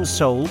in modern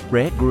soul,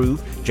 rare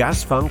groove,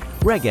 jazz funk,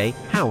 reggae,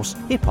 house,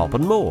 hip-hop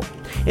and more.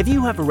 If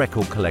you have a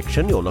record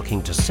collection you're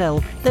looking to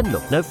sell, then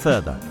look no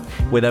further.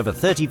 With over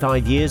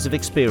 35 years of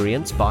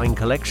experience buying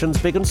collections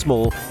big and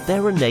small,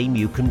 they're a name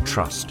you can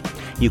trust.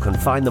 You can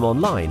find them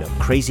online at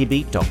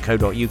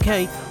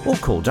crazybeat.co.uk or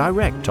call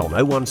direct on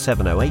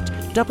 01708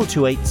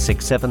 228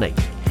 678.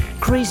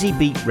 Crazy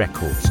Beat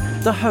Records,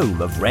 the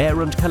home of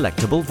rare and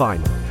collectible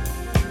vinyl.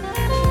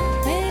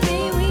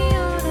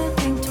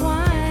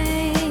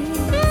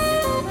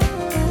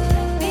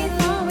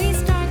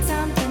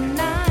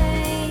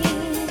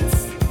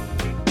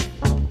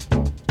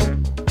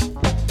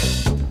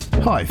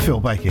 Hi, Phil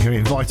Baker here,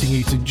 inviting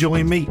you to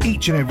join me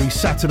each and every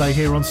Saturday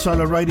here on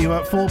Solar Radio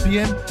at 4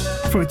 p.m,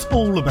 for It's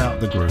All About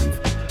the Groove.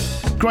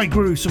 Great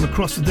grooves from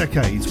across the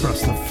decades,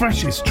 plus the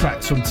freshest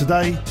tracks from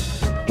today.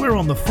 We're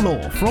on the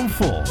floor from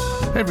 4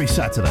 every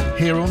Saturday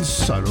here on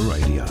Solar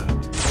Radio.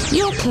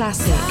 Your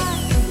classic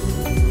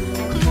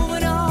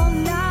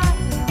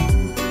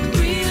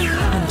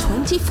and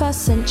 21st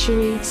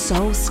century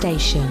soul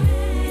station.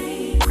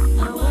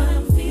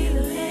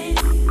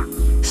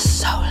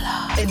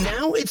 And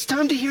now it's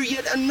time to hear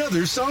yet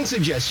another song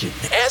suggestion,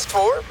 asked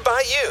for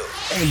by you.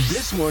 And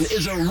this one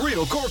is a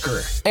real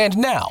corker. And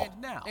now,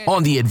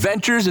 on the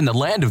Adventures in the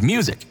Land of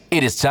Music,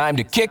 it is time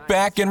to kick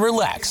back and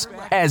relax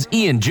as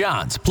Ian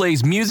Jons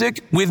plays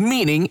music with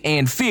meaning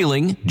and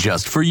feeling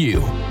just for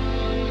you.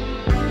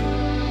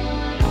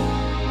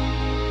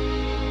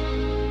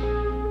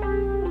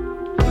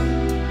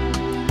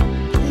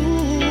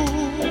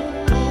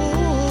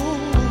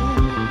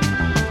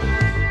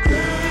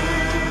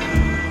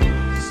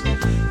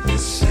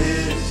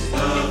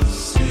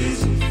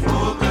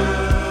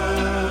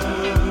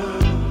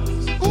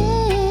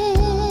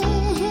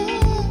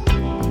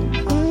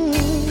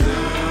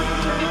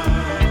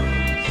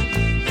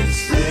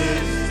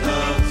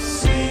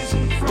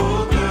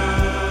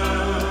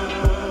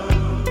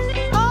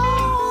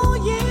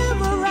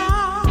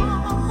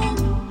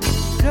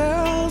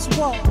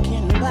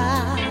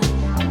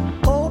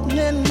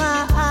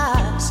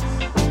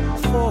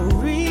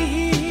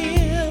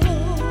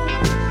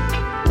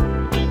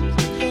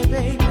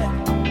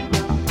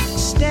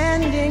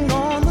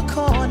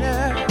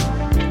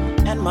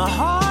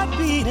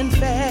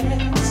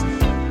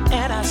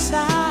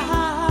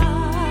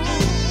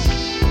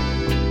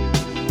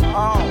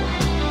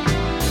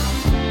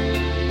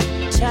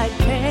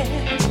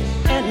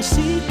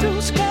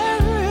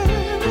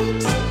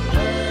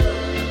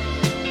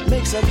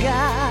 Makes a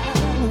guy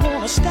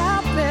wanna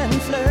stop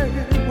and flirt.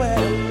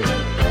 Well,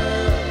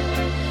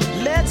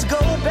 let's go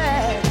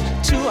back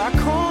to our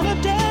corner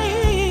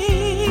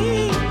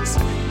days.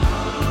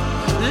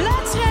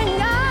 Let's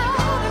hang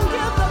out and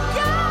give the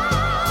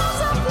girls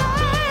a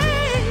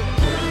play.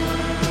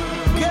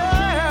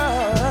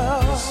 Girl,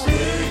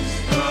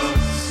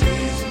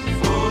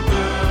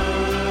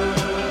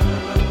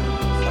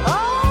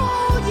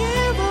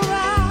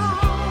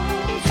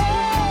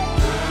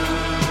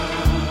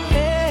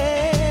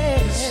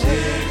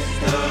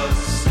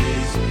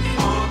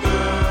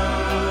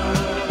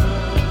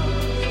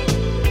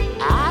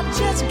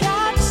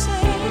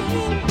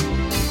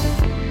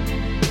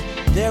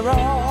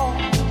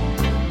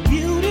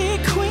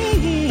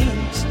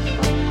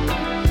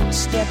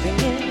 stepping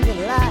in your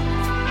life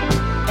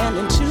and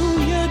into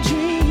your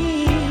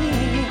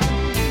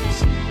dreams.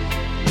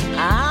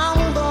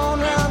 I'm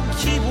gonna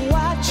keep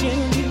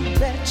watching you,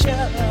 betcha.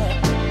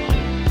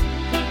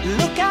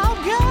 Look out,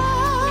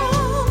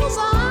 girls,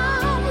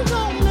 I'm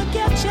gonna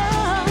get ya.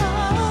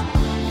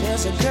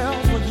 There's a girl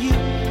for you,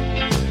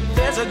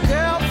 there's a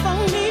girl for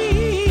me.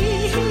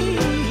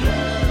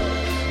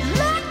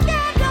 Look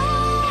at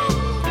all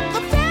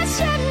the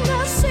fashion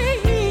I see.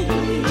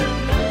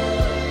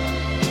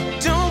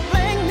 Don't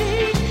blame me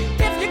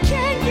if you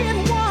can't get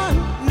one,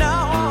 no.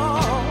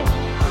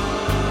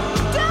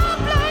 Don't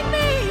blame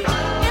me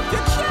if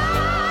you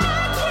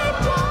can't keep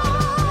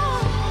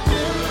one.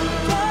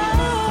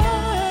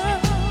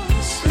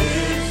 Girls,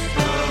 it's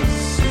the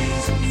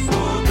season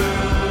for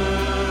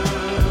girls.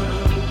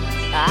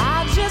 I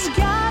just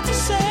got to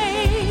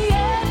say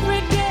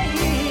every day.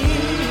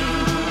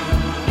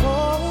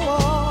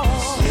 Oh,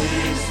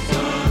 it's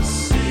the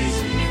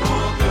season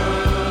for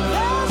girls.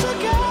 There's a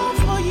girl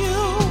for you,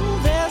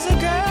 there's a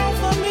girl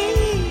for me.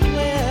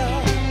 Well,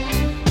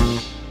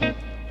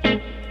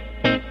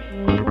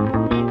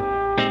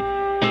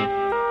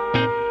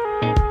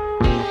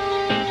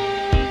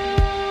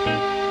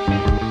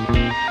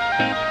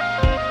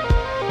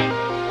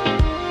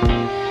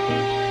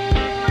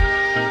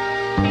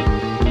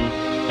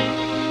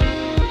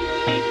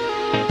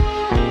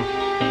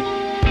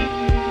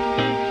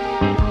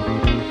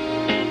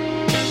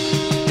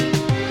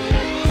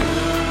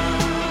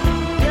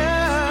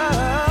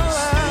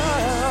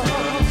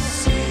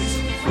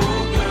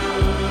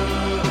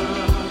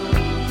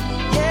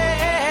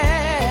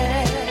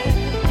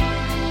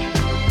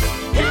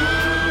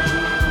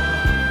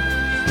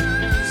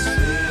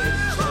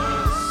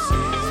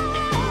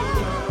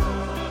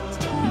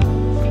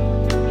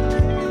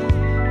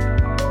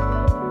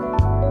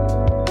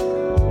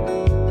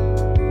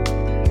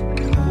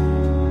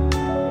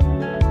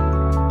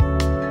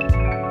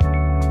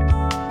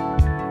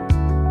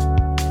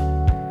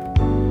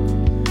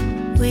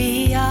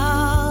 we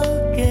all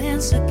get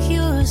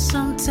insecure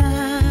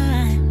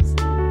sometimes.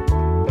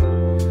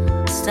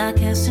 Start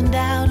casting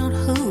doubt on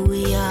who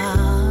we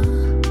are.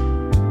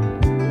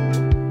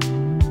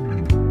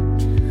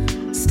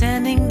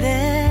 Standing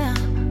there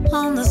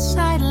on the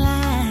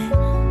sideline,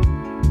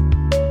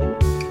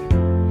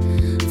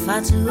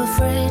 far too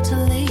afraid to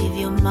leave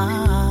your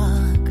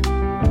mark.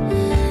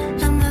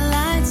 And the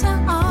lights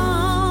are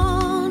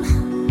on,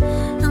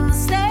 and the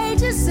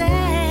stage is set.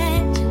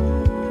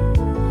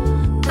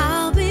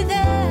 I'll be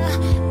there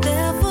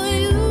for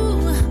you.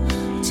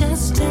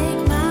 Just take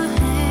my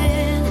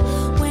hand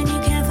when you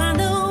can't find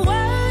the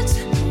words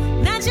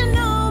that you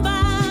know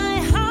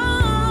by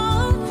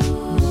heart.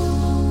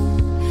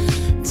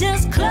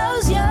 Just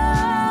close your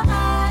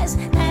eyes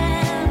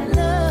and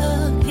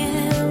look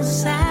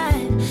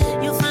inside.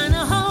 You'll find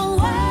a whole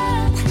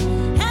world,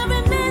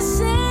 every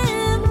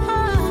missing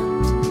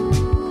part.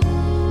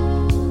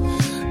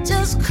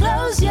 Just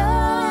close your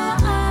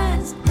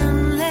eyes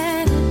and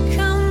let it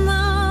come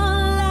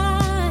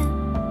alive.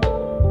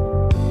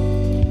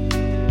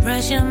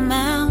 Pressure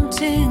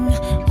mounting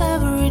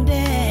every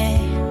day,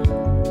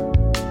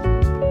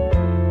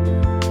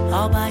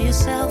 all by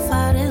yourself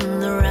out in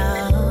the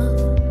rough.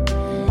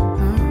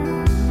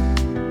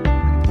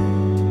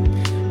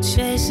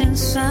 Chasing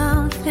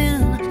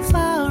something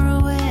far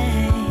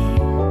away,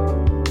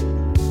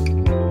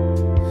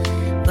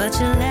 but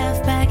you're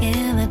left back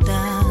in the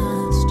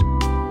dust.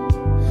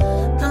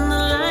 And the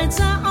lights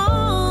are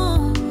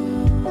on,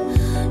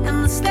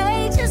 and the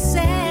stage is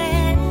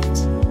set.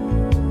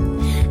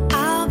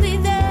 I'll be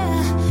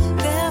there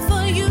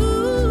for you.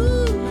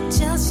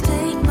 Just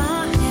take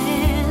my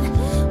hand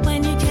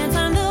when you can't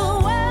find the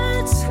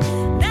words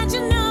that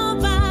you know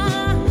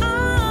by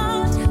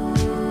heart.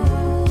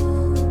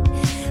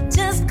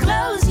 Just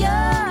close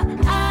your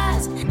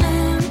eyes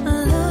and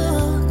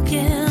look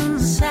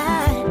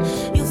inside.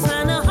 You'll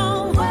find a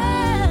whole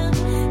world,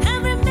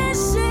 every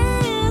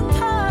missing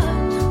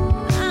part.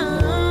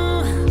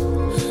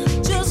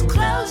 Just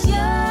close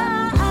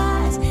your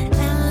eyes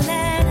and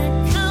let it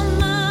come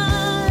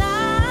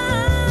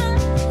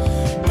alive.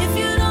 If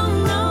you don't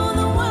know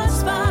the words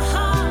by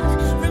heart,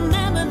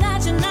 remember that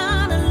you're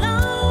not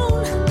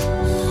alone.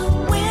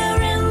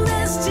 We're in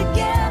this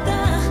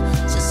together.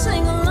 Just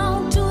sing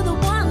along to the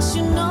ones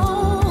you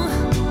know.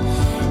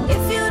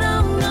 If you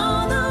don't know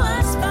the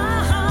words by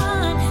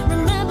heart,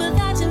 remember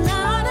that you're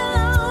not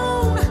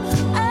alone.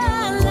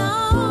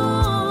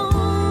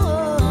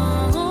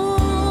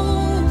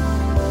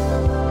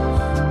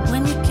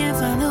 When you can't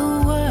find the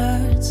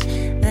words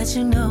that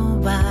you know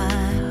by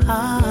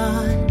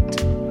heart,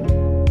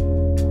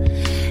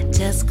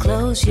 just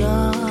close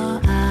your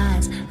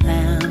eyes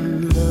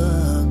and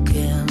look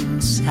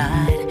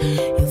inside.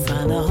 You'll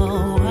find the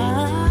whole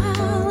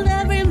world,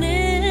 every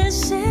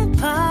missing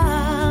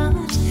part.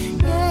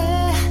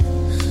 Yeah,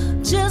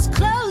 just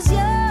close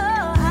your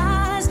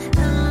eyes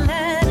and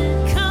let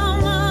it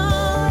come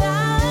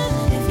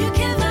alive. If you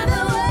can't find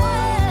the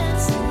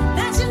words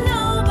that you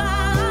know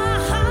by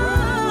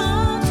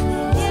heart,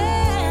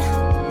 yeah,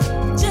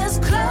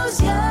 just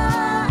close your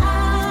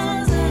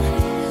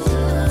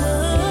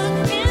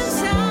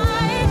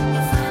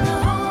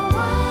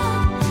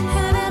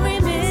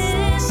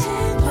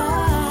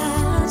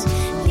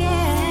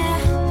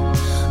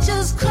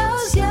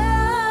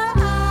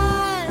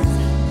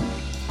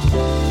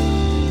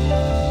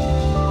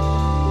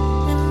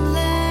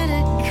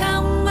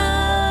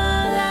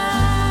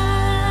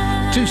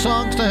Two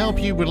songs to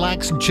help you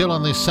relax and chill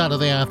on this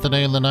Saturday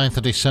afternoon, the 9th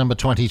of December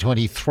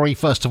 2023.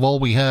 First of all,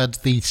 we heard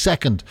the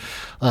second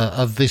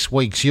of this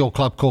week's Your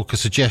Club Corker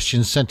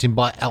suggestions sent in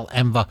by El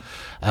Enver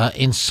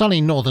in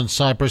sunny northern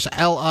Cyprus.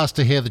 El asked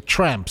to hear The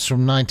Tramps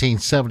from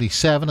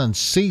 1977 and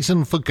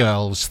Season for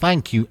Girls.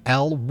 Thank you,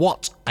 El.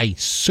 What a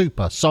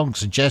super song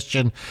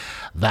suggestion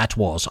that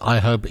was. I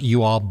hope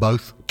you are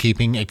both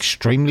keeping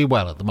extremely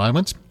well at the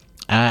moment.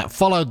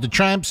 Followed The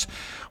Tramps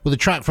with a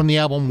track from the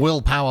album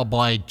Willpower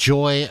by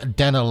Joy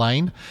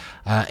Dennerlane.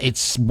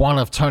 It's one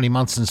of Tony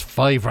Munson's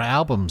favourite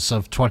albums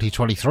of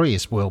 2023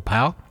 is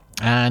Willpower.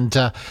 And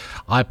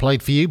I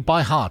played for you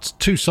by heart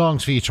 2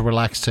 songs for you to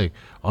relax to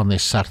on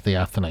this Saturday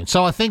afternoon.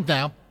 So I think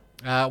now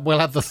we'll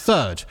have the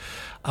third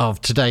of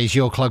today's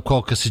Your Club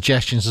Corker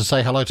suggestions and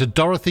say hello to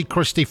Dorothy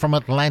Christie from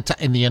Atlanta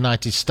in the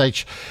United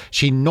States.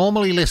 She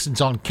normally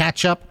listens on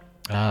Catch Up.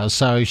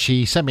 So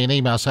she sent me an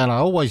email saying, I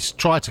always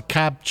try to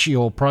catch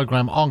your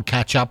program on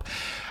Catch Up.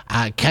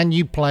 Can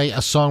you play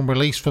a song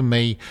released for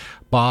me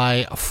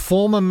by a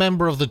former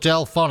member of the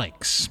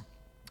Delphonics?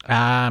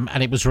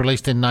 And it was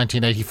released in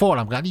 1984.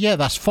 And I'm going, yeah,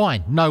 that's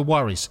fine. No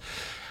worries.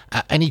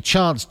 Any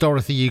chance,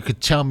 Dorothy, you could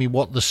tell me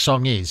what the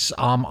song is?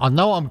 I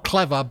know I'm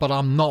clever, but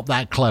I'm not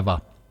that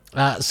clever.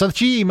 So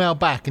she emailed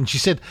back and she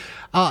said,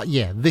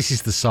 yeah, this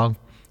is the song.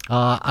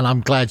 And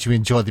I'm glad you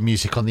enjoyed the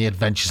music on the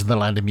Adventures in the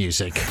Land of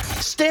Music.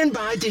 Stand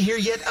by to hear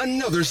yet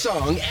another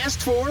song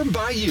asked for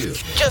by you.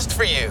 Just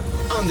for you.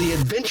 On the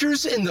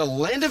Adventures in the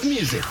Land of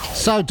Music.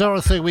 So,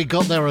 Dorothy, we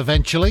got there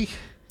eventually.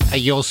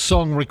 Your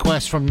song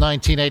request from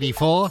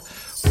 1984.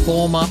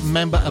 Former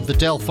member of the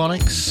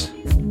Delphonics.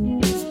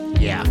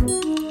 Yeah.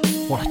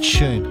 What a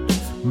tune.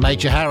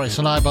 Major Harris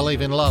and I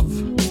Believe in Love.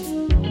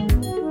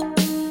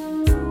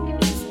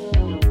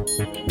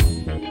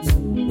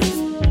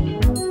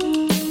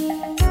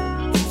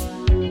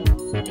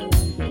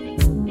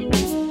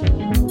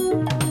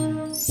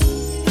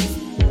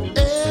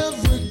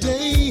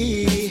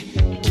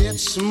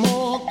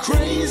 More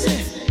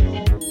crazy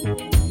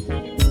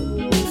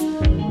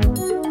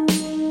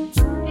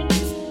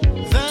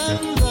than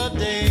the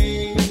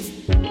day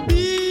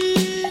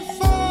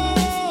before,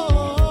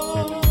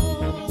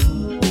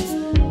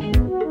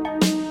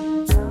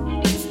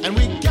 and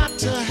we got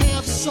to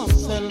have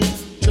something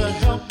to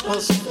help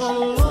us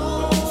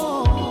along,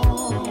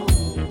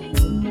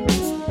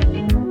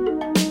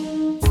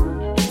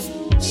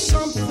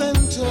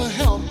 something to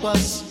help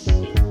us.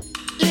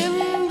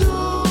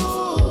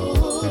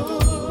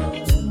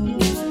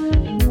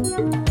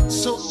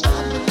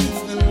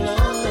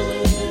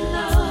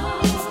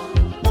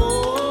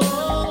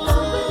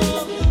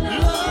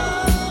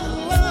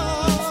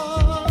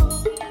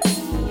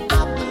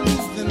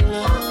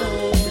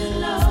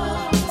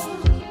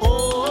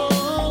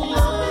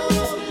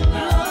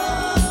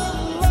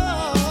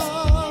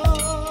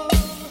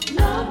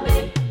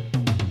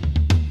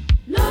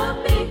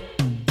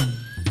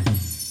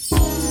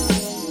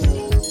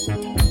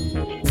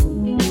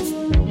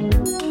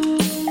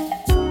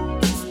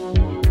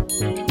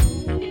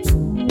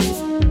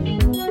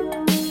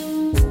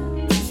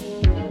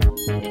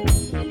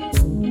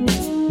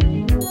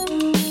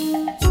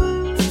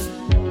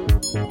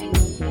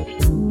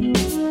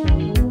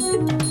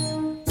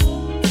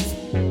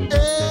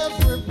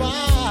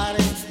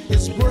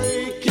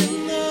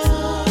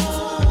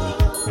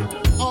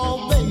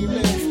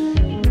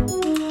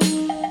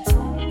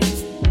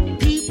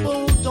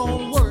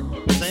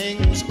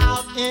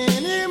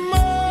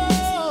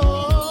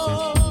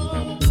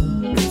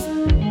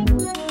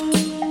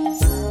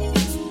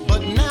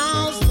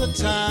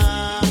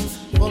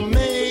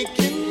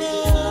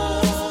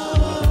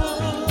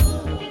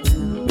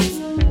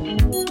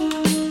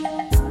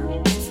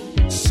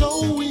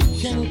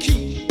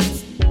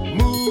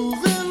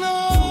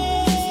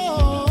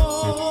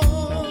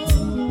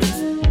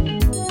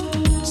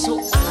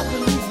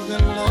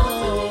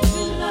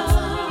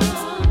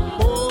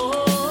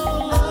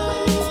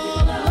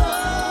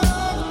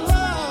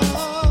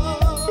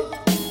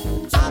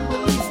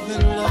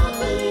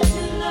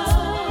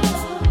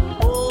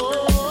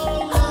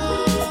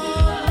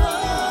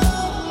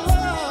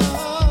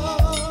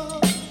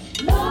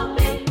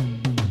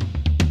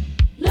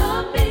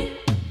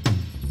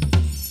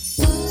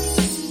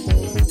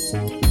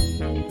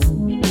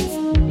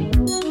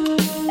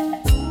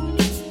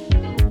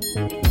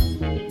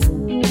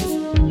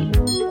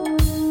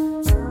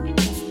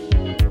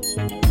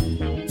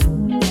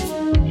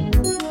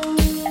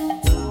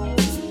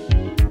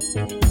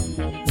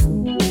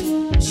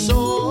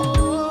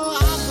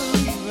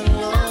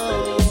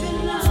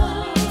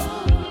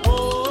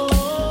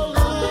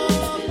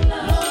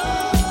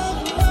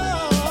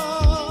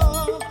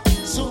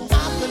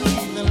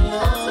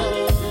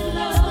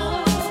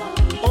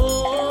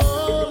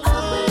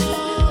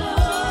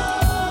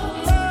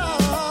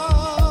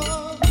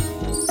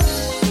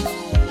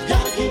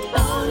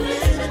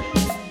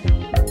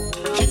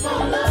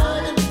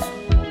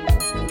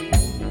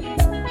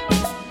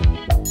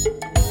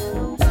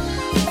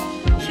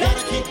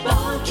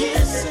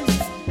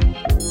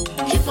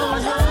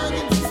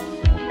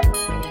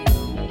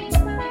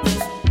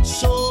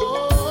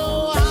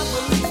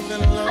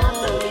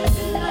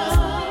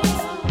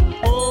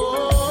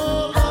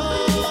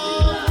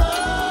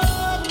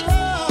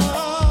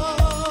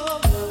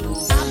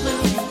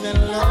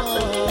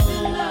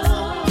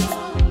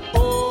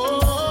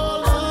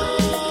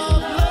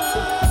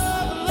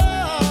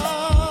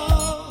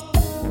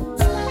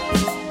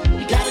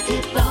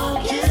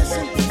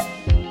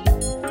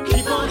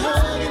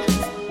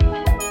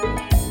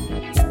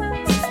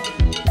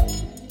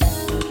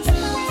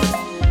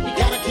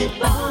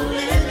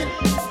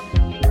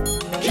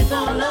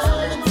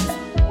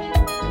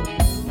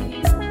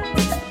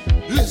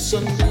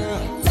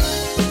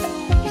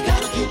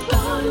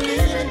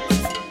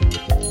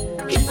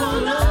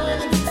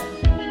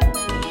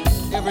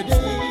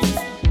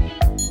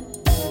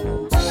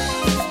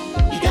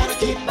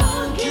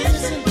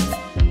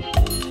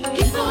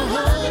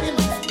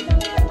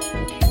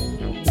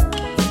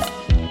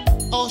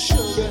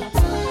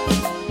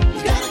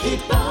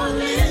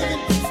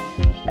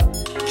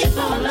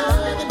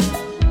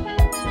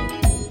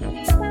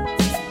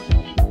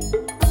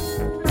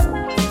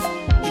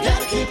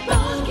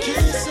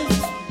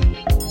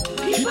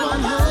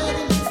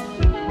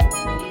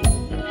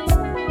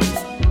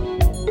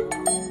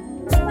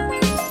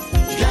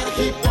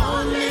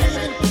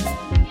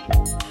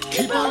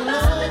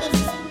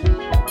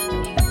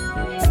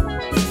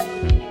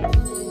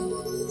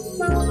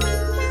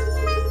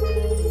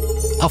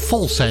 a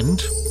false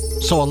end.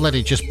 So I'll let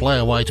it just play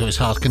away to its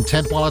heart's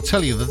content while I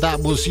tell you that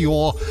was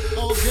your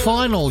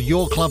final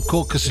Your Club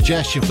Corker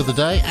suggestion for the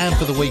day and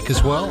for the week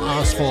as well,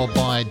 asked for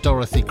by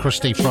Dorothy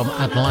Christie from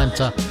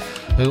Atlanta,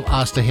 who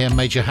asked to hear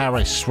Major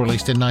Harris,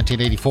 released in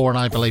 1984, and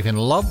I Believe in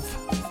Love.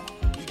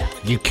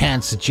 You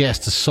can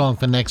suggest a song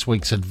for next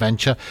week's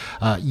adventure.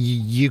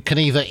 You can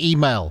either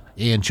email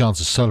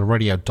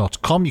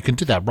ianjons@solarradio.com. You can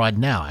do that right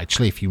now,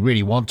 actually, if you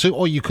really want to,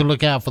 or you can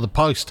look out for the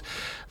post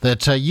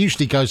that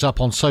usually goes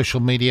up on social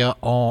media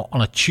or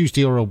on a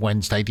Tuesday or a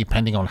Wednesday,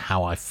 depending on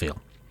how I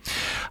feel.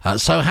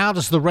 So how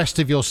does the rest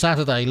of your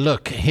Saturday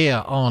look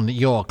here on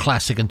your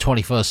classic and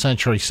 21st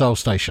century soul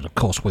station? Of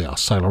course, we are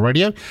Solar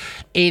Radio.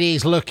 It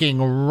is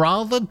looking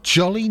rather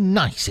jolly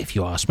nice, if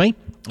you ask me.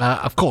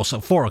 Of course,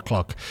 at 4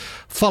 o'clock,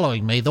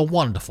 following me, the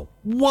wonderful,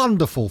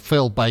 wonderful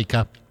Phil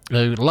Baker,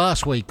 who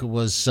last week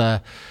was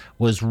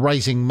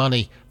raising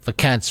money for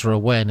cancer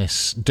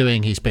awareness,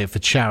 doing his bit for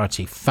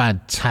charity.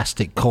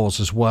 Fantastic cause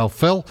as well,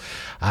 Phil.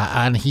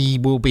 And he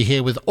will be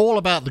here with All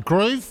About the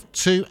Groove,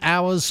 2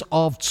 hours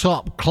of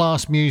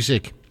top-class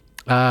music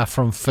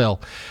from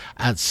Phil.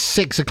 At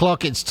 6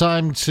 o'clock, it's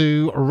time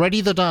to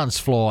ready the dance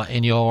floor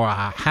in your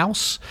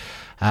house,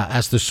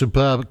 as the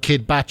superb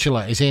Kid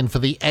Bachelor is in for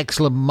the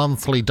excellent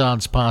monthly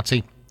dance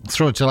party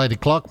through until 8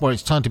 o'clock, where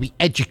it's time to be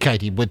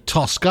educated with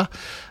Tosca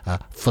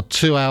for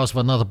 2 hours of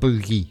another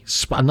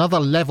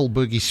level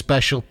boogie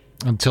special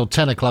until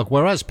 10 o'clock,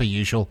 where, as per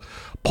usual,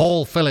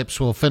 Paul Phillips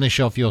will finish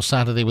off your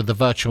Saturday with the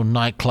virtual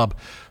nightclub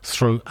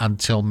through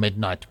until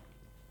midnight.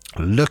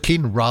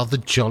 Looking rather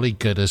jolly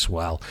good as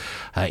well.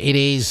 It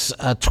is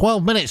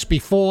 12 minutes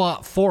before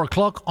 4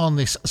 o'clock on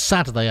this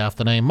Saturday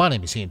afternoon. My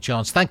name is Ian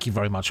Jons. Thank you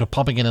very much for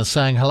popping in and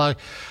saying hello.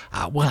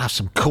 We'll have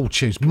some cool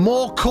tunes,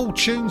 more cool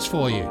tunes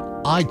for you.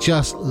 I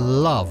just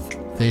love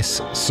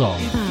this song.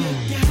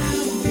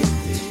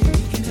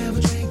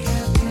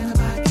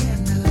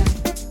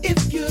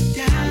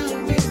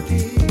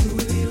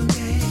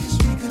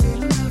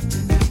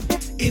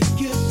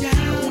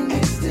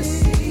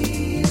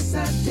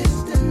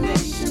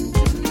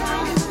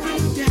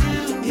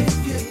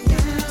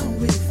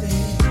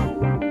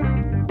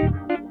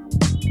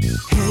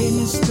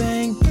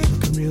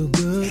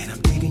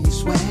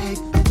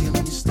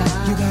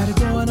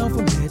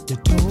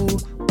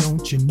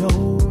 You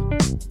know.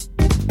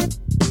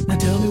 Now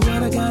tell me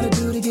what I gotta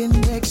do to get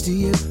next to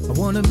you. I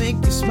wanna make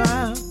you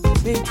smile,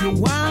 make your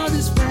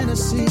wildest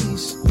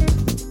fantasies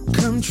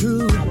come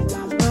true.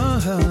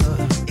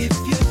 If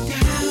you're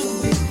down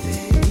with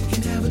it, we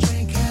can have a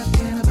drink, have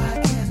dinner by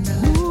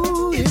candlelight.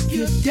 Ooh, if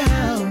you're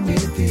down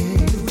with it,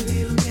 do a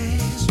little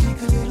dance,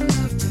 make a little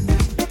love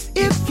tonight.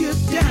 If you're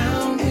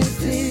down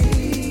with it,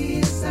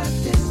 it's our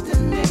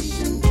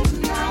destination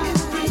tonight.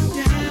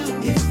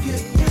 If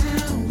you're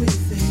down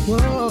with it,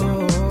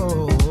 whoa.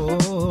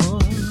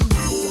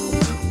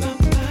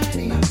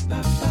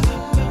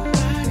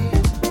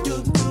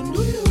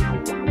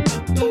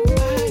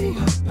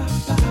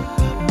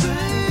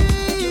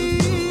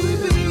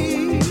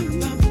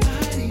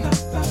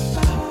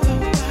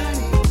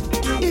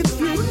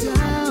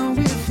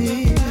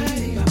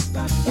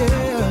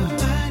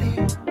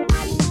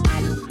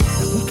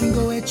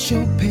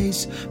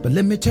 But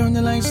let me turn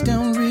the lights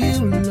down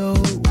real low.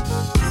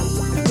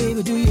 Now,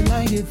 baby, do you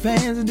like it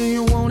fast or do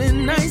you want it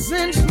nice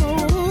and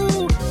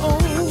slow? Oh, I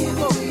can't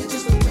do it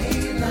just the way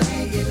you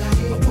like it. I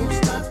won't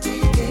stop till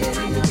you get it.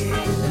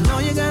 And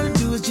all you gotta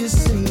do is just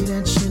say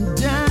that you're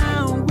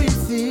down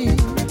with it.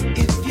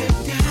 If you're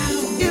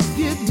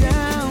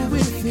down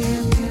with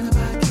it.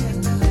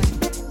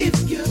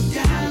 If you're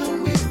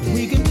down with it,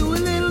 we can do a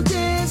little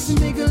dance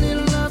and make a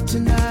little love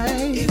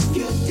tonight. If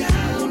you're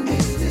down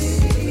with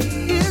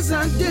it, it's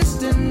our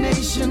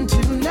destination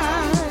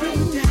tonight.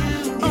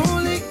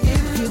 Only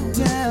if you're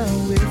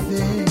down with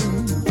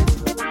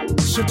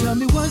it. So tell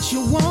me what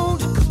you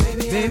want,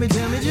 baby,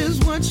 tell me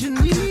just what you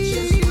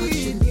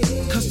need.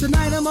 Cause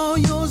tonight I'm all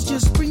yours,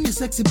 just bring your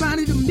sexy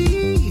body to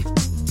me,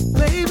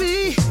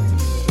 baby.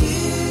 If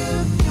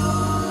you're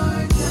down.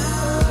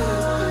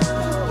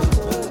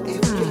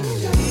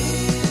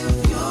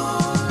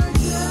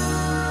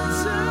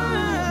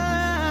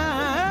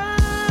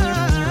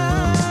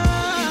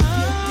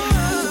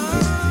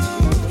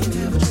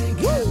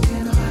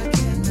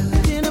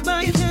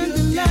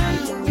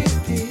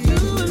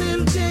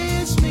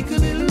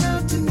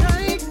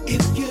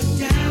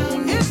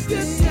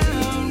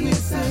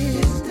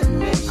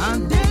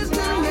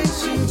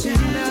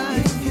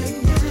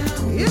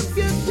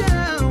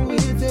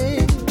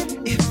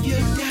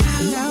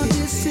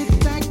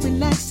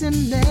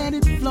 And let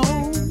it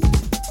flow.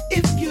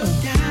 If you're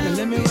down, now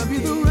let me rub you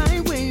the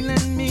right way.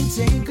 Let me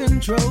take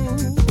control.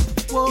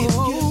 Whoa.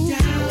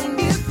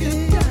 If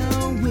you're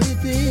down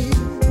with it.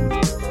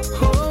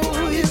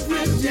 Oh, if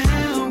you're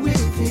down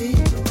with it.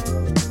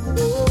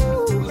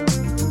 Ooh,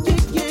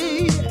 yeah,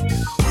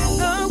 yeah.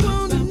 I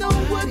wanna know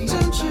what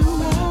turns you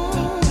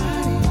on,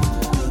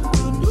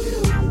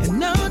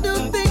 and all the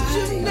things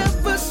you've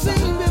never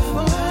seen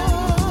before.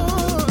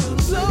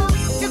 So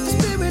if the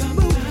spirit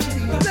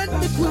moves, let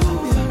me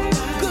groove you.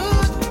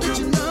 Good that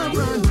you love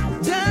right.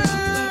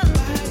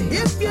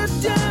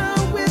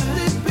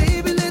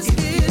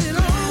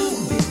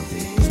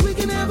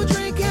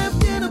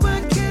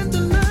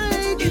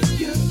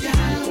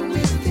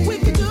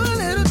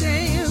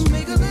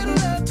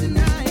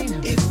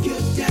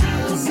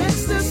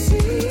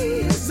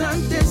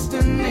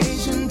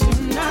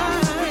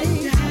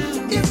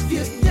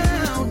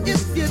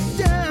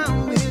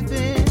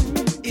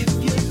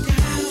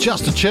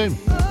 Just a tune.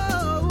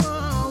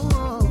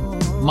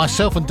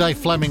 Myself and Dave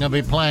Fleming have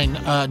been playing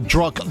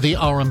Drock, the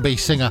R&B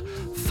singer,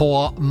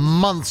 for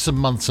months and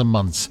months and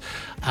months.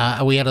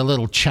 We had a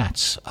little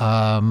chat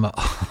on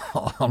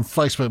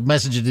Facebook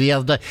Messenger the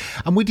other day,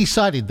 and we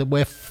decided that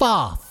we're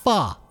far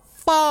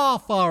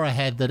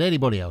ahead than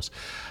anybody else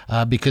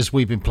because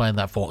we've been playing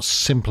that for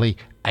simply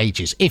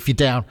ages. If you're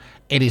down,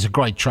 it is a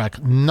great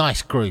track,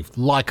 nice groove,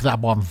 like that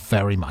one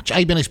very much.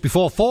 8 minutes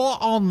before 4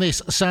 on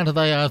this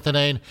Saturday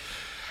afternoon.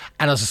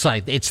 And as I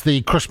say, it's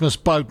the Christmas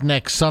boat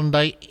next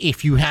Sunday.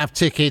 If you have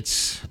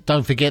tickets,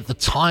 don't forget the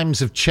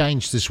times have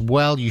changed as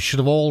well. You should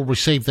have all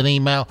received an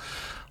email.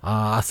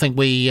 I think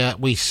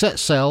we set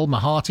sail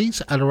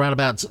Mahatis at around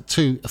about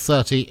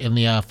 2:30 in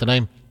the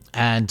afternoon.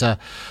 And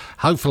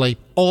hopefully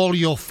all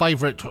your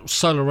favourite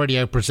Solar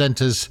Radio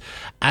presenters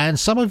and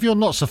some of your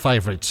not so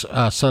favourite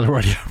Solar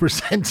Radio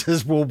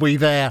presenters will be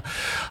there,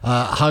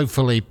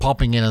 hopefully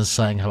popping in and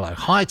saying hello.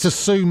 Hi to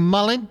Sue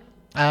Mullin.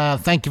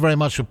 Thank you very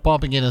much for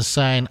popping in and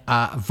saying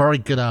a very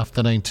good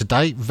afternoon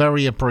today.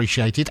 Very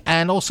appreciated.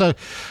 And also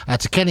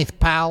to Kenneth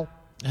Powell,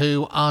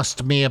 who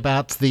asked me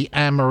about the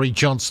Anne-Marie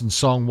Johnson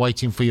song,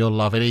 Waiting for Your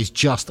Love. It is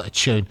just a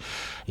tune.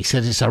 He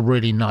said it's a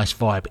really nice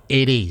vibe.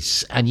 It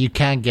is, and you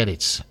can get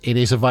it. It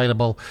is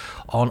available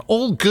on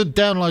all good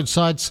download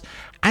sites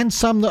and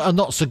some that are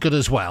not so good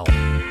as well.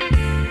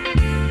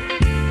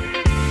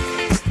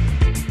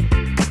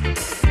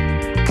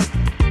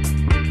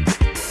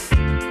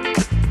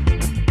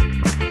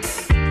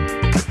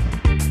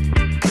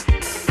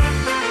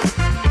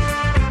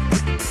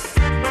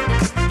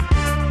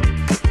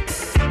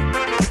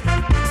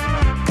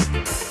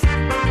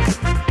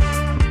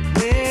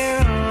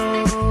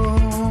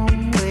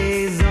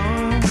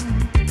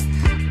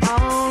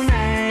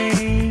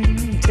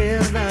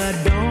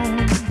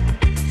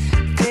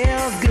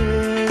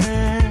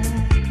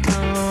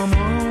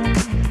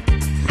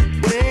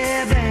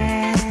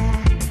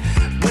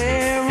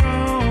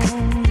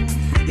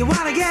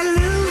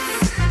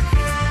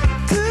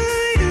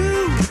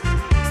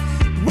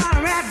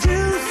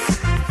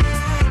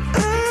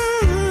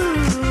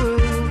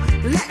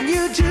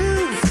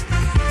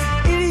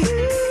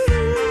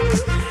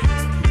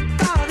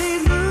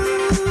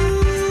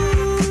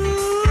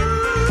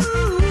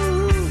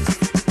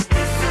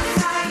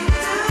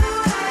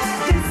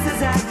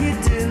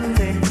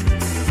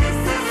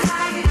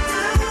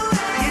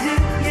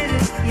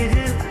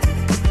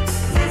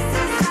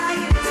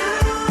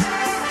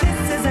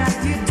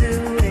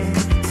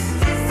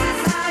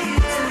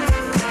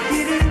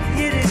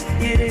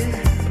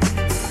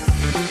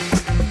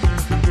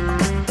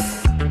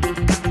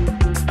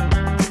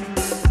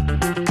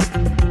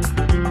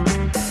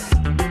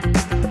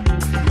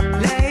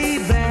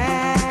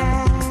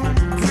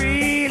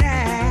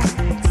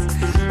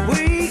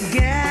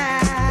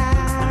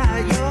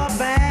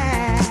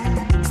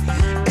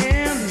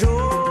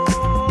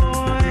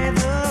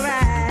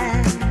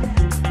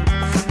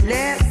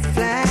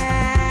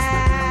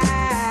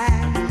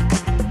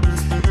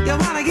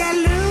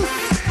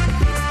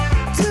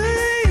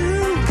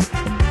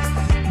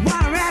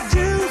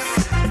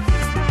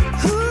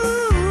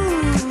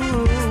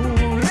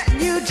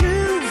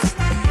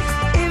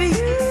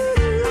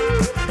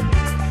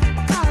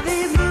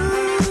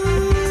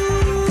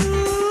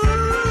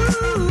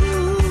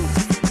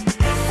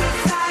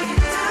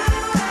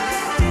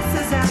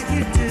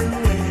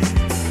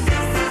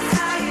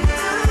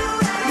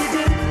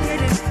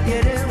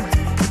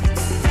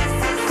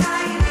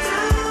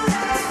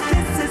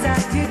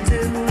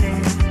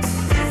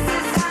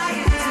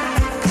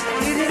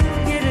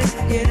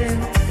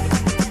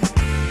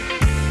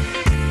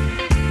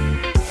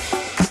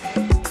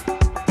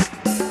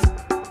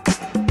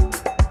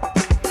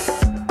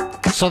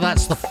 So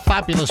that's the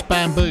Fabulous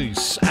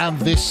Bamboos, and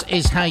this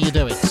is how you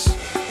do it.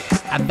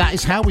 And that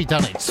is how we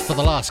done it for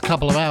the last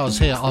couple of hours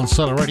here on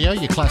Solar Radio,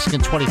 your classic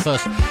and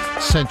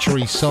 21st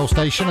century soul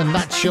station, and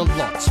that's your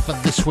lot for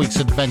this week's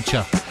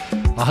adventure.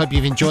 I hope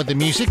you've enjoyed the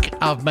music.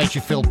 I've made you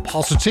feel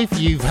positive.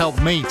 You've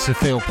helped me to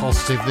feel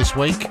positive this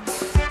week.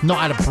 Not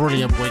had a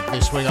brilliant week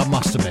this week, I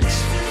must admit.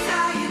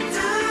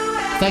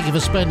 Thank you for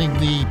spending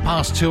the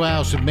past 2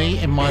 hours with me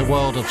in my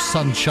world of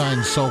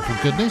sunshine, soulful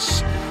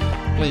goodness.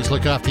 Please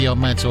look after your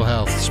mental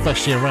health,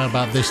 especially around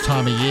about this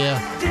time of year.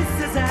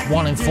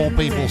 1 in 4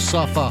 people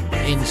suffer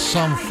in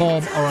some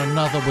form or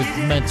another with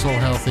mental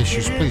health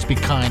issues. Please be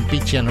kind, be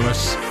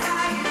generous,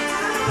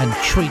 and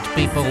treat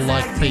people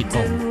like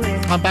people.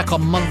 I'm back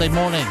on Monday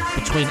morning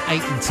between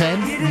 8 and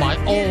 10,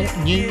 my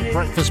all-new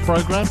breakfast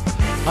programme.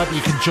 Hope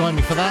you can join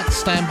me for that.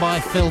 Stand by,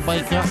 Phil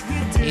Baker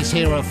is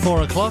here at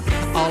 4 o'clock.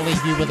 I'll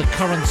leave you with a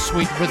current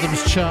Sweet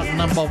Rhythms chart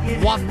number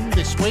 1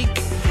 this week,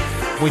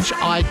 which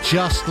I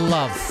just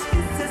love.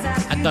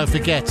 And don't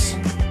forget,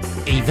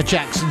 Eva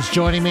Jackson's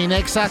joining me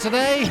next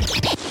Saturday.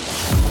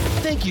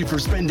 Thank you for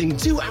spending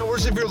 2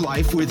 hours of your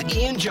life with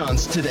Ian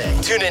Jons today.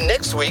 Tune in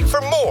next week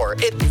for more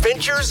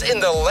adventures in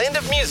the land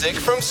of music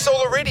from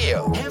Solar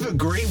Radio. Have a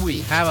great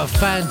week. Have a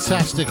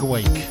fantastic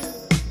week.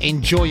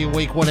 Enjoy your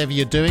week, whatever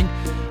you're doing.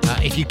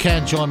 If you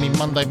can join me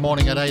Monday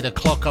morning at 8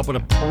 o'clock, I would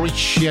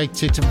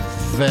appreciate it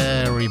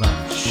very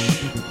much.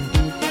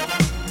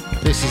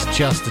 This is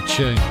just a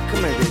tune.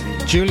 Come here,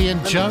 baby.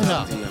 Julian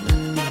Jonah,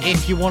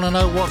 if you want to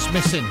know what's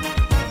missing.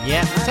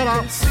 Yeah,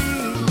 ta-da.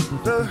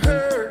 The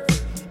hurt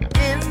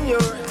in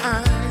your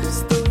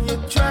eyes, though you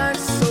try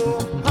so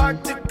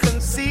hard to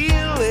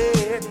conceal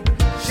it.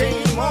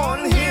 Shame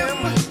on him,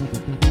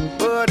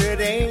 but it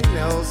ain't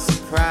no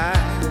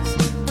surprise.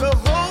 The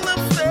whole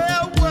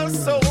affair was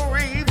so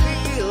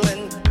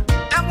revealing.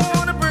 I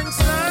wanna bring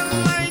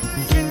sunlight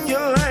in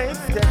your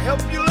life to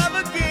help you love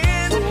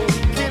again. We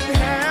can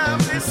have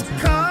this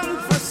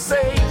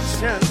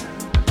conversation.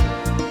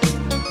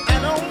 I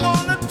don't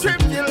wanna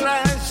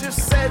trivialize your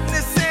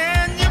sadness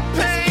and your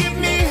pain.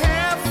 Me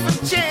half a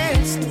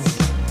chance.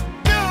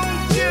 Don't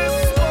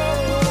just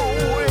walk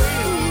away.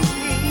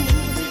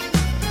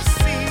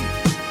 See,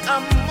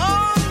 I'm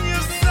on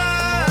your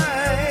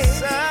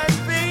side,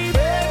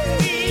 baby.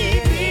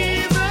 Be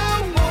the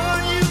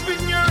one you've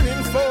been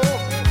yearning for.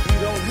 You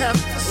don't have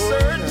to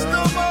search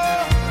no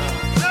more.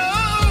 No,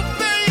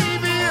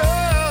 baby,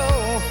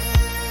 oh.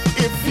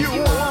 If you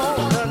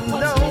wanna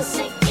know,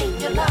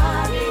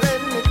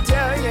 let me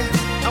tell you,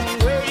 I'm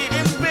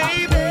waiting,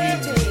 baby.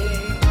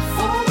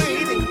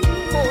 Waiting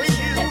for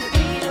you.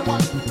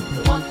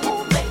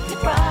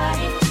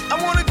 I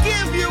wanna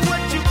give you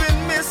what you've been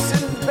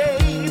missing,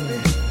 baby.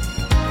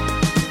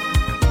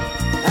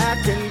 I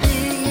can be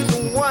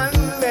the one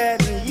that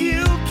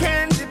you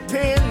can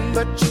depend,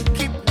 but you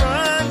keep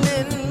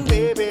running,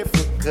 baby,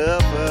 for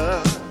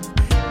cover.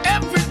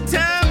 Every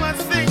time I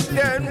think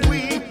that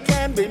we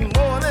can be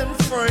more than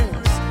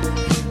friends,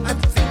 I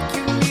think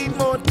you need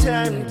more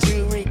time to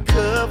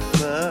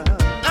recover.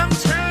 I'm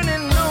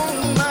turning on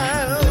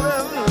my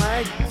love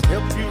light to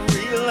help you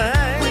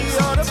realize we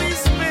ought to be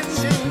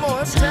spending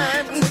more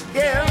time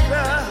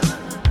together.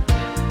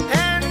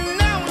 And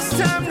now it's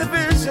time to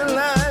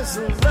visualize a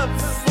love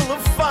full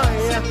of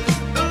fire,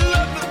 a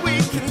love that we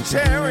can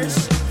cherish.